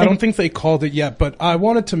 I don't think they called it yet, but I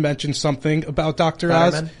wanted to mention something about Dr.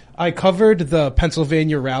 Oz. I covered the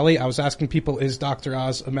Pennsylvania rally. I was asking people, is Dr.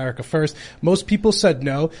 Oz America first? Most people said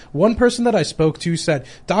no. One person that I spoke to said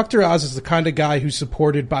Dr. Oz is the kind of guy who's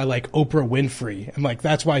supported by Oprah Winfrey, and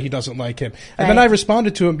that's why he doesn't like him. And then I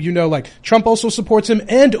responded to him, Trump also supports him,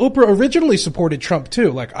 and Oprah originally supported Trump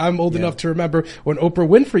too. I'm old enough to remember when Oprah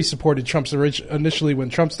Winfrey supported Trump initially when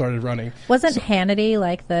Trump started running. Wasn't Hannity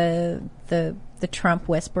the Trump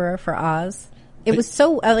whisperer for Oz? It was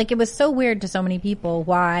so weird to so many people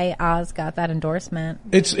why Oz got that endorsement.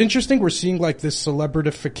 It's interesting. We're seeing this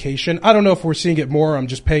celebritification. I don't know if we're seeing it more. I'm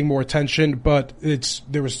just paying more attention, but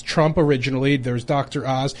there was Trump originally. There's Dr.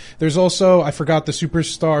 Oz. There's also, I forgot the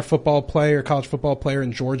superstar college football player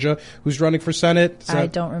in Georgia who's running for Senate. I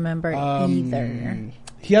don't remember either.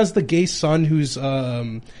 He has the gay son who's,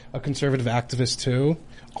 a conservative activist too.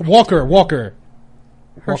 Walker.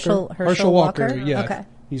 Herschel Walker? Yeah. Okay.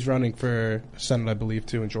 He's running for Senate, I believe,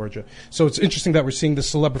 too, in Georgia. So it's interesting that we're seeing the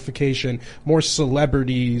celebrification, more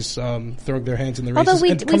celebrities throwing their hands in the races Although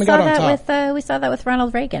we and coming saw out on that top. we saw that with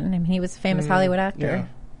Ronald Reagan. I mean, he was a famous Hollywood actor. Yeah.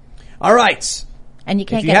 All right. And you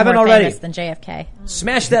can't If you get haven't more already, famous than JFK.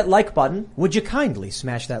 Smash that like button. Would you kindly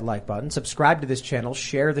smash that like button? Subscribe to this channel.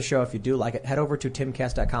 Share the show if you do like it. Head over to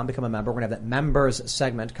timcast.com. Become a member. We're going to have that members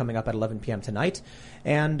segment coming up at 11 p.m. tonight.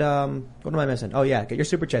 And what am I missing? Oh, yeah. Get your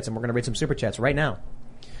super chats, and we're going to read some super chats right now.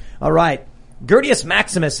 All right. Gertius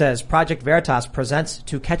Maximus says, Project Veritas presents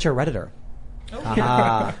To Catch a Redditor.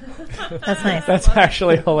 That's nice. That's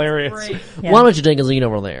actually hilarious. Yeah. Why don't you take a seat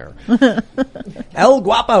over there? El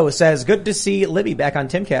Guapo says, good to see Libby back on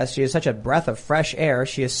Timcast. She is such a breath of fresh air.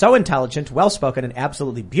 She is so intelligent, well-spoken, and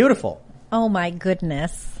absolutely beautiful. Oh my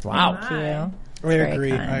goodness. Wow. Thank you.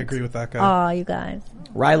 I agree with that guy. Oh, you guys.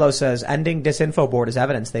 Rilo says, ending disinfo board is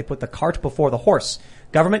evidence. They put the cart before the horse.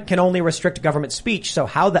 Government can only restrict government speech, so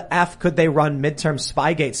how the F could they run midterm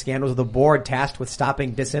Spygate scandals with a board tasked with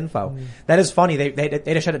stopping disinfo? That is funny. They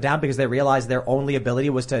just shut it down because they realized their only ability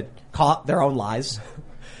was to call out their own lies.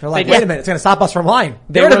 They're like, wait a minute, it's going to stop us from lying.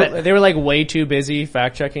 They were like way too busy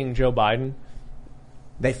fact-checking Joe Biden.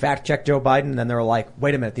 They fact-checked Joe Biden, and then they were like,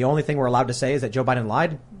 wait a minute, the only thing we're allowed to say is that Joe Biden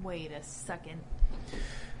lied? Wait a second.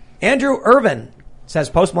 Andrew Irvin says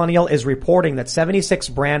Post-Millennial is reporting that 76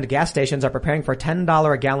 brand gas stations are preparing for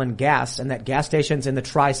 $10 a gallon gas, and that gas stations in the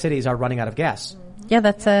Tri-Cities are running out of gas. Yeah,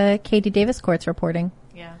 that's Katie Davis Court's reporting.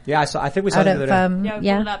 Yeah. Yeah, I think we saw it the other day. Yeah, we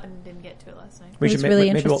pulled it up and didn't get to it last night. We should really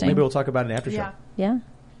maybe interesting. we'll talk about it in after show. Yeah.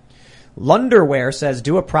 Lunderwear says,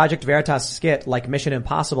 do a Project Veritas skit like Mission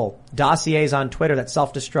Impossible. Dossiers on Twitter that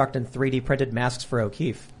self-destruct and 3D printed masks for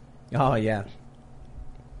O'Keefe. Oh, yeah.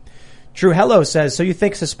 True Hello says, so you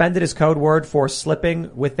think suspended is code word for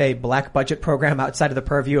slipping with a black budget program outside of the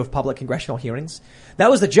purview of public congressional hearings? That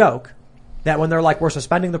was the joke. That when they're like, we're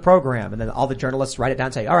suspending the program, and then all the journalists write it down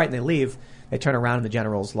and say, all right, and they leave, they turn around and the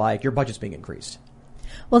general's like, your budget's being increased.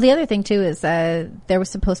 Well, the other thing, too, is there was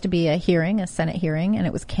supposed to be a Senate hearing, and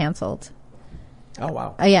it was canceled. Oh,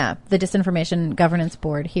 wow. Yeah, the Disinformation Governance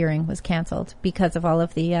Board hearing was canceled because of all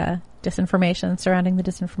of the disinformation surrounding the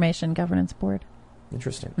Disinformation Governance Board.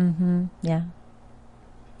 Interesting. Mm-hmm. Yeah.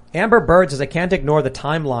 Amber Bird says, I can't ignore the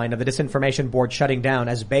timeline of the Disinformation Board shutting down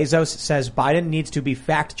as Bezos says Biden needs to be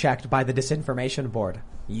fact-checked by the Disinformation Board.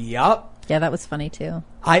 Yup. Yeah, that was funny, too.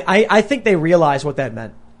 I think they realized what that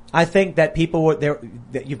meant. I think that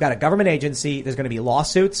you've got a government agency, there's going to be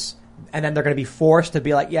lawsuits, and then they're going to be forced to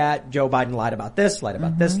be like, yeah, Joe Biden lied about this, lied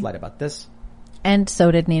about this, lied about this. And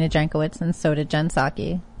so did Nina Jankowicz, and so did Jen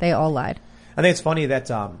Psaki. They all lied. I think it's funny that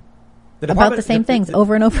about the same things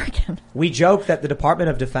over and over again. We joke that the Department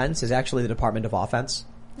of Defense is actually the Department of Offense.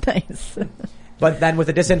 Nice. But then with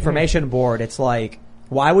the Disinformation Board, it's like,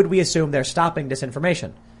 why would we assume they're stopping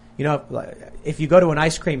disinformation? You know, if you go to an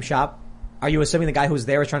ice cream shop, are you assuming the guy who's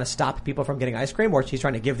there is trying to stop people from getting ice cream, or he's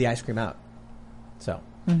trying to give the ice cream out? So,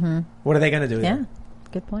 what are they going to do? Yeah,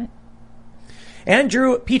 good point.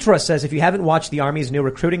 Andrew Petra says, if you haven't watched the Army's new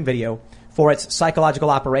recruiting video for its psychological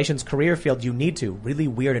operations career field, you need to. Really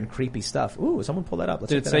weird and creepy stuff. Ooh, someone pull that up.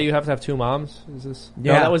 Did it say you have to have two moms? Is this?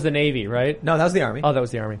 Yeah. No, that was the Navy, right? No, that was the Army. Oh, that was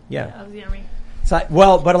the Army. Yeah. That was the Army. So,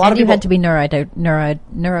 well, but a lot of you people had to be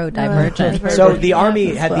neurodivergent. So the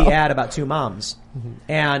Army had the ad about two moms.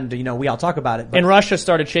 And, you know, we all talk about it. But and Russia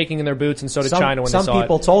started shaking in their boots, and so did China when they saw it. Some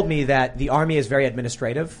people told me that the Army is very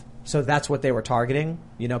administrative, so that's what they were targeting,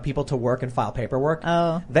 you know, people to work and file paperwork.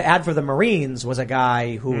 Oh. The ad for the Marines was a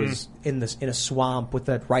guy who was in a swamp with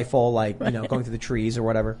a rifle, like, you know, going through the trees or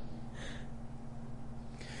whatever.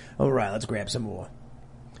 All right, let's grab some more.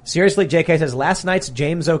 Seriously, JK says, last night's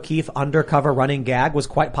James O'Keefe undercover running gag was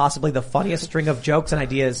quite possibly the funniest string of jokes and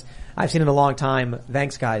ideas I've seen in a long time.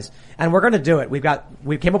 Thanks, guys. And we're going to do it. We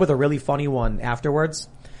came up with a really funny one afterwards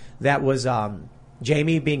that was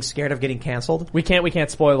Jamie being scared of getting canceled. We can't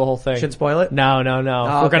spoil the whole thing. Shouldn't spoil it? No.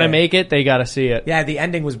 Oh, If we're going to make it, they got to see it. Yeah, the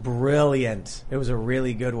ending was brilliant. It was a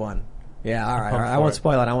really good one. Yeah, all right. I won't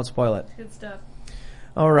spoil it. Good stuff.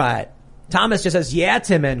 All right. Thomas just says, yeah,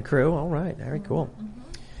 Tim and crew. All right. Very cool.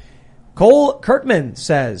 Cole Kirkham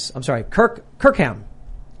says, Kirkham.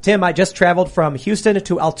 Tim, I just traveled from Houston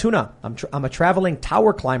to Altoona. I'm a traveling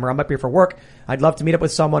tower climber. I'm up here for work. I'd love to meet up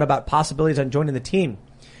with someone about possibilities on joining the team.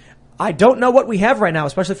 I don't know what we have right now,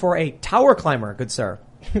 especially for a tower climber, good sir.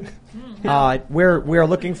 We're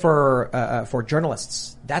looking for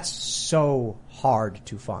journalists. That's so hard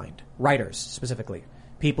to find. Writers, specifically.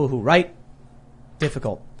 People who write,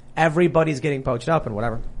 difficult. Everybody's getting poached up and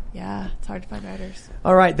whatever. Yeah, it's hard to find writers.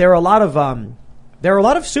 All right, there are a lot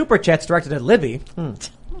of super chats directed at Libby.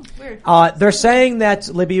 Weird. They're saying that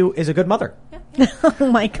Libby is a good mother. Yeah.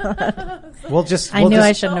 Oh my God. I knew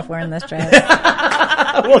I shouldn't have worn this dress.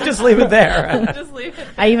 We'll just leave it there. Just leave it.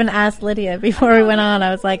 I even asked Lydia before we went on.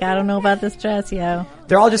 I was like, I don't know about this dress, yo.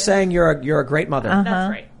 They're all just saying you're a great mother. That's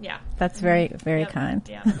right. Yeah. That's very, very kind.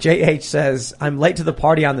 Yeah. JH says, I'm late to the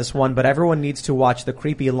party on this one, but everyone needs to watch The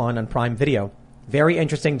Creepy Line on Prime Video. Very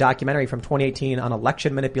interesting documentary from 2018 on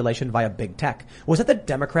election manipulation via big tech. Was that the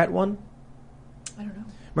Democrat one? I don't know.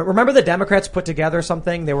 Remember the Democrats put together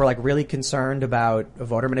something? They were like really concerned about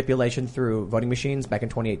voter manipulation through voting machines back in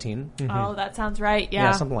 2018. Mm-hmm. Oh, that sounds right. Yeah.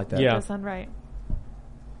 Yeah, something like that. Yeah. That does sound right.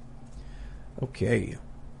 Okay.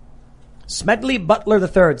 Smedley Butler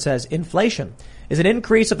III says, inflation is an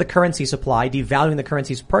increase of the currency supply, devaluing the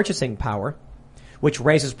currency's purchasing power, which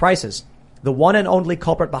raises prices. The one and only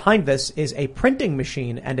culprit behind this is a printing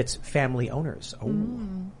machine and its family owners.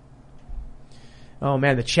 Oh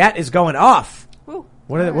man, the chat is going off. Woo.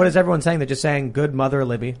 What is everyone saying? They're just saying, good mother,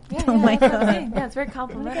 Libby. Yeah, Oh my God. Yeah, it's very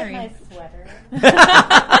complimentary. Look at my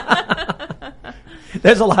sweater.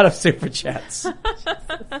 There's a lot of super chats.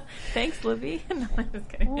 Thanks, Libby. No, I'm just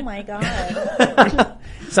kidding. Oh my God.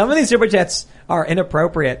 Some of these super chats are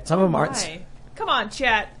inappropriate. Some of them aren't. Why? Come on,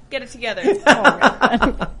 chat. Get it together.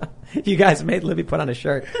 You guys made Libby put on a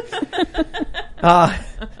shirt.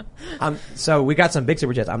 So we got some big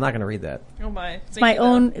super chats. I'm not going to read that. Oh my! It's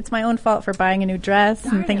my own fault for buying a new dress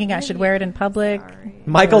and thinking I should wear it in public. Sorry.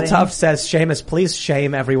 Michael Tuff says, Seamus, please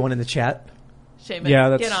shame everyone in the chat. Shame it. Yeah,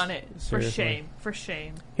 that's get on it. seriously. For shame. For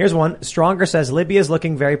shame. Here's one. Stronger says, Libby is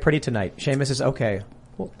looking very pretty tonight. Seamus is okay.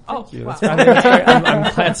 Well, Oh, you. wow.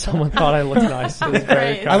 I'm glad someone thought I looked nice. It was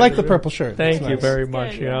very kind I like of the you. purple shirt. Thank It's you nice. very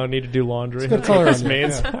much. good, You know, I need to do laundry. Good That's color what this on you,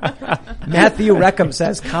 means. Matthew Reckham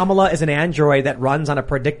says, Kamala is an android that runs on a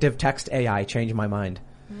predictive text AI. Changed my mind.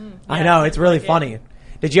 I know, it's really funny.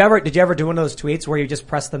 Did you ever do one of those tweets where you just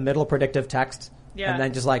press the middle predictive text and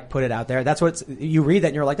then just like put it out there? That's what you read that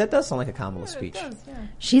and you're like, that does sound like a Kamala speech. It does, yeah.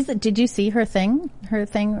 Did you see her thing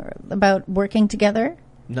about working together?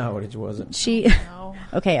 No, it wasn't.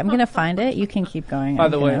 Okay, I'm going to find it. You can keep going. By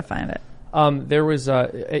the way, I'm going to find it. There was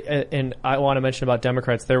and I want to mention about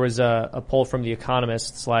Democrats. There was a poll from The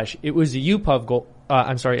Economist / it was a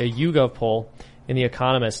YouGov poll in The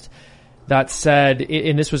Economist that said,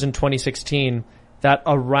 and this was in 2016, that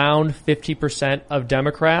around 50% of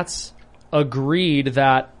Democrats agreed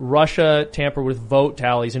that Russia tampered with vote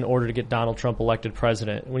tallies in order to get Donald Trump elected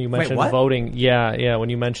president. When you mentioned voting, when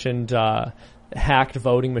you mentioned hacked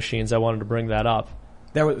voting machines, I wanted to bring that up.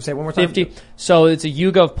 Say one more time. 50. So it's a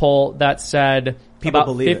YouGov poll that said People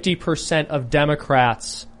about 50% of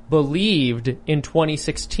Democrats believed in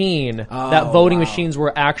 2016 that voting machines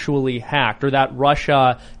were actually hacked, or that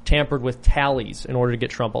Russia tampered with tallies in order to get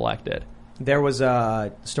Trump elected. There was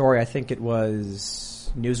a story, I think it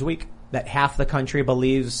was Newsweek, that half the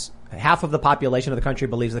population of the country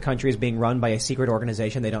believes the country is being run by a secret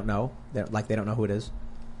organization they don't know. They don't know who it is.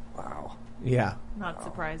 Wow. Yeah. Not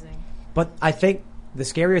surprising. But I think the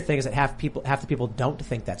scarier thing is that half the people don't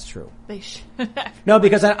think that's true. They should. No,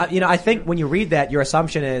 because I think when you read that, your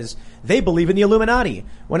assumption is they believe in the Illuminati.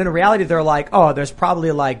 When in reality, they're like, oh, there's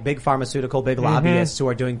probably like big pharmaceutical, big lobbyists who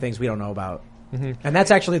are doing things we don't know about. And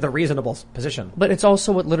that's actually the reasonable position. But it's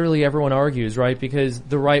also what literally everyone argues, right? Because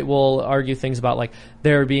the right will argue things about like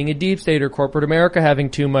there being a deep state or corporate America having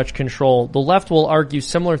too much control. The left will argue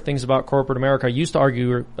similar things about corporate America. I used to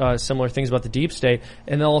argue similar things about the deep state.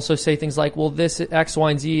 And they'll also say things like, well, this X,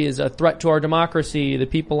 Y, and Z is a threat to our democracy. The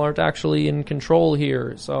people aren't actually in control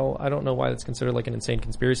here. So I don't know why that's considered like an insane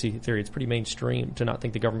conspiracy theory. It's pretty mainstream to not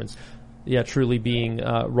think the government's truly being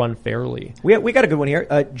run fairly. We got a good one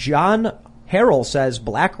here. John Harrell says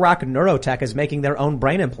BlackRock Neurotech is making their own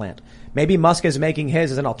brain implant. Maybe Musk is making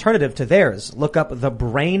his as an alternative to theirs. Look up the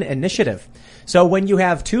Brain Initiative. So when you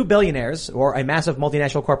have two billionaires or a massive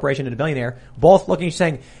multinational corporation and a billionaire both looking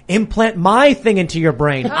saying, implant my thing into your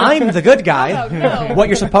brain. I'm the good guy. No. What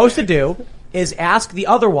you're supposed to do is ask the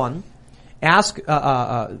other one what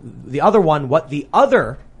the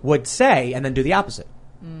other would say and then do the opposite.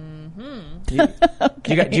 Do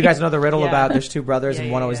you guys know the riddle about there's two brothers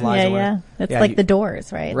and one always lies? Yeah. It's like the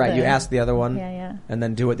Doors, right? Right. You ask the other one, Yeah. and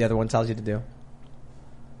then do what the other one tells you to do.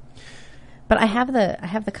 But I have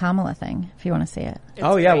the Kamala thing. If you want to see it. It's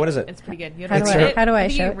What is it? It's pretty good. You How do I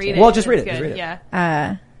show it to you? Well, just read it. Good. Just read it.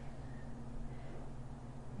 Yeah.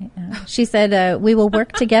 She said, we will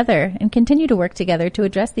work together and continue to work together to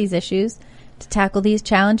address these issues, to tackle these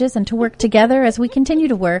challenges, and to work together as we continue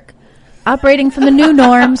to work, operating from the new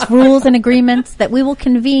norms, rules, and agreements that we will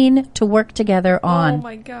convene to work together on. Oh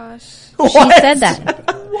my gosh. She said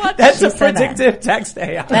that. What? That's She a said predictive text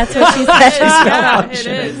AI. That's what she said. Yeah, it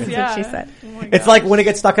is. That's Yeah. what she said. Oh my It's gosh. like when it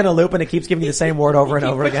gets stuck in a loop and it keeps giving you the same word over and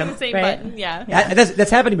over Pushing again. the same Right. button. Yeah. That's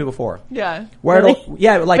happened to me before. Yeah. Where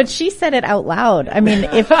Really? like But she said it out loud. I mean,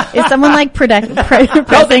 if someone like pressing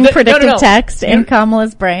predictive no. text in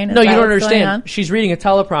Kamala's brain, is No, you that don't what's going on? understand. She's reading a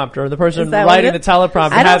teleprompter. The person Is that what writing it the is?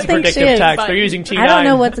 teleprompter I don't has think she predictive is. text. They're using T9. I don't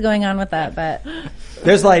know what's going on with that, but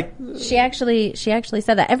there's like she actually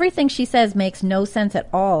said that everything she says makes no sense at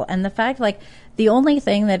all. And the fact, like, the only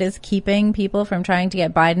thing that is keeping people from trying to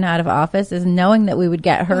get Biden out of office is knowing that we would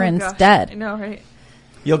get her instead. I know, right?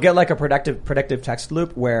 you'll get like a predictive text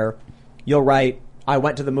loop where you'll write, I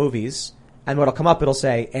went to the movies, and what'll come up, it'll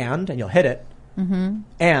say, and you'll hit it. Mm-hmm.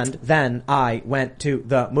 And then I went to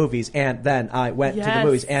the movies, and then I went to the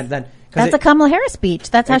movies, and then... That's a Kamala Harris speech.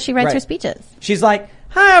 That's how she writes right. her speeches. She's like,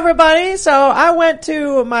 hi everybody, so I went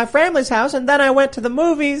to my family's house, and then I went to the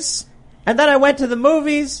movies, and then I went to the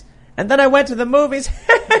movies, and then I went to the movies.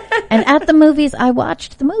 And at the movies, I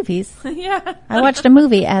watched the movies. Yeah. I watched a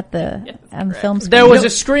movie at the film screen. There was a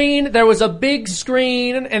screen, there was a big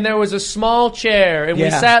screen, and there was a small chair. And we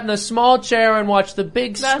sat in the small chair and watched the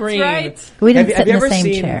big screen. Right. We didn't sit in ever the same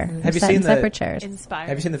seen- chair. Have We you sat seen in the separate chairs? Inspired.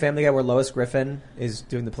 Have you seen the Family Guy where Lois Griffin is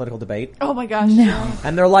doing the political debate? Oh my gosh. No.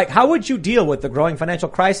 And they're like, how would you deal with the growing financial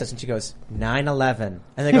crisis? And she goes, 9/11.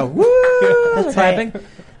 And they go, woo! That's clapping. right.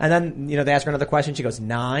 And then, they ask her another question. She goes,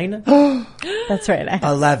 9, That's right.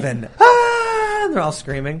 11. Ah! And they're all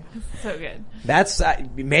screaming. So good. That's,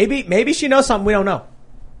 maybe she knows something we don't know.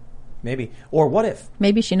 Maybe. Or what if?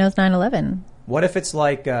 Maybe she knows 9/11. What if it's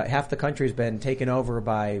like half the country's been taken over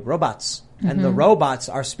by robots, and Mm-hmm. the robots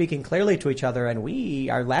are speaking clearly to each other, and we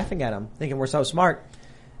are laughing at them, thinking we're so smart,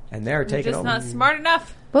 and they're taking Just over. not smart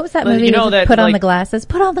enough. What was that Well, movie? you know with that, Put on like- the glasses.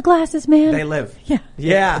 Put on the glasses, man. They live. Yeah.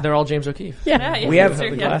 Yeah. They're all James O'Keefe. Yeah. We have sure,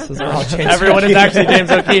 The yeah. glasses are They're all all James James Everyone is O'Keefe. actually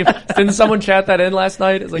James O'Keefe. Didn't someone chat that in last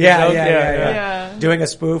night? It's like a joke. Yeah. Doing a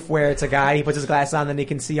spoof where it's a guy, he puts his glasses on, then he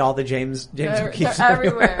can see all the James O'Keefes They're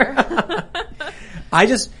everywhere.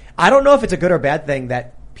 I don't know if it's a good or bad thing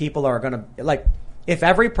that people are gonna, like, if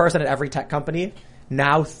every person at every tech company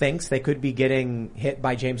now thinks they could be getting hit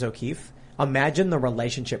by James O'Keefe, imagine the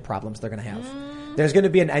relationship problems they're gonna have. There's gonna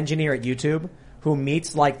be an engineer at YouTube who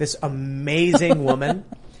meets like this amazing woman,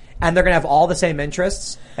 and they're gonna have all the same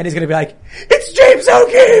interests, and he's gonna be like, it's James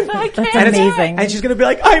O'Keefe! I can't. That's amazing. And she's gonna be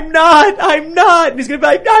like, I'm not! And he's gonna be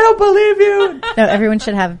like, I don't believe you! No, everyone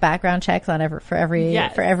should have background checks on for every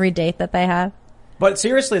Yes. date that they have. But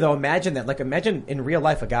seriously though, imagine that. Like, imagine in real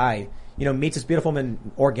life a guy, meets this beautiful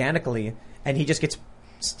woman organically, and he just gets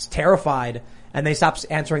terrified, and then he stops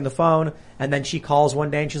answering the phone, and then she calls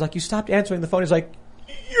one day, and she's like, you stopped answering the phone. He's like,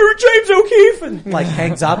 you're James O'Keefe! And like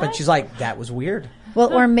hangs up, and she's like, that was weird.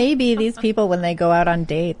 Well, or maybe these people, when they go out on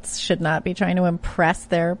dates, should not be trying to impress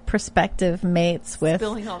their prospective mates with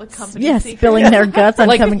Spilling all the company secrets. spilling their guts on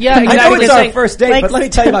Like, coming. yeah, coming I know exactly. it's our Like- first date, but let me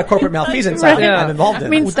tell you about corporate malfeasance I'm involved in. I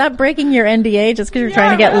mean, stop breaking your NDA just because you're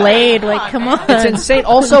trying to get laid. Like, come on. It's insane.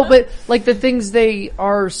 Also, but like the things they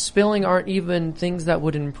are spilling aren't even things that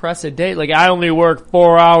would impress a date. Like, I only work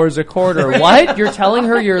 4 hours a quarter. What? You're telling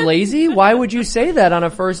her you're lazy? Why would you say that on a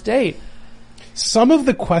first date? Some of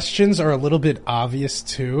the questions are a little bit obvious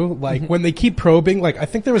too. Like when they keep probing, like I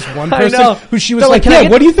think there was one I know. person who she was They're like, like, "Can I yeah,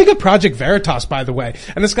 get what do you think of Project Veritas, by the way?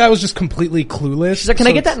 And this guy was just completely clueless. She's like, can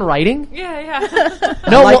I So get that in writing? Yeah.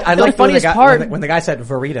 No, I the like funniest part. when the guy said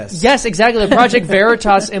Veritas. Yes, exactly. The Project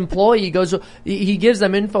Veritas employee goes, he gives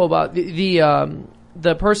them info about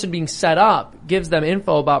the person being set up, gives them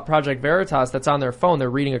info about Project Veritas that's on their phone. They're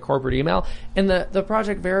reading a corporate email, and the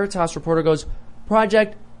Project Veritas reporter goes,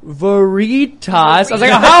 Project Veritas. I was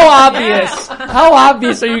like, how obvious? How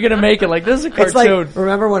obvious are you going to make it? Like, this is a cartoon. It's like,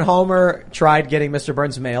 remember when Homer tried getting Mr.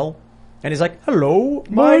 Burns' mail? And he's like, hello,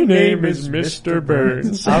 my name is Mr.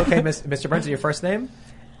 Burns. Okay, Mr. Burns, is your first name?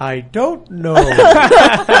 I don't know.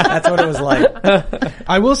 That's what it was like.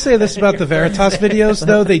 I will say this about the Veritas videos,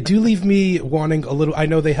 though. They do leave me wanting a little. I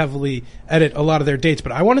know they heavily edit a lot of their dates,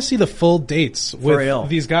 but I want to see the full dates with real.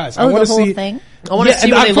 these guys. Oh, I want the to whole see. thing? I want to see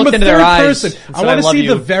and when they from looked a into their third eyes. person. and I said, want to love see you.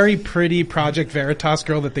 the very pretty Project Veritas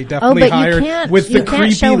girl that they Oh, definitely but you hired can't- with you the can't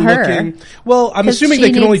creepy show her. looking. Well, I'm 'Cause assuming she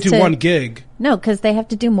they can only needs do to- one gig. No, because they have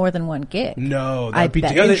to do more than one gig. No, I that'd be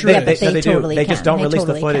bet. dangerous. They do. totally They just can. don't They release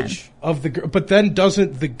totally the footage of the girl. But then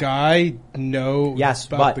doesn't the guy know Yes,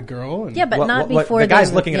 about but- the girl? And Yeah, but not before the guy's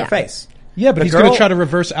they- looking at yeah. her face. yeah, but the he's going girl- to try to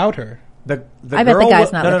reverse out her. The I bet the girl guy's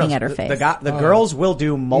will- not no, looking no, at her the- face. The girls will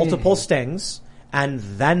do multiple stings, and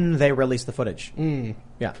then they release the footage.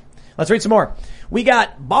 Yeah. Let's read some more. We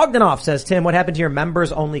got Bogdanov says, Tim, what happened to your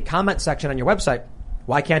members only comment section on your website?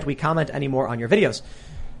 Why can't we comment anymore on your videos?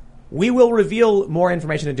 We will reveal more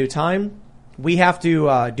information in due time. We have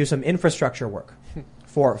to do some infrastructure work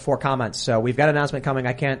for comments. So we've got an announcement coming.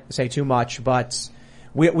 I can't say too much, but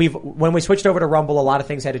we've when we switched over to Rumble, a lot of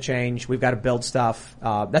things had to change. We've got to build stuff.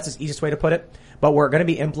 That's the easiest way to put it. But we're going to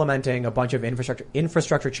be implementing a bunch of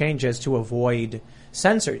infrastructure changes to avoid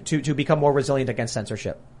to become more resilient against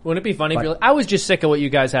censorship. Wouldn't it be funny if you're like, I was just sick of what you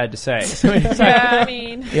guys had to say. Yeah, I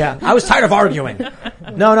mean. Yeah, I was tired of arguing.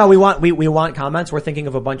 No, we want comments. We're thinking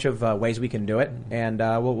of a bunch of ways we can do it, and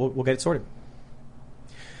we'll get it sorted.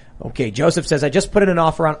 Okay, Joseph says, I just put in an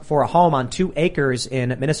offer for a home on 2 acres in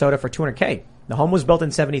Minnesota for $200K. The home was built in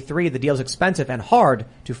 1973. The deal's expensive and hard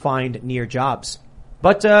to find near jobs.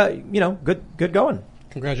 But, good going.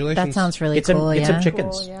 Congratulations. That sounds really cool. Get some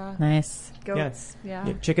chickens. Cool, yeah. Nice. Goats.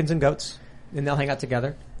 Yeah. Chickens and goats. And they'll hang out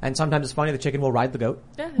together. And sometimes it's funny, the chicken will ride the goat.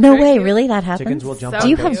 Yeah, No way, cute. really? That happens? Chickens will jump Do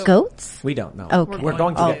you on have goats. goats? We don't know. Okay. We're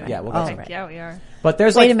going to Right. we'll get some. Right. Yeah, we are. But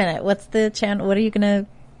there's Wait a minute. What's the channel? What are you going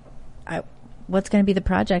to... What's going to be the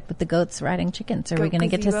project with the goats riding chickens? Are we going to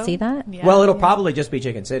get to gazebo? see that? Yeah. Well, it'll probably just be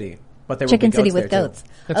Chicken City. But there Chicken will be City goats with there, goats. too.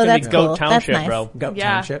 That's Oh, gonna that's be Goat cool. Township, That's nice. bro. Goat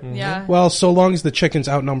Yeah. Township. Yeah. Well, so long as the chickens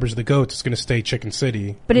outnumbers the goats, it's going to stay Chicken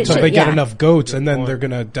City. But it until should- they get yeah. enough goats, and then they're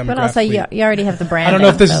going to demographically. But also, you already have the brand. I don't know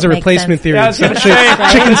if this is a replacement theory. Yeah, I was gonna It's say,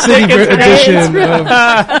 Chicken City Chicken City. edition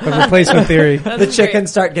of replacement theory. The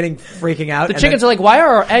chickens start getting freaking out. The and chickens then are like, why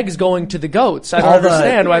are our eggs going to the goats? I don't All the-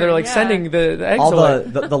 understand why they're like sending the eggs all away.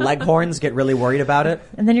 the leghorns get really worried about it.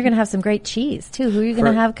 And then you're going to have some great cheese, too. Who are you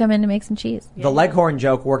going to have come in to make some cheese? The leghorn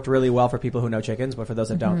joke worked really well for people who know chickens, but for those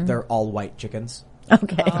that don't, they're all white chickens.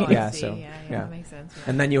 Okay. Oh, I Yeah, see. so, yeah, yeah. that makes sense. Yeah.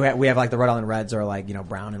 And then we have like the Rhode Island Reds are like,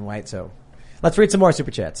 brown and white. So let's read some more super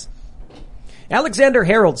chats. Alexander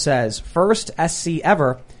Harold says, first SC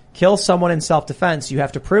ever, kill someone in self-defense, you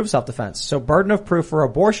have to prove self-defense. So burden of proof for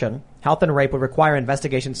abortion, health and rape would require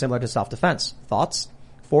investigation similar to self-defense. Thoughts?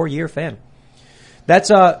 4-year fan. That's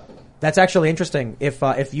actually interesting.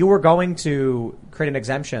 If you were going to create an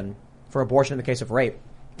exemption for abortion in the case of rape,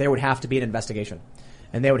 there would have to be an investigation.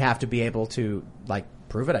 And they would have to be able to,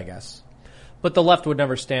 prove it, I guess. But the left would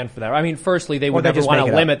never stand for that. I mean, firstly, they would they never just want make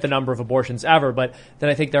to it limit the number of abortions ever, but then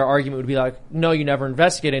I think their argument would be like, no, you never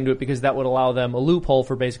investigate into it because that would allow them a loophole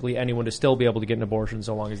for basically anyone to still be able to get an abortion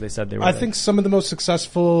so long as they said they were. I think some of the most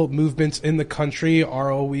successful movements in the country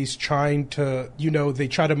are always trying to, they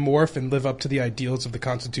try to morph and live up to the ideals of the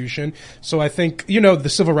Constitution. So I think, the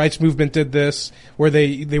Civil Rights Movement did this, where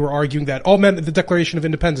they were arguing that all men, the Declaration of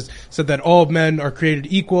Independence said that all men are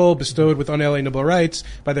created equal, bestowed with unalienable rights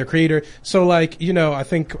by their creator. So I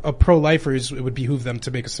think pro-lifers, it would behoove them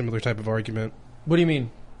to make a similar type of argument. What do you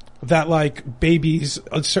mean? That babies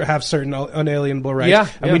have certain unalienable rights, Yeah,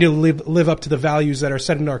 and we need to live up to the values that are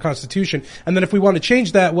set in our Constitution. And then if we want to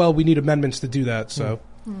change that, well, we need amendments to do that. So,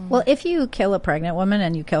 Well, if you kill a pregnant woman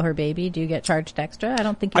and you kill her baby, do you get charged extra? I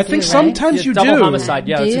don't think you I do, think right? sometimes you double do. homicide.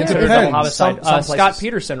 Yeah, Do it's you? considered Depends. double homicide. Some Scott places.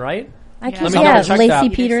 Peterson, right? I Yeah. can Let me see double check Lacey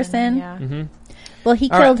that. Peterson. Yeah. Well,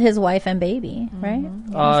 he All killed right. his wife and baby, right?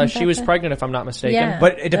 Isn't She that was the- pregnant, if I'm not mistaken. Yeah.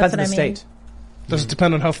 But it depends on That's the what I mean. state. Does it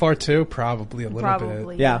depend on how far too? Probably a little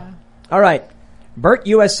Probably. bit. Yeah. All right. Bert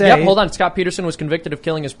USA. Yep, hold on. Scott Peterson was convicted of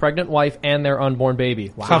killing his pregnant wife and their unborn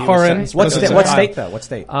baby. Wow. How far in? What Does it state, what say? state though? What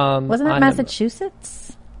state? Wasn't that I'm-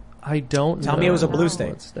 Massachusetts? I don't Tell know. me it was a blue state.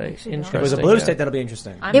 What state? Actually, no. Interesting. If it was a blue yeah. state, that'll be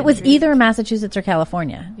interesting. I'm It was intrigued. either Massachusetts or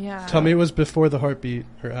California. Yeah. Tell me it was before the heartbeat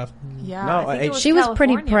or after. Yeah. No, I think it was She was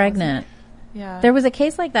pretty California, pregnant. wasn't it? Yeah. There was a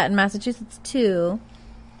case like that in Massachusetts too,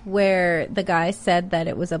 where the guy said that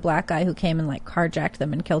it was a black guy who came and carjacked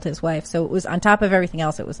them and killed his wife. So it was, on top of everything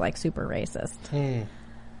else, it was super racist.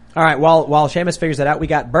 All right. While Seamus figures that out, we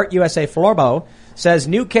got Bert USA Florbo says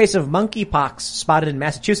new case of monkeypox spotted in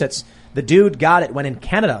Massachusetts. The dude got it when in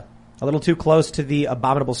Canada. A little too close to the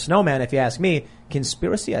abominable snowman, if you ask me.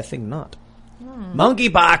 Conspiracy? I think not.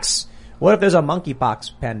 Monkeypox. What if there's a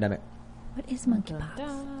monkeypox pandemic? What is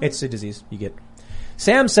monkeypox? It's a disease you get.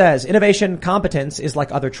 Sam says innovation competence is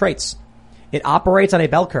like other traits. It operates on a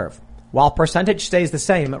bell curve. While percentage stays the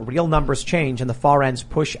same, real numbers change and the far ends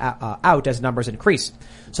push out as numbers increase.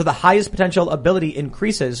 So the highest potential ability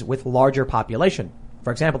increases with larger population.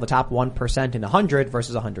 For example, the top 1% in 100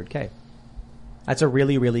 versus 100K. That's a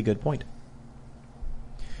really, really good point.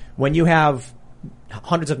 When you have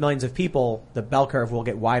hundreds of millions of people, the bell curve will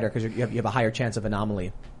get wider because you have a higher chance of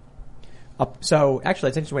anomaly. So actually,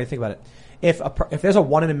 it's an interesting way to think about it. If there's a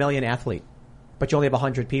 1 in a million athlete, but you only have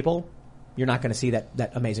 100 people, you're not going to see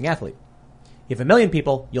that amazing athlete. If 1 million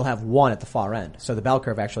people, you'll have 1 at the far end. So the bell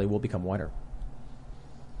curve actually will become wider.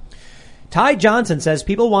 Ty Johnson says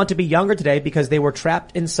people want to be younger today because they were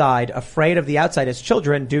trapped inside, afraid of the outside as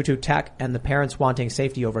children due to tech and the parents wanting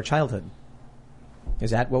safety over childhood.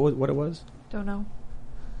 Is that what it was? Don't know.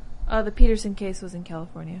 The Peterson case was in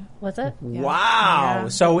California. Was it? Yeah. Wow. Yeah.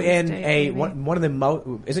 So in State, one of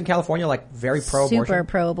the isn't California like very pro-abortion? Super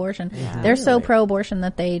pro-abortion. Yeah. They're so pro-abortion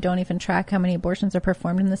that they don't even track how many abortions are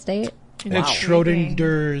performed in the state. It's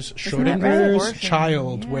Schrodinger's right?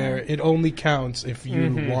 child, where it only counts if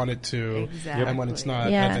you want it to, Exactly. and when it's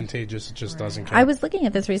not advantageous, it just doesn't count. I was looking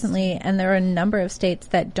at this recently, and there are a number of states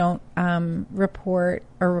that don't report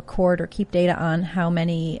or record or keep data on how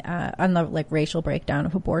many on the like racial breakdown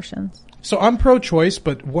of abortions. So I'm pro-choice,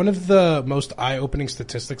 but one of the most eye-opening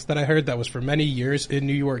statistics that I heard that was for many years in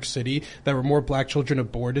New York City, there were more black children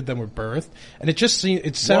aborted than were birthed, and it just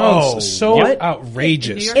sounds so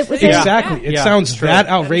outrageous. Exactly, it sounds that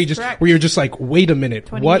outrageous. Where you're just like, wait a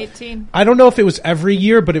minute, what? I don't know if it was every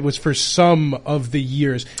year, but it was for some of the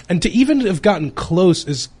years, and to even have gotten close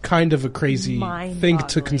is kind of a crazy thing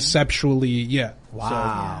to conceptually,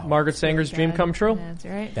 Wow. So, Margaret Sanger's dream come true? That's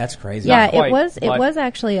right. That's crazy. Yeah, it was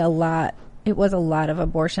actually a lot. It was a lot of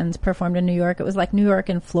abortions performed in New York. It was like New York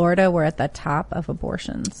and Florida were at the top of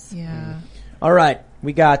abortions. Yeah. All right.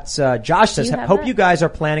 We got Josh says, hope that? you guys are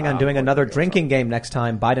planning on doing another drinking game next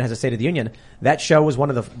time Biden has a State of the Union. That show was one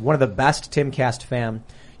of the best Timcast fam.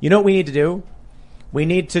 You know what we need to do? We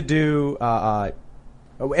need to do it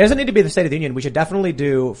doesn't need to be the State of the Union. We should definitely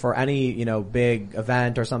do for any, big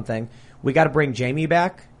event or something. We got to bring Jamie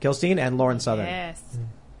back, Kilstein, and Lauren Southern. Yes.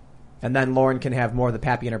 And then Lauren can have more of the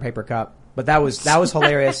Pappy in her paper cup. But that was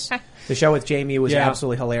hilarious. The show with Jamie was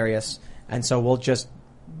absolutely hilarious. And so we'll just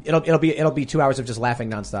it'll be 2 hours of just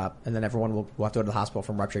laughing nonstop, and then everyone will have to go to the hospital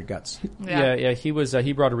from ruptured guts. Yeah. He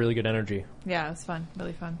brought a really good energy. Yeah, it was fun,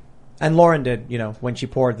 really fun. And Lauren did, when she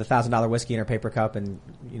poured the $1,000 whiskey in her paper cup and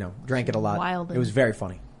drank it a lot. Wild. It was very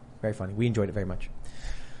funny, very funny. We enjoyed it very much.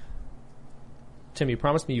 Tim, you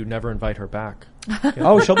promised me you'd never invite her back.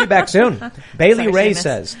 Oh, she'll be back soon. Bailey Sorry, Ray Seamus.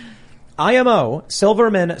 says, IMO,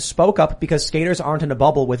 Silverman spoke up because skaters aren't in a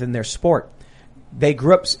bubble within their sport. They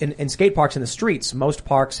grew up in skate parks in the streets. Most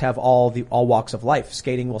parks have all walks of life.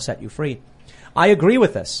 Skating will set you free. I agree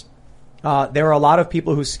with this. There are a lot of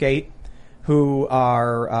people who skate who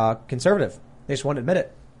are conservative. They just won't admit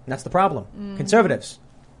it. And that's the problem. Conservatives.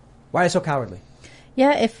 Why are they so cowardly?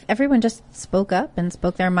 Yeah, if everyone just spoke up and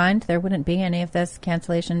spoke their mind, there wouldn't be any of this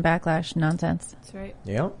cancellation backlash nonsense. That's right.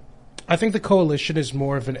 Yeah. I think the coalition is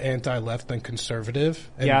more of an anti-left than conservative.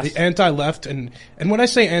 And yes. The anti-left, and when I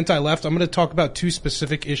say anti-left, I'm going to talk about two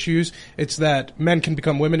specific issues. It's that men can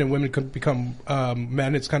become women and women can become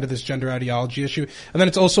men. It's kind of this gender ideology issue. And then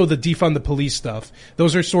it's also the defund the police stuff.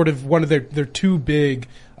 Those are sort of one of their two big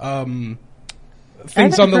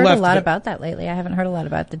things on the left. I haven't heard a lot about that lately. I haven't heard a lot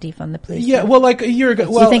about the defund the police. Yeah, well, like a year ago.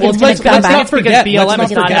 Do you think it's let's gonna come back? not forget. BLM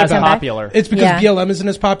is not as popular. It's because BLM isn't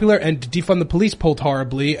as popular, and defund the police polled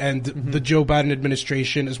horribly, and the Joe Biden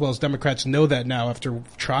administration, as well as Democrats, know that now after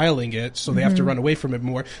trialing it, so they have to run away from it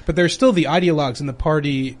more. But there's still the ideologues in the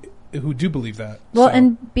party who do believe that. Well,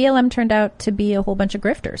 and BLM turned out to be a whole bunch of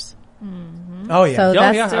grifters. Oh, yeah. So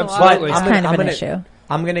that's absolutely. kind of an issue.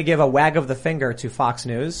 I'm going to give a wag of the finger to Fox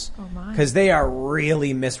News because they are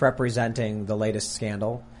really misrepresenting the latest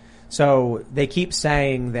scandal. So they keep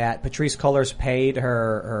saying that Patrisse Cullors paid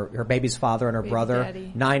her baby's father and her brother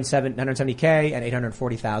 $970K and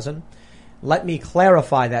 $840,000. Let me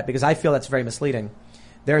clarify that because I feel that's very misleading.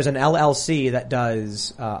 There's an LLC that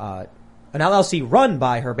does an LLC run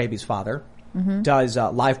by her baby's father does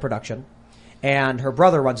live production, and her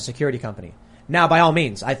brother runs a security company. Now, by all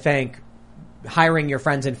means, I think hiring your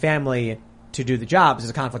friends and family to do the job is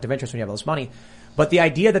a conflict of interest when you have all this money. But the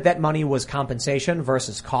idea that money was compensation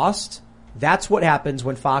versus cost, that's what happens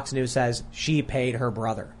when Fox News says she paid her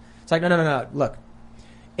brother. It's like, no. Look,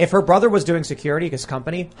 if her brother was doing security at his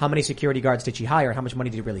company, how many security guards did she hire? How much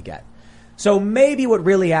money did he really get? So maybe what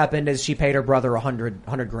really happened is she paid her brother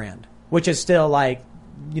 $100 grand, which is still like,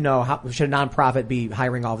 how should a nonprofit be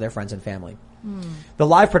hiring all of their friends and family? The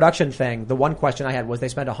live production thing, the one question I had was they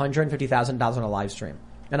spent $150,000 on a live stream.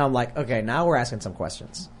 And I'm like, okay, now we're asking some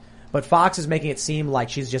questions. But Fox is making it seem like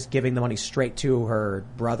she's just giving the money straight to her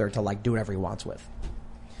brother to do whatever he wants with.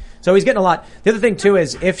 So he's getting a lot. The other thing too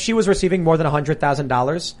is if she was receiving more than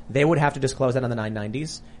 $100,000, they would have to disclose that on the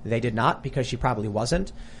 990s. They did not because she probably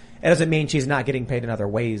wasn't. It doesn't mean she's not getting paid in other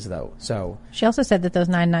ways, though. So she also said that those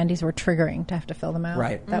 990s were triggering to have to fill them out.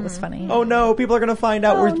 Right. That was funny. Oh no, people are going to find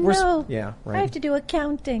out. No. Yeah, right. I have to do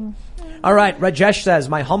accounting. All right. Rajesh says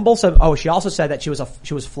my humble. She also said that she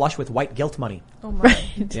was flush with white guilt money. Oh my.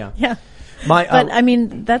 Right. Yeah. Yeah. But I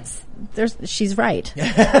mean, she's right.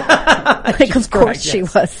 Like, of course she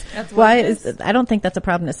was. That's what I don't think that's a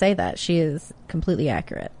problem to say that. She is completely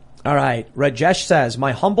accurate. All right. Rajesh says,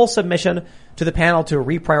 my humble submission to the panel to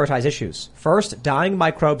reprioritize issues. First, dying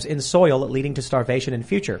microbes in soil leading to starvation in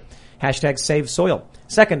future. Hashtag save soil.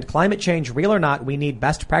 Second, climate change, real or not, we need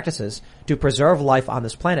best practices to preserve life on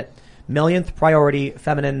this planet. Millionth priority,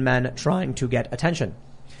 feminine men trying to get attention.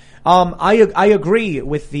 I agree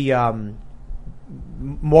with the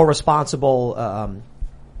more responsible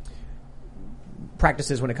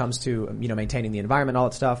practices when it comes to, you know, maintaining the environment, all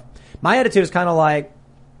that stuff. My attitude is kind of like,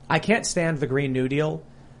 I can't stand the Green New Deal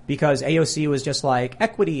because AOC was just like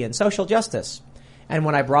equity and social justice. And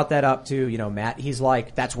when I brought that up to, you know, Matt, he's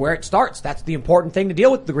like, that's where it starts. That's the important thing to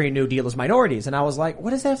deal with the Green New Deal is minorities. And I was like,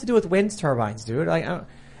 what does that have to do with wind turbines, dude? Like,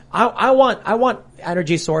 I want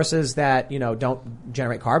energy sources that, you know, don't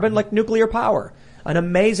generate carbon, like nuclear power. An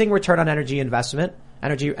amazing return on energy investment.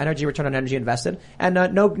 Energy return on energy invested, and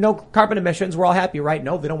no carbon emissions. We're all happy, right?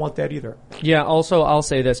 No, they don't want that either. Yeah. Also, I'll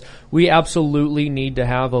say this: we absolutely need to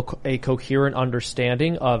have a coherent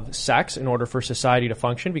understanding of sex in order for society to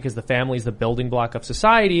function, because the family is the building block of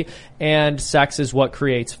society, and sex is what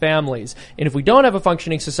creates families. And if we don't have a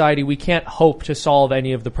functioning society, we can't hope to solve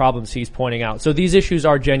any of the problems he's pointing out. So these issues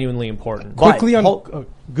are genuinely important. Quickly on.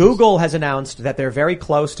 Google has announced that they're very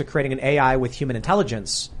close to creating an AI with human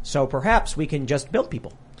intelligence, so perhaps we can just build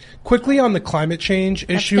people. Quickly on the climate change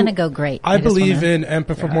issue. That's going to go great. I believe in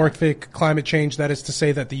anthropomorphic climate change. That is to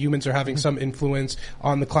say that the humans are having some influence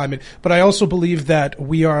on the climate. But I also believe that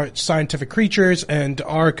we are scientific creatures, and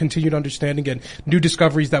our continued understanding and new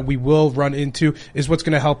discoveries that we will run into is what's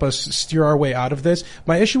going to help us steer our way out of this.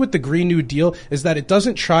 My issue with the Green New Deal is that it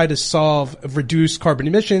doesn't try to reduce carbon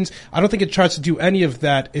emissions. I don't think it tries to do any of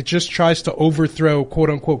that. It just tries to overthrow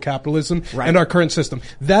quote unquote capitalism and our current system.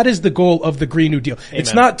 That is the goal of the Green New Deal. Amen.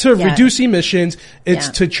 It's not to reduce emissions. It's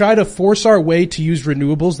to try to force our way to use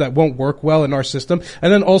renewables that won't work well in our system.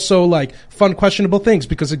 And then also like fund questionable things,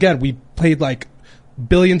 because again, we paid like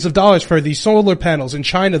billions of dollars for these solar panels in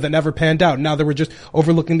China that never panned out. Now that we're just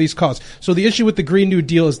overlooking these costs. So the issue with the Green New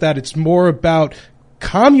Deal is that it's more about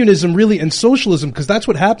communism really and socialism, because that's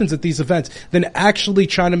what happens at these events, than actually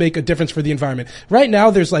trying to make a difference for the environment. Right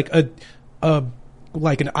now there's like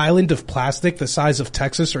like an island of plastic the size of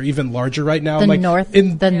Texas or even larger right now.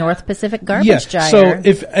 The North Pacific garbage gyre. So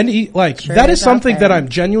if any, that is something that I'm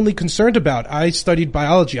genuinely concerned about. I studied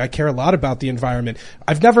biology. I care a lot about the environment.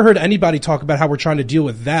 I've never heard anybody talk about how we're trying to deal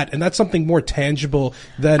with that. And that's something more tangible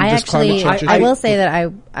than just climate change. I will say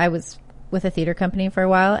that I was with a theater company for a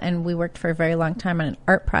while, and we worked for a very long time on an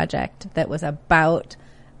art project that was about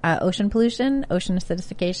ocean pollution, ocean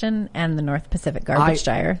acidification, and the North Pacific garbage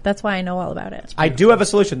gyre. That's why I know all about it. I do have a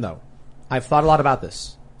solution, though. I've thought a lot about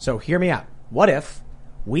this. So hear me out. What if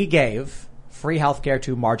we gave free healthcare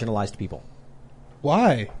to marginalized people?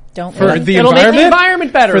 Why? Don't for we? the It'll environment? make the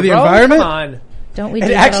environment better, for the bro. environment? Come on. Don't we? Do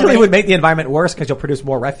it actually would make the environment worse because you'll produce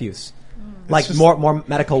more refuse, more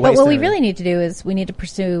medical waste. But what we really need to do is we need to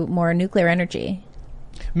pursue more nuclear energy.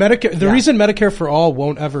 Medicare. The reason Medicare for all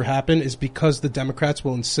won't ever happen is because the Democrats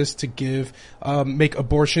will insist to make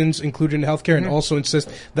abortions included in healthcare, and also insist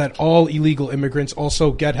that all illegal immigrants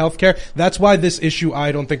also get healthcare. That's why this issue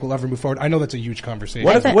I don't think will ever move forward. I know that's a huge conversation.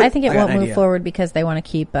 I think it won't move forward because they want to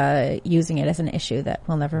keep using it as an issue that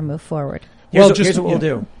will never move forward. Here's what we'll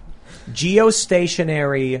do: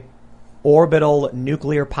 geostationary orbital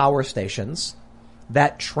nuclear power stations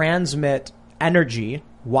that transmit energy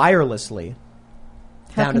wirelessly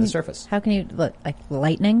down to the surface. How can you look like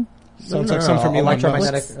lightning? Sounds like something from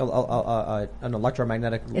electromagnetic, an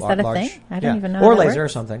electromagnetic. Is that a thing? I don't even know. Or laser or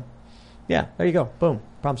something. Yeah, there you go. Boom,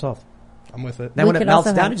 problem solved. I'm with it. Then when it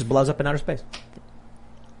melts down, it just blows up in outer space.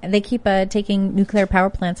 And they keep taking nuclear power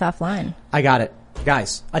plants offline. I got it,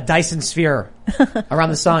 guys. A Dyson sphere around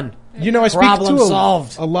the sun. You know, I speak to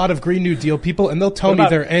a lot of Green New Deal people, and they'll tell me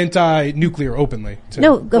they're anti-nuclear openly, too.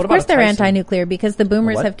 No, of course they're anti-nuclear, because the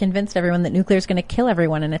boomers have convinced everyone that nuclear is going to kill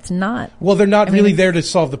everyone, and it's not. Well, they're not really there to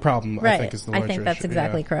solve the problem, right. I think is the larger I think that's issue.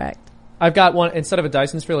 exactly correct. I've got one, instead of a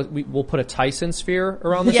Dyson sphere, we'll put a Tyson sphere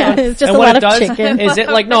around the sun. It's just and a what lot it of does chicken. is it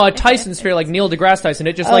a Tyson sphere like Neil deGrasse Tyson.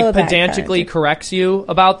 It just pedantically corrects you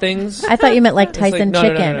about things. I thought you meant like Tyson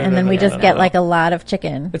chicken, and then we just get like a lot of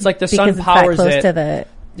chicken. It's like the sun powers it. To the,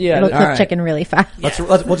 it'll cook chicken really fast.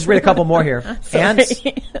 We'll just read a couple more here.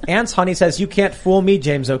 Ants Honey says, "You can't fool me,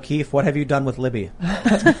 James O'Keefe. What have you done with Libby?"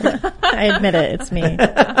 I admit it. It's me.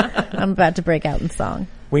 I'm about to break out in song.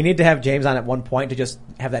 We need to have James on at one point to just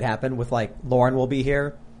have that happen with Lauren will be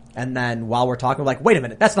here. And then while we're talking, we're like, wait a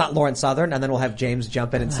minute, that's not Lauren Southern. And then we'll have James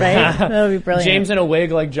jump in and say, right? That would be brilliant. James in a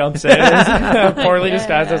wig jumps in, poorly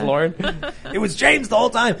disguised as Lauren. It was James the whole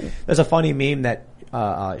time. There's a funny meme that,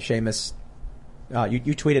 Seamus,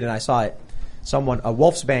 you tweeted and I saw it. Someone,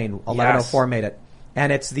 Wolfsbane 1104 made it.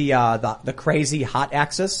 And it's the crazy hot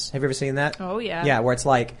axis. Have you ever seen that? Oh, yeah. Yeah, where it's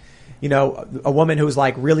like, you know, a woman who's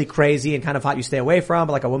like really crazy and kind of hot you stay away from,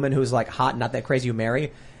 but like a woman who's like hot and not that crazy you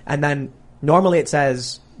marry. And then normally it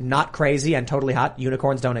says not crazy and totally hot.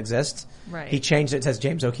 Unicorns don't exist. Right. He changed it. It says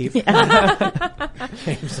James O'Keefe. Yeah.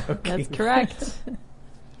 James O'Keefe. That's correct.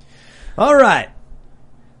 All right.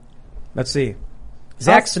 Let's see.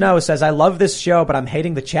 Zach Snow says, I love this show, but I'm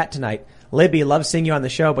hating the chat tonight. Libby, love seeing you on the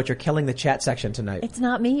show, but you're killing the chat section tonight. It's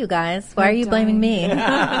not me, you guys. Why are you blaming me?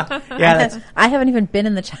 Yeah, I haven't even been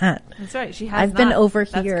in the chat. That's right. She has I've been over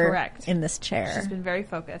That's here correct. in this chair. She's been very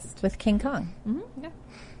focused. With King Kong. Mm-hmm. Yeah.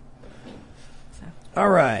 All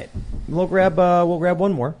right. We'll grab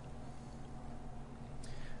one more.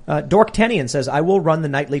 Dork Tenian says, I will run the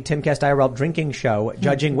nightly Timcast IRL drinking show,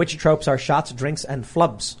 judging which tropes are shots, drinks, and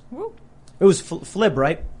flubs. Woo. It was flib,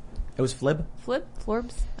 right? It was flib?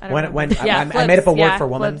 Florbs? I don't know. When I made up a word for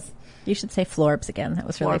woman. Flibs. You should say florbs again. That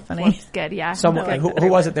was really funny. Florbs good, yeah. Someone, who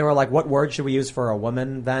was it? They were like, what word should we use for a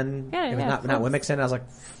woman then? Yeah, it was yeah, not Wimixon. I was like,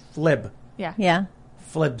 flib. Yeah. Yeah.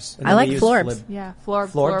 Flibs. And I then like we used florbs. flib. Yeah,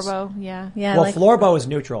 Florbs? florbo, yeah. Yeah. Well, like florbo is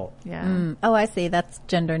neutral. Yeah. Oh, I see. That's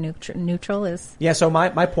gender neutral is. Yeah, so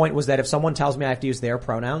my point was that if someone tells me I have to use their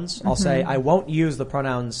pronouns, I'll say I won't use the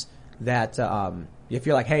pronouns that, if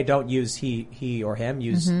you're like, hey, don't use he or him,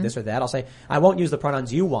 use this or that, I'll say, I won't use the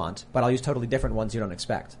pronouns you want, but I'll use totally different ones you don't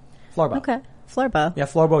expect. Florbo. Okay. Florbo. Yeah,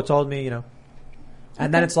 Florbo told me, you know.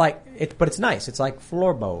 And then it's like, but it's nice. It's like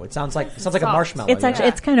Florbo. It sounds like a marshmallow. It's actually,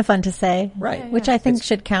 it's kind of fun to say. Right. Which I think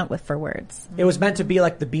should count for words. It was meant to be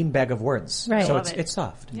like the beanbag of words. Right. So Love it's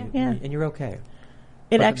soft. Yeah. And you're okay.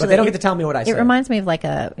 But they don't get to tell me what I say. It reminds me of like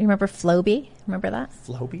you remember Floby? Remember that?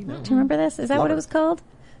 Floby? No. Do you remember this? Is that what Flubber. it was called?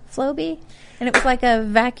 Floby? And it was like a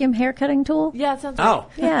vacuum hair cutting tool? Yeah, it sounds Oh.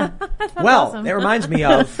 Yeah. Well, awesome. it reminds me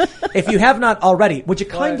of, if you have not already, would you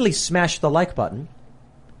kindly smash the like button?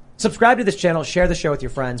 Subscribe to this channel, share the show with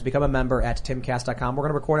your friends, become a member at timcast.com. We're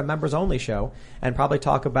going to record a members-only show and probably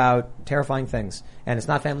talk about terrifying things. And it's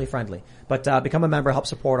not family-friendly. But become a member, help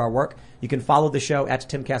support our work. You can follow the show at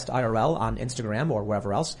TimcastIRL on Instagram or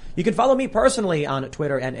wherever else. You can follow me personally on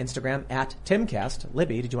Twitter and Instagram at Timcast.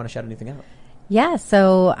 Libby, did you want to shout anything out? Yeah,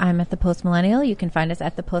 so I'm at The Post Millennial. You can find us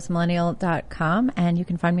at thepostmillennial.com, and you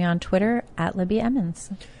can find me on Twitter at Libby Emmons.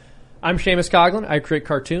 I'm Seamus Coughlin. I create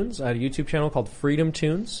cartoons. I have a YouTube channel called Freedom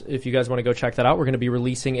Tunes. If you guys want to go check that out, we're going to be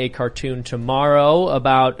releasing a cartoon tomorrow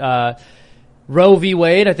about Roe v.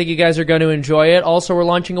 Wade. I think you guys are going to enjoy it. Also, we're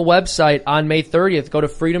launching a website on May 30th. Go to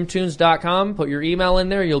freedomtunes.com, put your email in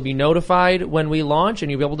there. You'll be notified when we launch, and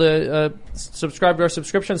you'll be able to subscribe to our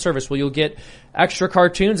subscription service where you'll get extra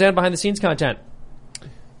cartoons and behind-the-scenes content.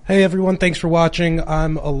 Hey everyone, thanks for watching.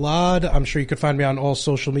 I'm Elad. I'm sure you can find me on all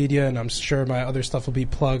social media, and I'm sure my other stuff will be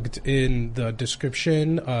plugged in the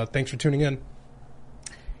description. Thanks for tuning in.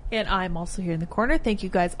 And I'm also here in the corner. Thank you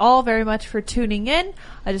guys all very much for tuning in.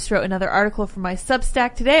 I just wrote another article for my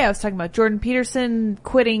Substack today. I was talking about Jordan Peterson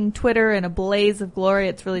quitting Twitter in a blaze of glory.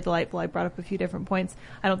 It's really delightful. I brought up a few different points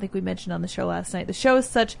I don't think we mentioned on the show last night. The show is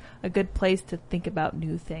such a good place to think about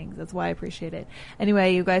new things. That's why I appreciate it.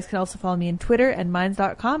 Anyway, you guys can also follow me on Twitter and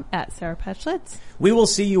minds.com at Sarah Patchlitz. We will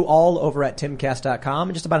see you all over at timcast.com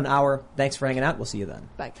in just about an hour. Thanks for hanging out. We'll see you then.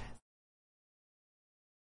 Bye.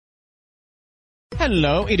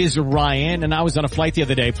 Hello, it is Ryan, and I was on a flight the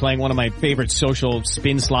other day playing one of my favorite social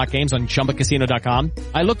spin slot games on ChumbaCasino.com.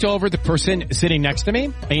 I looked over at the person sitting next to me,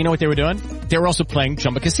 and you know what they were doing? They were also playing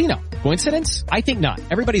Chumba Casino. Coincidence? I think not.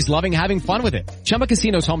 Everybody's loving having fun with it. Chumba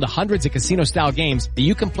Casino is home to hundreds of casino-style games that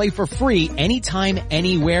you can play for free anytime,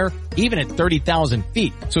 anywhere, even at 30,000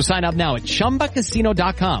 feet. So sign up now at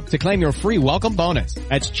ChumbaCasino.com to claim your free welcome bonus.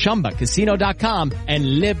 That's ChumbaCasino.com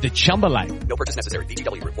and live the Chumba life. No purchase necessary.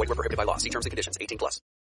 VGW. Void where prohibited by law. See terms and conditions. 18+.